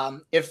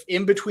 If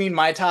in between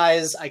my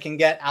ties, I can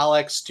get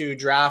Alex to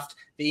draft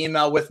the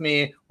email with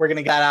me, we're going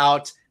to get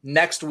out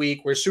next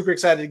week. We're super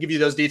excited to give you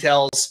those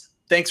details.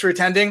 Thanks for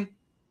attending.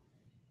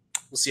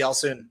 We'll see y'all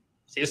soon.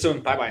 See you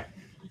soon. Bye-bye.